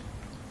prediction.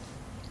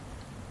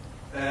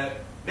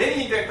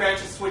 Many indirect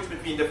branches switch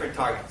between different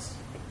targets,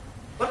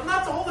 but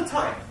not all the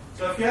time.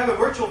 So if you have a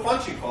virtual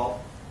function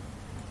call,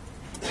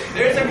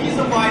 there's a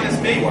reason why this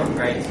may work,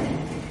 right?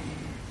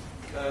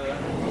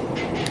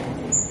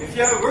 If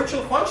you have a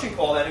virtual function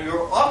call and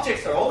your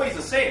objects are always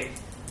the same,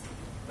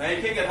 then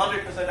you can get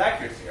 100%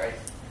 accuracy, right?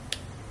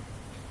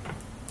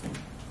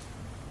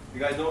 You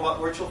guys know about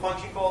virtual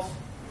function calls?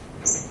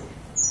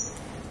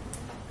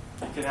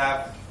 You can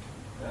have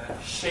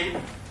a shape,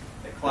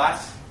 a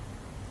class,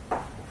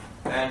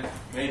 and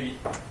maybe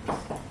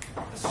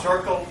a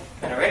circle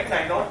and a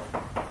rectangle.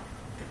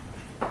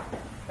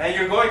 And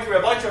you're going through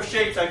a bunch of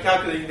shapes and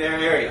calculating their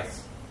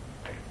areas.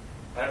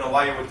 I don't know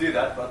why you would do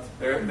that, but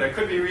there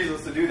could be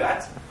reasons to do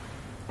that.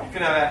 You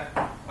can have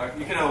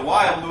a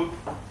while loop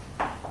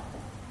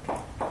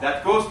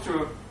that goes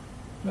through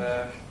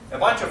a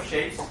bunch of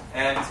shapes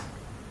and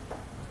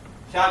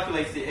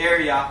calculates the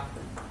area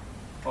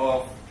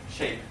of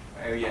shape,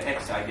 area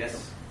x, I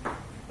guess.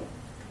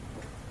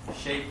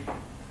 Shape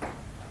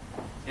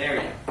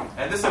area.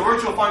 And this is a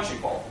virtual function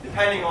call.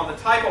 Depending on the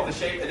type of the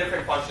shape, a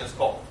different function is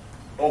called.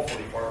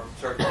 Hopefully for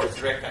circle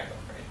versus rectangle.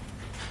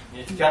 Right? You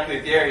need to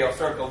calculate the area of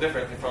circle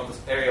differently from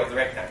the area of the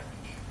rectangle.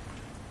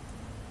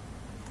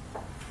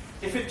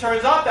 If it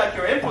turns out that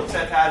your input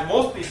set has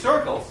mostly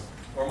circles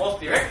or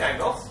mostly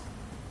rectangles,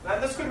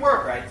 then this could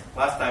work, right?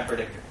 Last time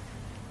predictor.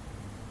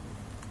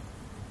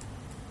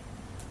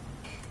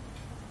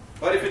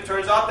 But if it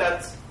turns out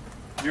that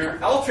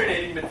you're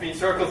alternating between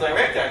circles and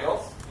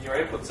rectangles in your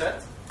input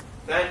set,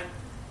 then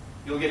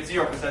you'll get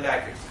 0%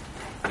 accuracy.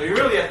 So you're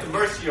really at the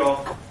mercy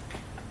of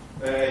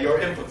your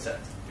input set,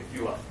 if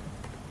you will.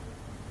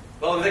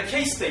 Well, with a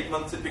case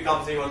statement, it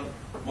becomes even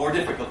more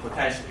difficult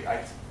potentially,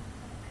 right?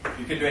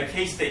 You can do a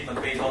case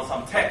statement based on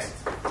some text.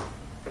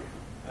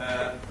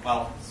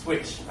 Well,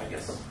 switch, I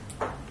guess.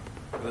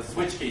 With a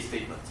switch case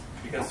statement.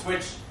 You can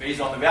switch based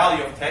on the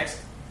value of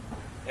text,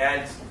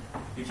 and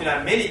you can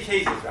have many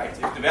cases, right?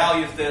 If the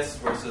value is this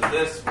versus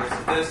this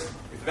versus this,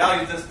 if the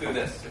value is this, do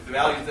this. If the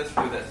value is this,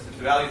 do this. If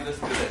the value is this,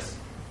 do this.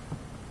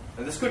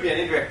 And this could be an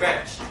indirect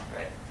branch,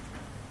 right?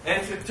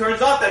 And if it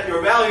turns out that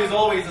your value is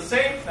always the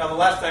same, now the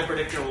last time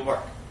predictor will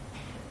work.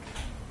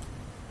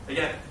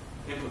 Again,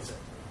 input set.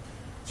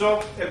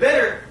 So a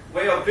better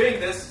way of doing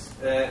this,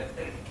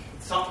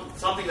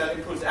 something that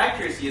improves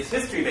accuracy, is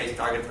history-based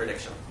target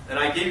prediction. And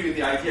I gave you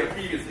the idea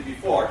previously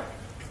before.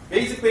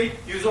 Basically,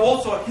 use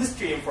also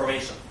history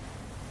information.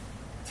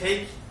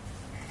 Take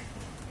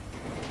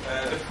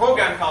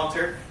program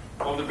counter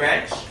of the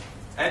branch,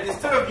 and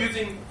instead of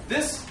using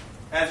this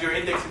as your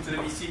index into the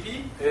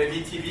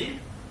BTB,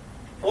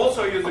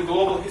 also use the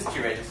global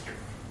history register.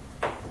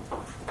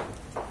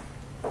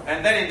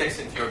 And then index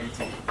into your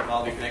BTB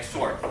while you can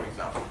XOR, for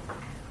example.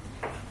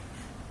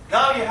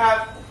 Now you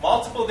have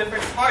multiple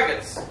different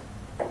targets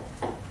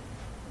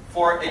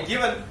for a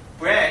given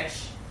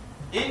branch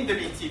in the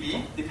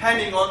BTB,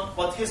 depending on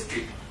what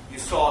history you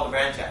saw the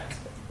branch at.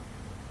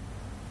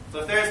 So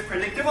if there's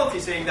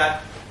predictability saying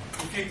that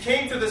if you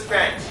came to this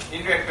branch,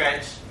 indirect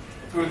branch,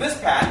 through this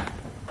path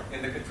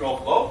in the control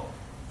flow,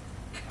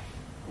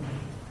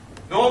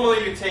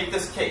 normally you take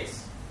this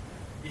case.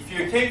 If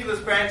you came to this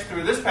branch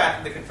through this path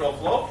in the control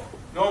flow,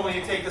 normally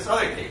you take this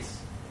other case.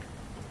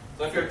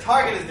 So if your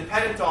target is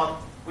dependent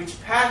on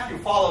which path you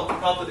follow to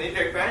come to the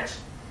indirect branch,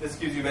 this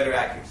gives you better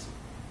accuracy.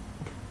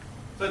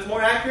 So it's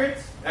more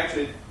accurate.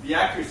 Actually, the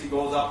accuracy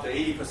goes up to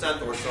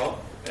 80% or so,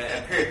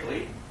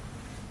 empirically.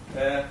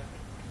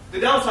 The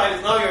downside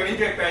is now your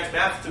indirect branch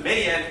maps to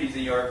many entries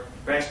in your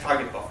branch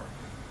target buffer.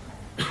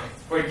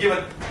 For a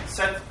given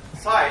set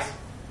size,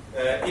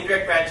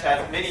 indirect branch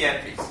has many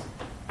entries.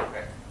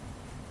 Okay.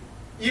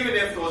 Even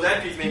if those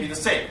entries may be the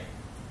same.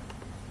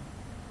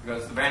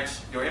 Because the branch,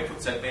 your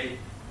input set may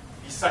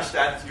be such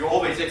that you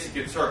always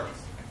execute circuits.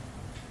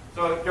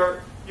 So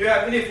you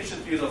have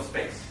inefficient use of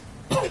space.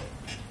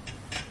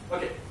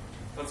 Okay,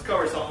 let's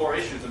cover some more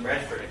issues in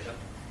branch prediction.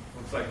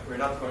 Looks like we're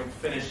not going to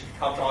finish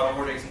counter-auto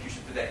order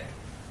execution today.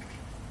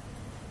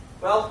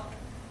 Well,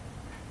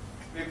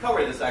 we've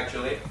covered this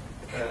actually.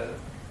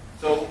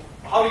 So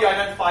how do you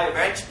identify a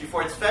branch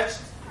before it's fetched?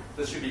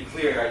 This should be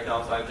clear right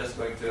now, so I'm just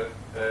going to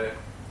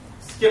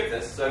skip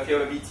this. So if you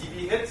have a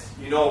BTB hit,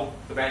 you know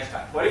the branch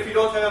type. But if you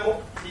don't have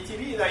a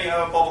BTB, then you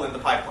have a bubble in the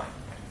pipeline.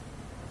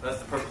 That's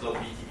the purpose of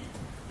BTB.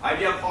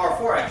 IBM Power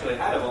 4 actually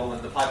had a bubble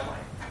in the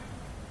pipeline.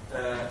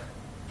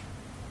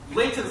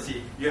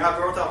 Latency, you have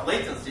wrote up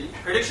latency.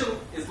 Prediction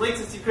is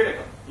latency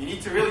critical. You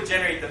need to really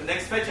generate the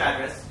next fetch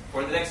address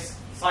for the next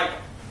cycle.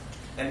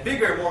 And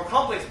bigger, more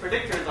complex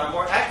predictors are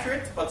more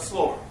accurate but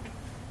slower.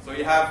 So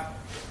you have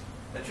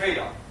a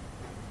trade-off.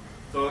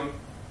 So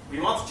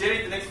we want to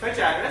generate the next fetch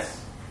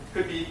address. It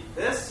could be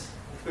this.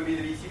 It could be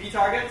the BTB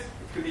target.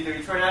 It could be the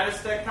return address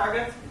stack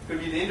target. It could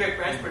be the indirect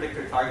branch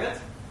predictor target.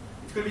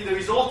 It could be the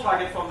result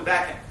target from the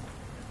backend.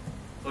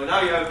 So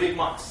now you have a big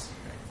mux.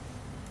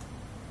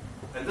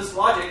 And this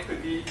logic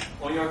could be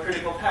on your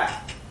critical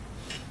path.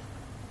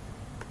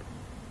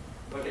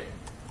 Okay.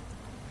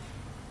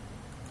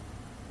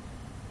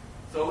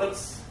 So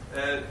let's,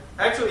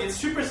 actually in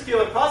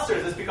superscalar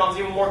processors this becomes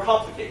even more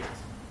complicated.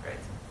 Right?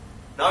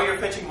 Now you're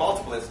fetching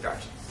multiple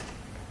instructions.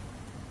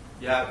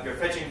 Yeah, you're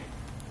fetching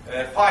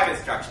 5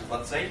 instructions,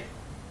 let's say.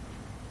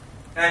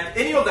 And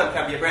any of them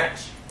can be a branch.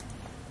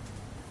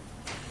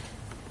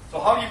 So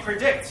how do you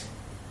predict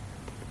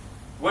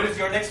what is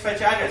your next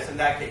fetch address in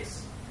that case?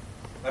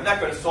 I'm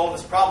not going to solve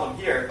this problem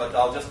here, but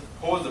I'll just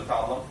pose the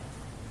problem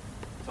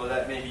so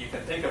that maybe you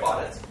can think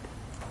about it.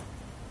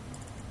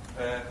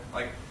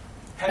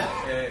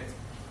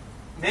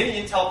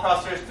 Many Intel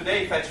processors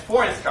today fetch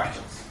 4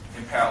 instructions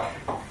in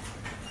parallel.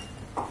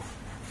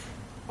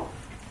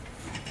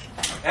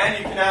 And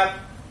you can have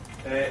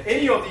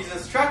any of these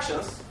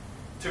instructions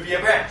to be a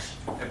branch.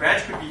 A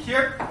branch could be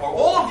here, or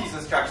all of these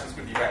instructions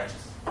could be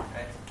branches.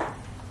 Right?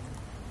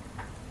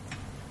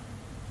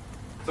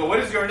 So what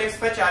is your next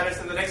fetch address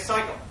in the next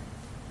cycle?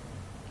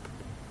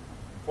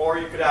 Or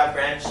you could have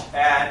branch,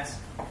 add,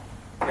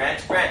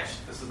 branch, branch.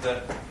 This is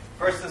the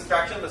first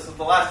instruction, this is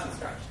the last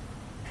instruction.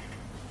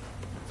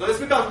 So this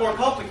becomes more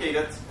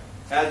complicated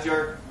as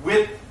your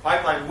width,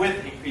 pipeline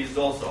width increases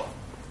also.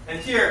 And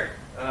here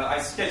I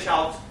sketch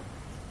out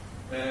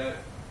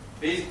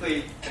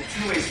basically a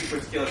two-way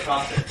superscalar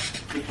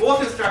processor. If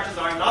both instructions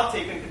are not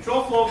taken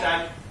control flow,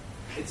 then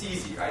it's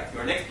easy, right?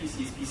 Your next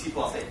PC is PC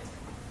plus 8.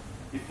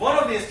 If one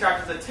of the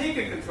instructions are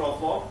taken control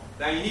flow,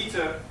 then you need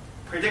to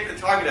predict the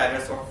target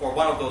address for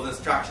one of those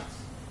instructions.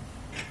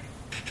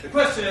 The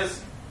question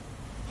is,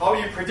 how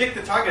do you predict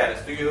the target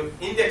address? Do you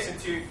index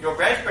into your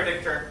branch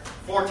predictor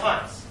 4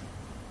 times?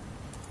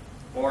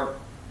 Or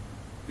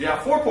do you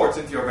have 4 ports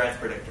into your branch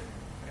predictor?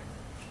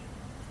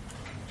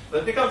 So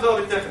it becomes a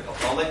little bit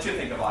difficult. I'll let you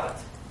think about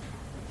it.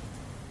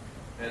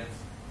 And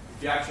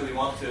if you actually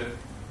want to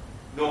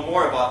know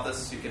more about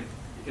this, you can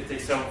take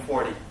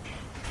 740,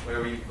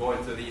 where we go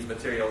into these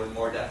material in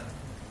more depth.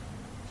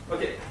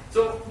 Okay,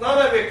 so now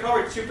that we've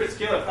covered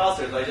superscalar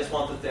processors, I just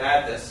wanted to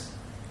add this.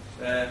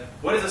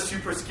 What is a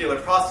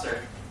superscalar processor?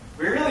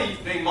 We're really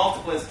doing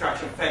multiple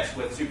instruction fetch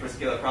with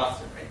superscalar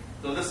processor, right?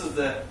 So this is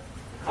the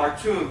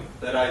cartoon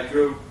that I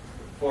drew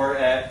for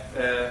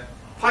a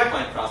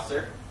pipeline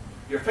processor.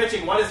 You're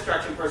fetching 1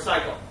 instruction per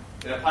cycle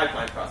in a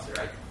pipeline processor,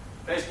 right?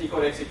 Fetch,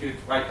 decode, execute,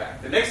 write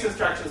back. The next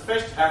instruction is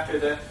fetched after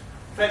the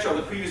fetch of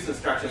the previous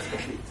instruction is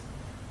complete.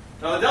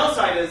 Now the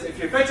downside is if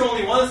you fetch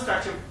only 1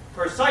 instruction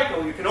per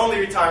cycle, you can only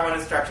retire 1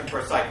 instruction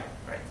per cycle,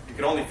 right? You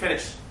can only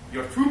finish.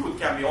 Your throughput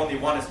can be only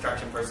 1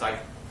 instruction per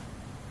cycle.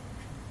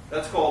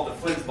 That's called the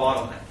Flynn's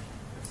bottleneck.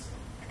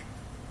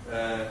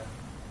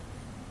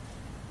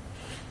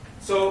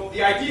 So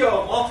the idea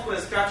of multiple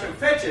instruction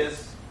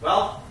fetches,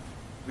 well,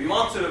 we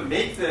want to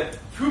make the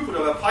throughput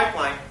of a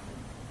pipeline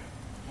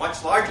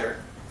much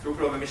larger,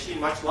 throughput of a machine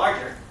much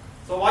larger.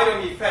 So why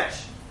don't we fetch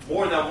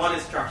more than one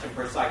instruction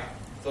per cycle?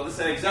 So this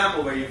is an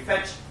example where you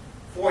fetch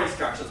 4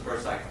 instructions per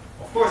cycle.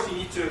 Of course, you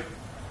need to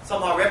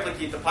somehow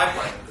replicate the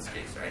pipeline in this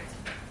case, right?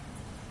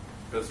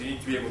 Because you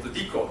need to be able to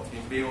decode, you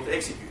need to be able to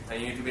execute, and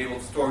you need to be able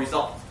to store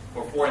results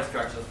for 4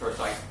 instructions per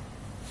cycle.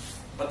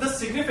 But this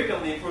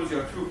significantly improves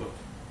your throughput.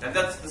 And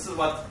this is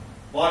what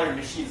modern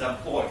machines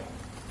employ.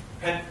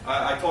 And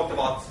I talked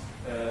about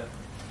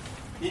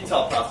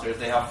Intel processors.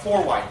 They have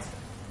 4 white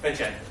fetch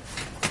engines.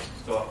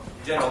 So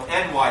in general,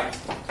 n white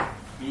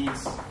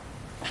means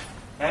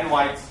n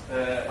white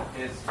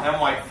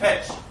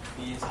fetch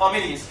means how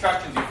many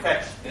instructions you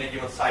fetch in a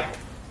given cycle.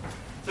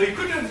 So you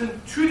could do this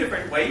in 2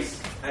 different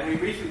ways, and we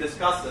briefly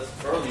discussed this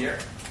earlier.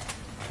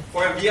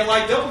 For a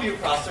VLIW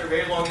processor,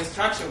 very long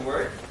instruction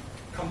word,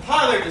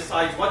 compiler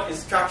decides what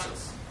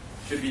instructions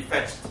should be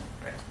fetched.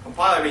 Right?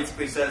 Compiler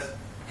basically says,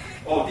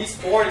 oh, these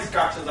 4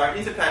 instructions are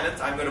independent,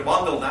 I'm going to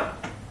bundle them,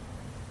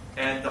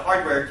 and the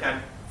hardware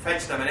can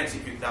fetch them and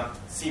execute them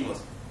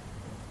seamlessly.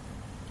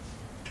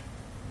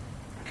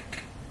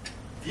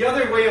 The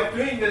other way of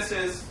doing this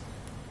is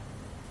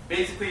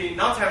basically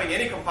not having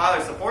any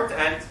compiler support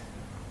and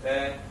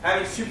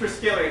having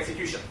superscalar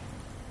execution.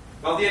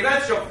 Well, the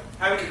advantage of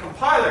having a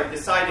compiler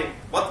deciding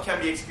what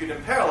can be executed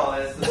in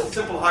parallel is this is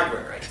simple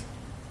hardware, right?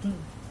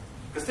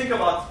 Because think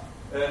about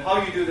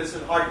how you do this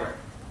in hardware.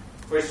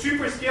 For a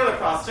superscalar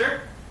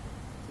processor,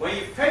 when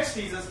you fetch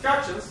these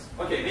instructions,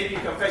 okay, maybe you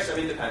can fetch them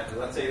independently.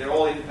 Let's say they're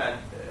all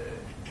independent.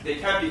 They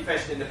can be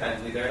fetched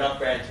independently. They're not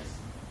branches.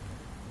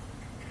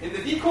 In the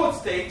decode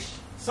stage,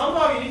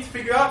 somehow you need to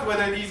figure out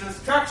whether these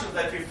instructions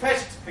that you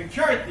fetched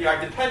concurrently are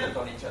dependent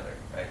on each other,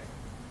 right?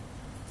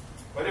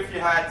 What if you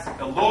had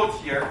a load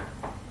here,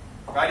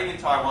 writing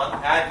into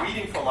R1, add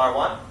reading from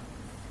R1,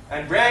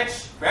 and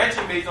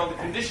branching based on the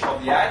condition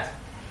of the add,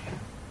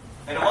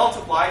 and a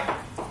multiply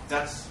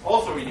that's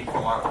also reading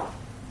from R1.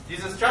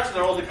 These instructions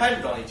are all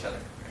dependent on each other.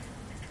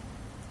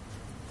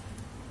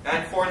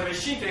 And for the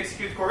machine to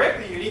execute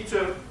correctly, you need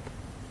to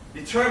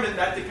determine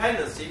that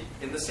dependency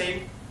in the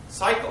same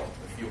cycle,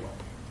 if you will,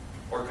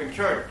 or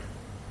concurrent.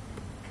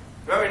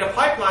 Remember, in a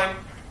pipeline,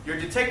 you're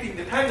detecting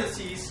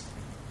dependencies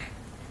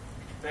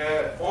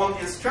on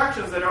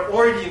instructions that are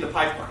already in the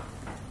pipeline.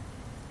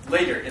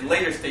 In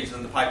later stages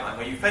in the pipeline.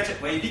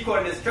 When you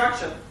decode an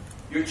instruction,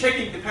 you're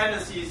checking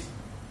dependencies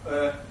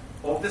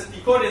of this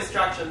decoded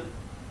instruction.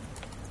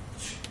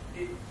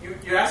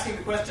 You're asking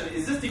the question,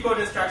 is this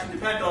decoded instruction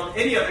dependent on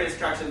any other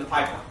instruction in the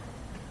pipeline?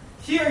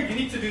 Here, you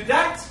need to do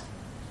that,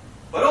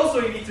 but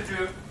also you need to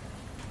do,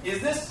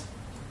 is this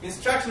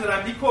instruction that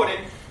I'm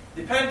decoding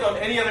dependent on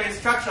any other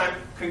instruction I'm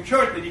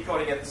concurrently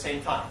decoding at the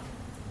same time?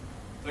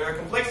 So your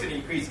complexity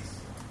increases.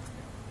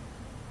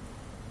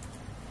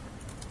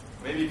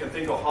 Maybe you can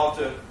think of how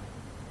to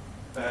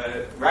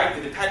write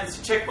the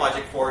dependency check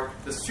logic for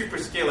the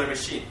superscalar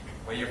machine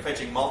when you're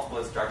fetching multiple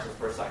instructions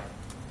per cycle.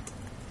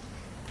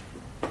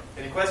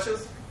 Any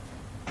questions?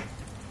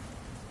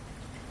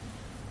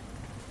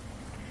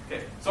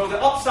 Okay, so the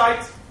upside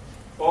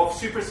of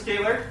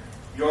superscalar,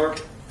 your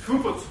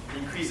throughput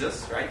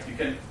increases, right? You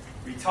can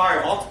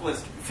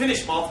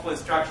finish multiple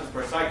instructions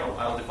per cycle.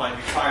 I'll define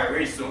retire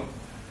very soon.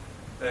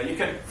 You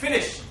can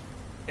finish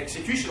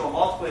execution of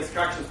multiple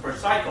instructions per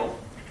cycle.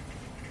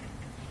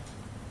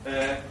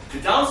 The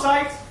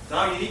downside,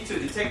 now you need to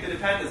detect the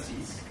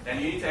dependencies, and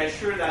you need to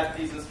ensure that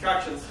these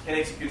instructions can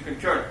execute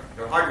concurrently.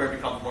 Your hardware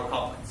becomes more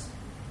complex.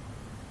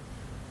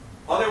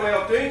 Other way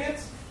of doing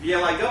it,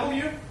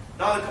 VLIW,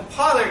 now the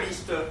compiler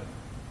needs to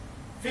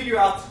figure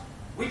out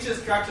which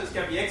instructions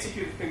can be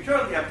executed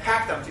concurrently and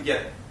pack them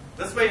together.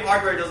 This way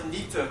hardware doesn't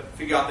need to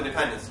figure out the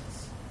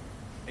dependencies.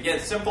 Again,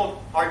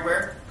 simple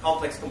hardware,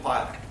 complex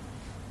compiler.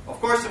 Of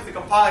course, if the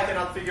compiler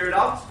cannot figure it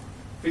out,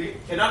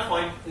 cannot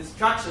find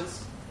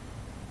instructions,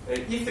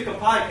 if the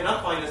compiler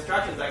cannot find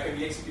instructions that can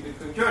be executed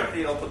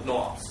concurrently, it'll put no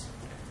ops.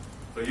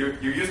 So you're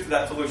used to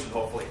that solution,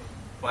 hopefully,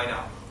 by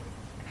now.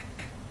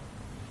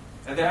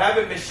 And there have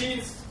been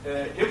machines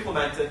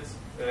implemented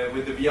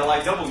with the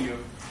VLIW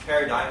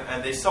paradigm,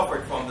 and they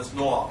suffered from this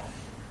no-op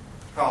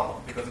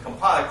problem because the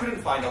compiler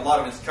couldn't find a lot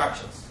of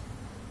instructions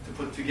to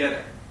put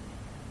together.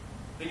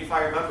 I think if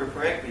I remember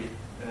correctly,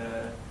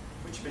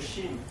 which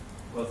machine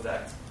was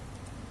that?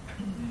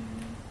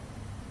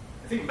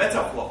 I think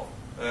Metaflow.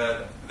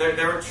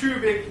 There were 2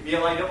 big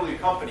VLIW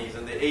companies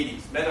in the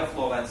 80s,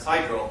 Metaflow and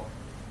Sidro.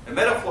 And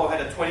Metaflow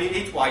had a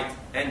 28-byte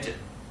engine,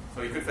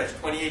 so you could fetch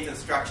 28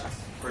 instructions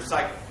per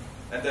cycle.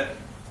 And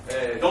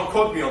don't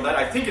quote me on that,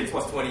 I think it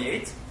was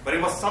 28, but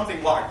it was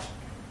something large.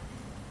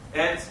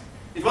 And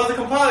it was the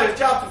compiler's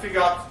job to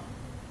figure out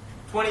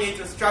 28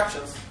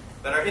 instructions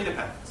that are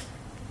independent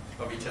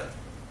of each other.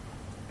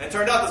 And it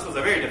turned out this was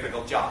a very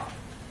difficult job.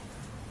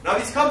 Now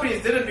these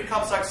companies didn't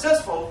become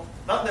successful,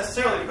 not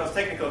necessarily because of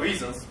technical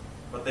reasons,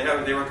 but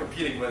they were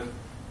competing with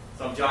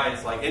some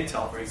giants like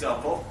Intel, for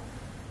example.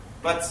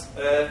 But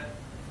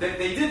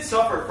they did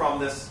suffer from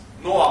this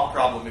no-op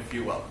problem, if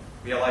you will.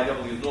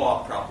 VLIW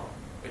no-op problem,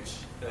 which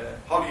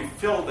how do you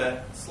fill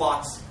the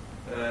slots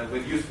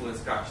with useful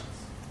instructions?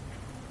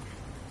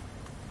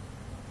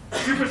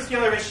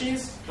 Superscalar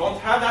machines don't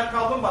have that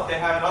problem, but they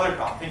have another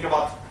problem. Think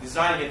about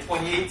designing a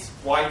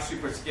 28-wide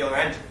superscalar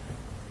engine.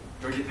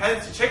 Your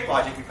dependency check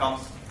logic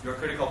becomes your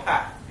critical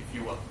path, if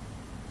you will.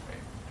 Okay?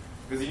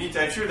 Because you need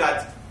to ensure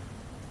that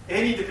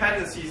any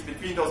dependencies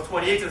between those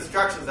 28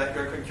 instructions that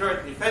you're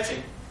concurrently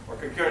fetching or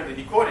concurrently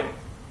decoding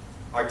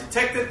are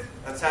detected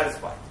and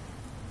satisfied.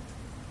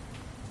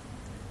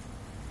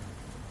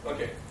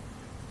 Okay.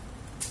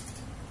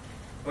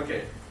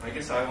 Okay, I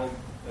guess I will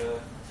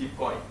keep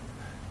going.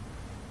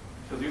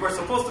 Because we were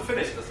supposed to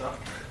finish this, huh?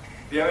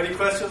 Do you have any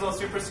questions on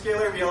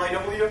superscalar,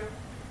 VLIW?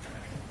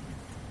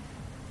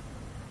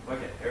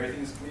 Okay,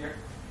 everything's clear.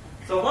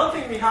 So one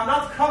thing we have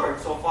not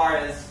covered so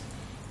far is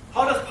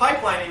how does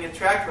pipelining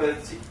interact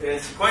with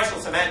sequential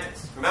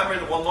semantics? Remember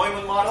the von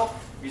Neumann model?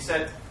 We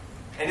said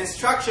an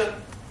instruction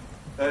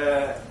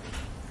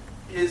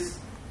is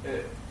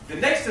the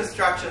next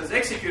instruction is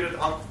executed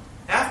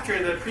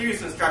after the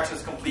previous instruction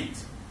is complete.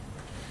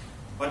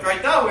 But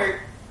right now we're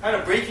kind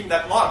of breaking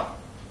that model.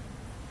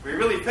 We're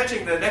really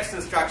fetching the next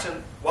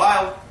instruction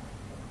while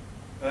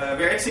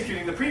we're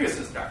executing the previous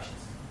instructions.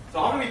 So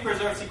how do we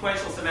preserve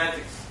sequential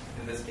semantics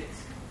in this case?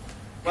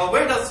 Well,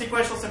 where does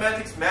sequential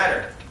semantics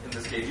matter in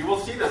this case? You will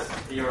see this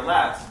in your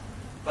labs.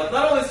 But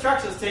not all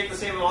instructions take the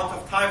same amount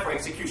of time for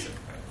execution.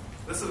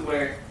 This is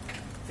where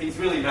things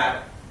really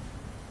matter.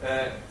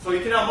 So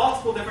you can have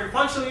multiple different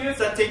functional units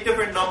that take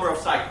different number of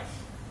cycles.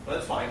 Well,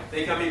 that's fine.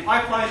 They can be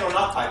pipelined or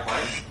not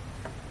pipelined.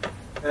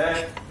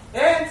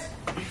 And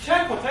you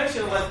can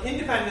potentially let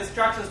independent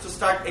instructions to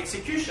start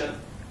execution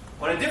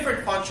on a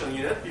different functional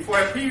unit before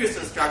a previous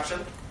instruction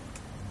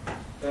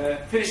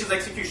finishes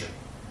execution.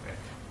 Okay.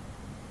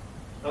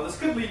 Now this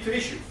could lead to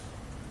issues.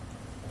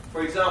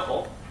 For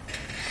example,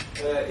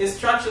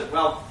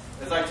 well,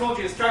 as I told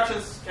you,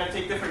 instructions can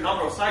take different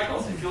number of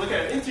cycles. If you look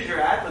at an integer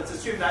add, let's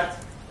assume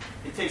that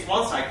it takes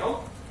 1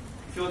 cycle.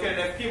 If you look at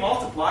an FP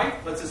multiply,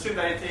 let's assume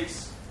that it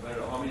takes, I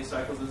don't know, how many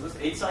cycles is this?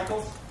 8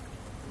 cycles?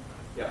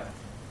 Yeah.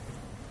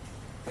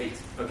 8.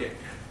 Okay. You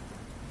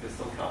can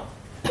still count.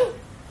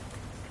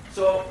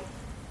 So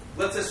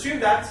let's assume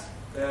that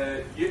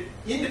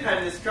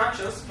independent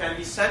instructions can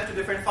be sent to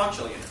different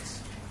functional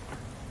units.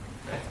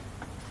 Okay.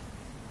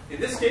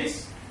 In this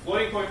case,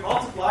 floating point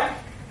multiply,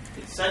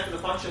 it's sent to the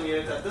functional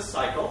unit at this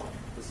cycle.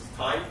 This is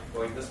time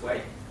going this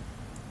way.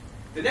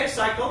 The next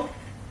cycle,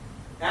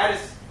 add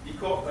is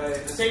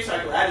the same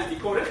cycle, add is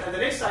decoded, and the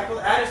next cycle,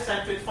 add is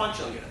sent to its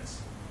functional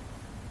units.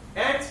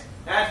 And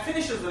add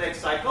finishes the next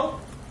cycle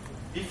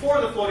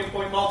before the floating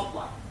point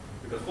multiply,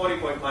 because floating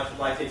point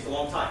multiply takes a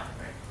long time.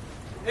 Right?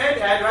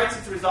 And add writes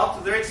its result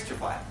to the register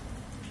file.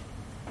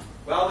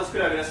 Well, this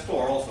could have been a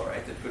store also,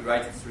 right? It could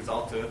write its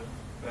result to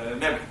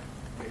memory.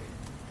 Okay.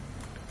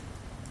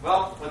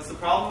 Well, what's the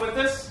problem with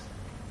this?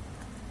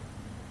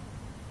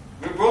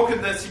 We've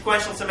broken the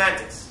sequential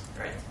semantics,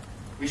 right?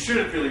 We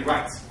shouldn't really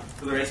write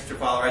to the register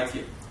file right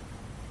here.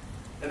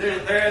 And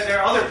there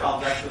are other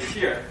problems actually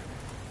here.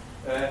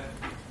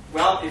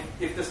 Well,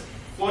 if this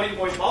floating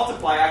point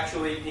multiply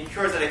actually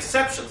incurs an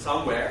exception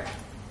somewhere,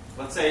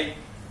 let's say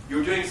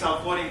you're doing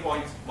some floating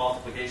point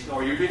multiplication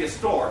or you're doing a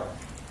store,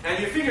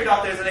 and you figured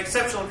out there's an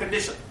exceptional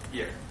condition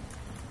here.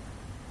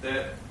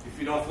 If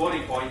you know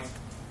floating point,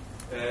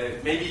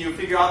 maybe you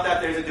figure out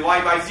that there's a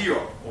divide by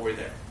 0 over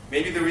there.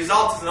 Maybe the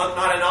result is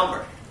not a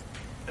number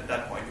at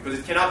that point because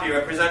it cannot be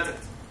represented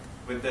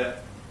with the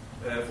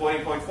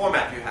floating point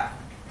format you have.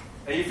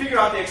 And you figure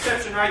out the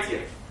exception right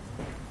here.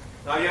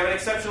 Now you have an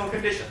exceptional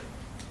condition.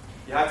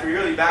 You have to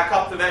really back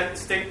up the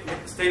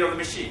state of the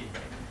machine.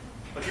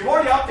 But you've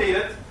already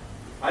updated,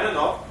 I don't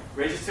know,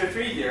 register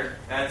 3 here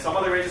and some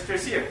other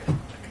registers here.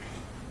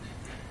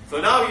 So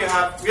now you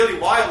have really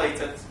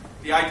violated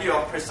the idea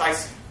of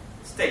precise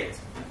state.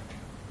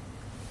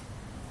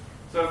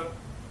 So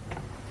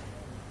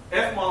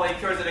if fmul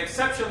incurs an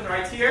exception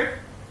right here,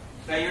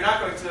 then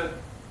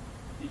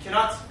you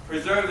cannot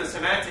preserve the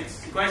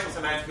sequential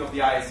semantic of the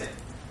ISA.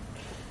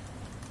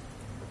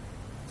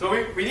 So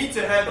we need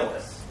to handle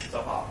this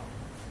somehow.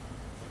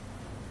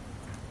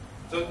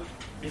 So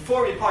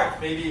before we part,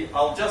 maybe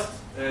I'll just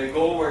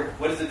go over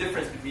what is the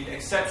difference between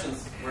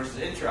exceptions versus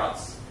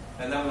interrupts,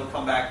 and then we'll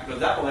come back because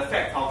that will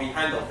affect how we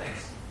handle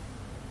things.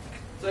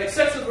 So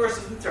exceptions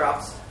versus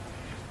interrupts,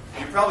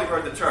 you probably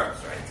heard the terms,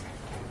 right?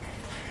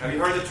 Have you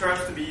heard the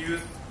terms to be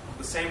used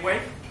the same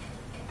way?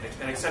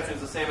 An exception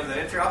is the same as an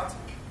interrupt?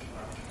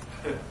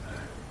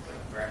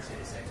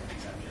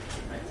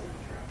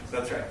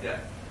 That's right, yeah.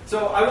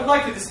 So I would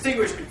like to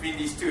distinguish between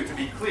these two to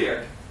be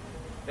clear.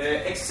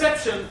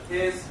 Exception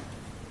is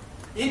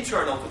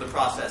internal to the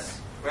process,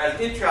 whereas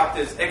interrupt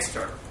is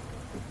external.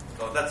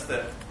 So that's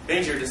the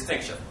major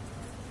distinction.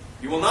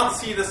 You will not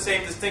see the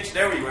same distinction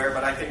everywhere,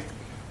 but I think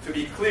to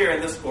be clear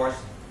in this course,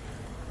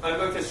 I'm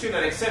going to assume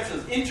that exception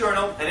is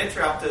internal and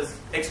interrupt is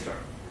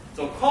external.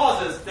 So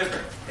cause is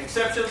different.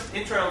 Exceptions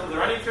internal to the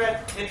running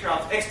thread,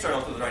 interrupt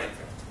external to the running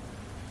thread.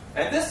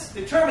 And this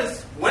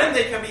determines when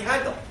they can be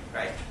handled,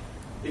 right?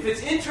 If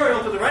it's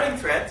internal to the running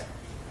thread,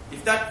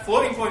 if that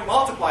floating point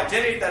multiply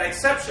generates that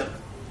exception,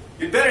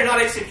 you'd better not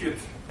execute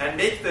and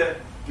make the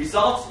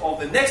results of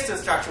the next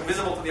instruction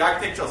visible to the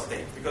architectural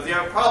state, because you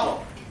have a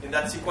problem in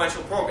that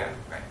sequential program,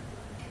 right?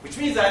 Which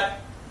means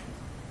that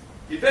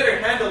you better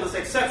handle this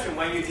exception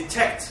when you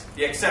detect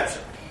the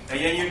exception. And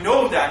then you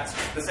know that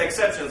this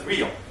exception is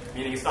real,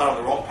 meaning it's not on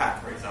the wrong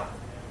path, for example.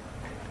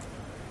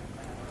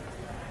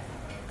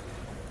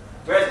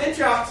 Whereas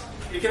interrupt,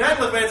 you can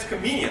handle it when it's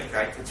convenient,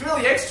 right? It's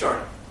really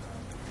external.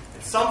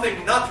 It's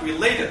something not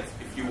related,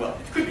 if you will.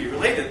 It could be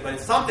related, but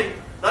it's something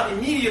not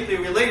immediately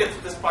related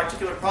to this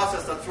particular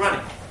process that's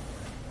running.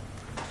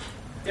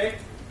 Okay?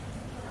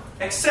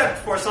 Except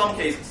for some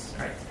cases,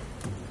 right?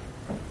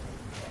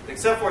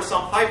 Except for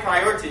some high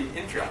priority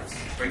interrupts.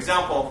 For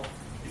example,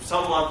 if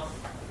someone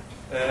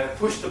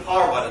pushed the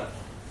power button,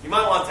 you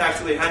might want to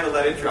actually handle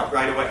that interrupt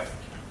right away.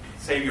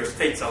 Save your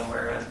state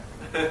somewhere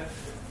and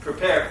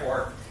prepare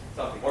for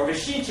something. Or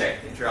machine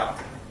check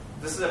interrupt.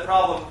 This is a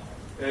problem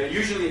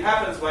usually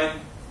happens when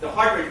the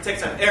hardware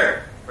detects an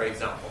error, for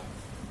example.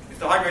 If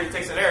the hardware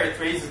detects an error, it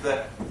raises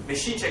the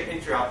machine check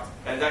interrupt,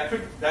 and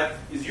that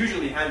is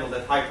usually handled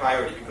at high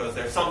priority because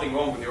there's something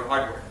wrong with your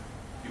hardware.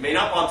 You may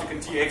not want to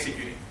continue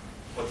executing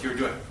what you're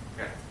doing.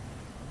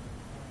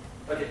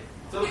 Okay.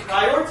 So the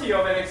priority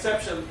of an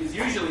exception is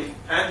usually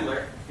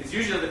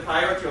the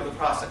priority of the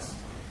process.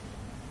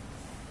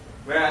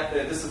 Whereas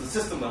this is the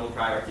system level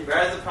priority,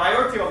 whereas the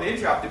priority of the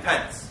interrupt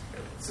depends.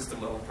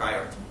 System level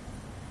priority.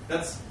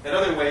 That's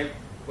another way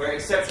where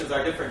exceptions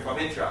are different from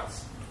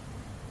interrupts.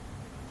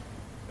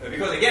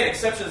 Because again,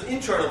 exception is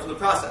internal to the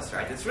process,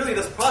 right? It's really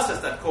this process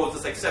that codes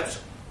this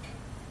exception.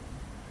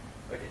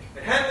 Okay.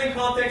 The handling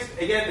context,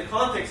 again, the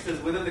context is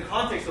within the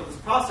context of this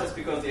process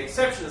because the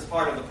exception is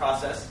part of the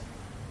process,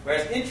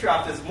 whereas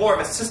interrupt is more of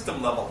a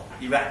system level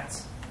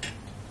event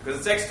because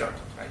it's external,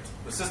 right?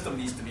 The system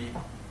needs to be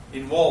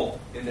involved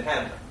in the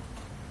handling.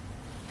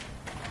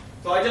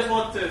 So I just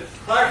want to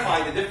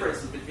clarify the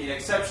differences between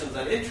exceptions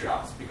and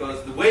interrupts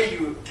because the way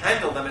you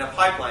handle them in a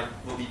pipeline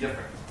will be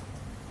different.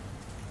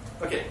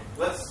 Okay,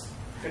 let's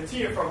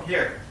continue from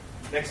here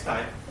next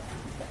time.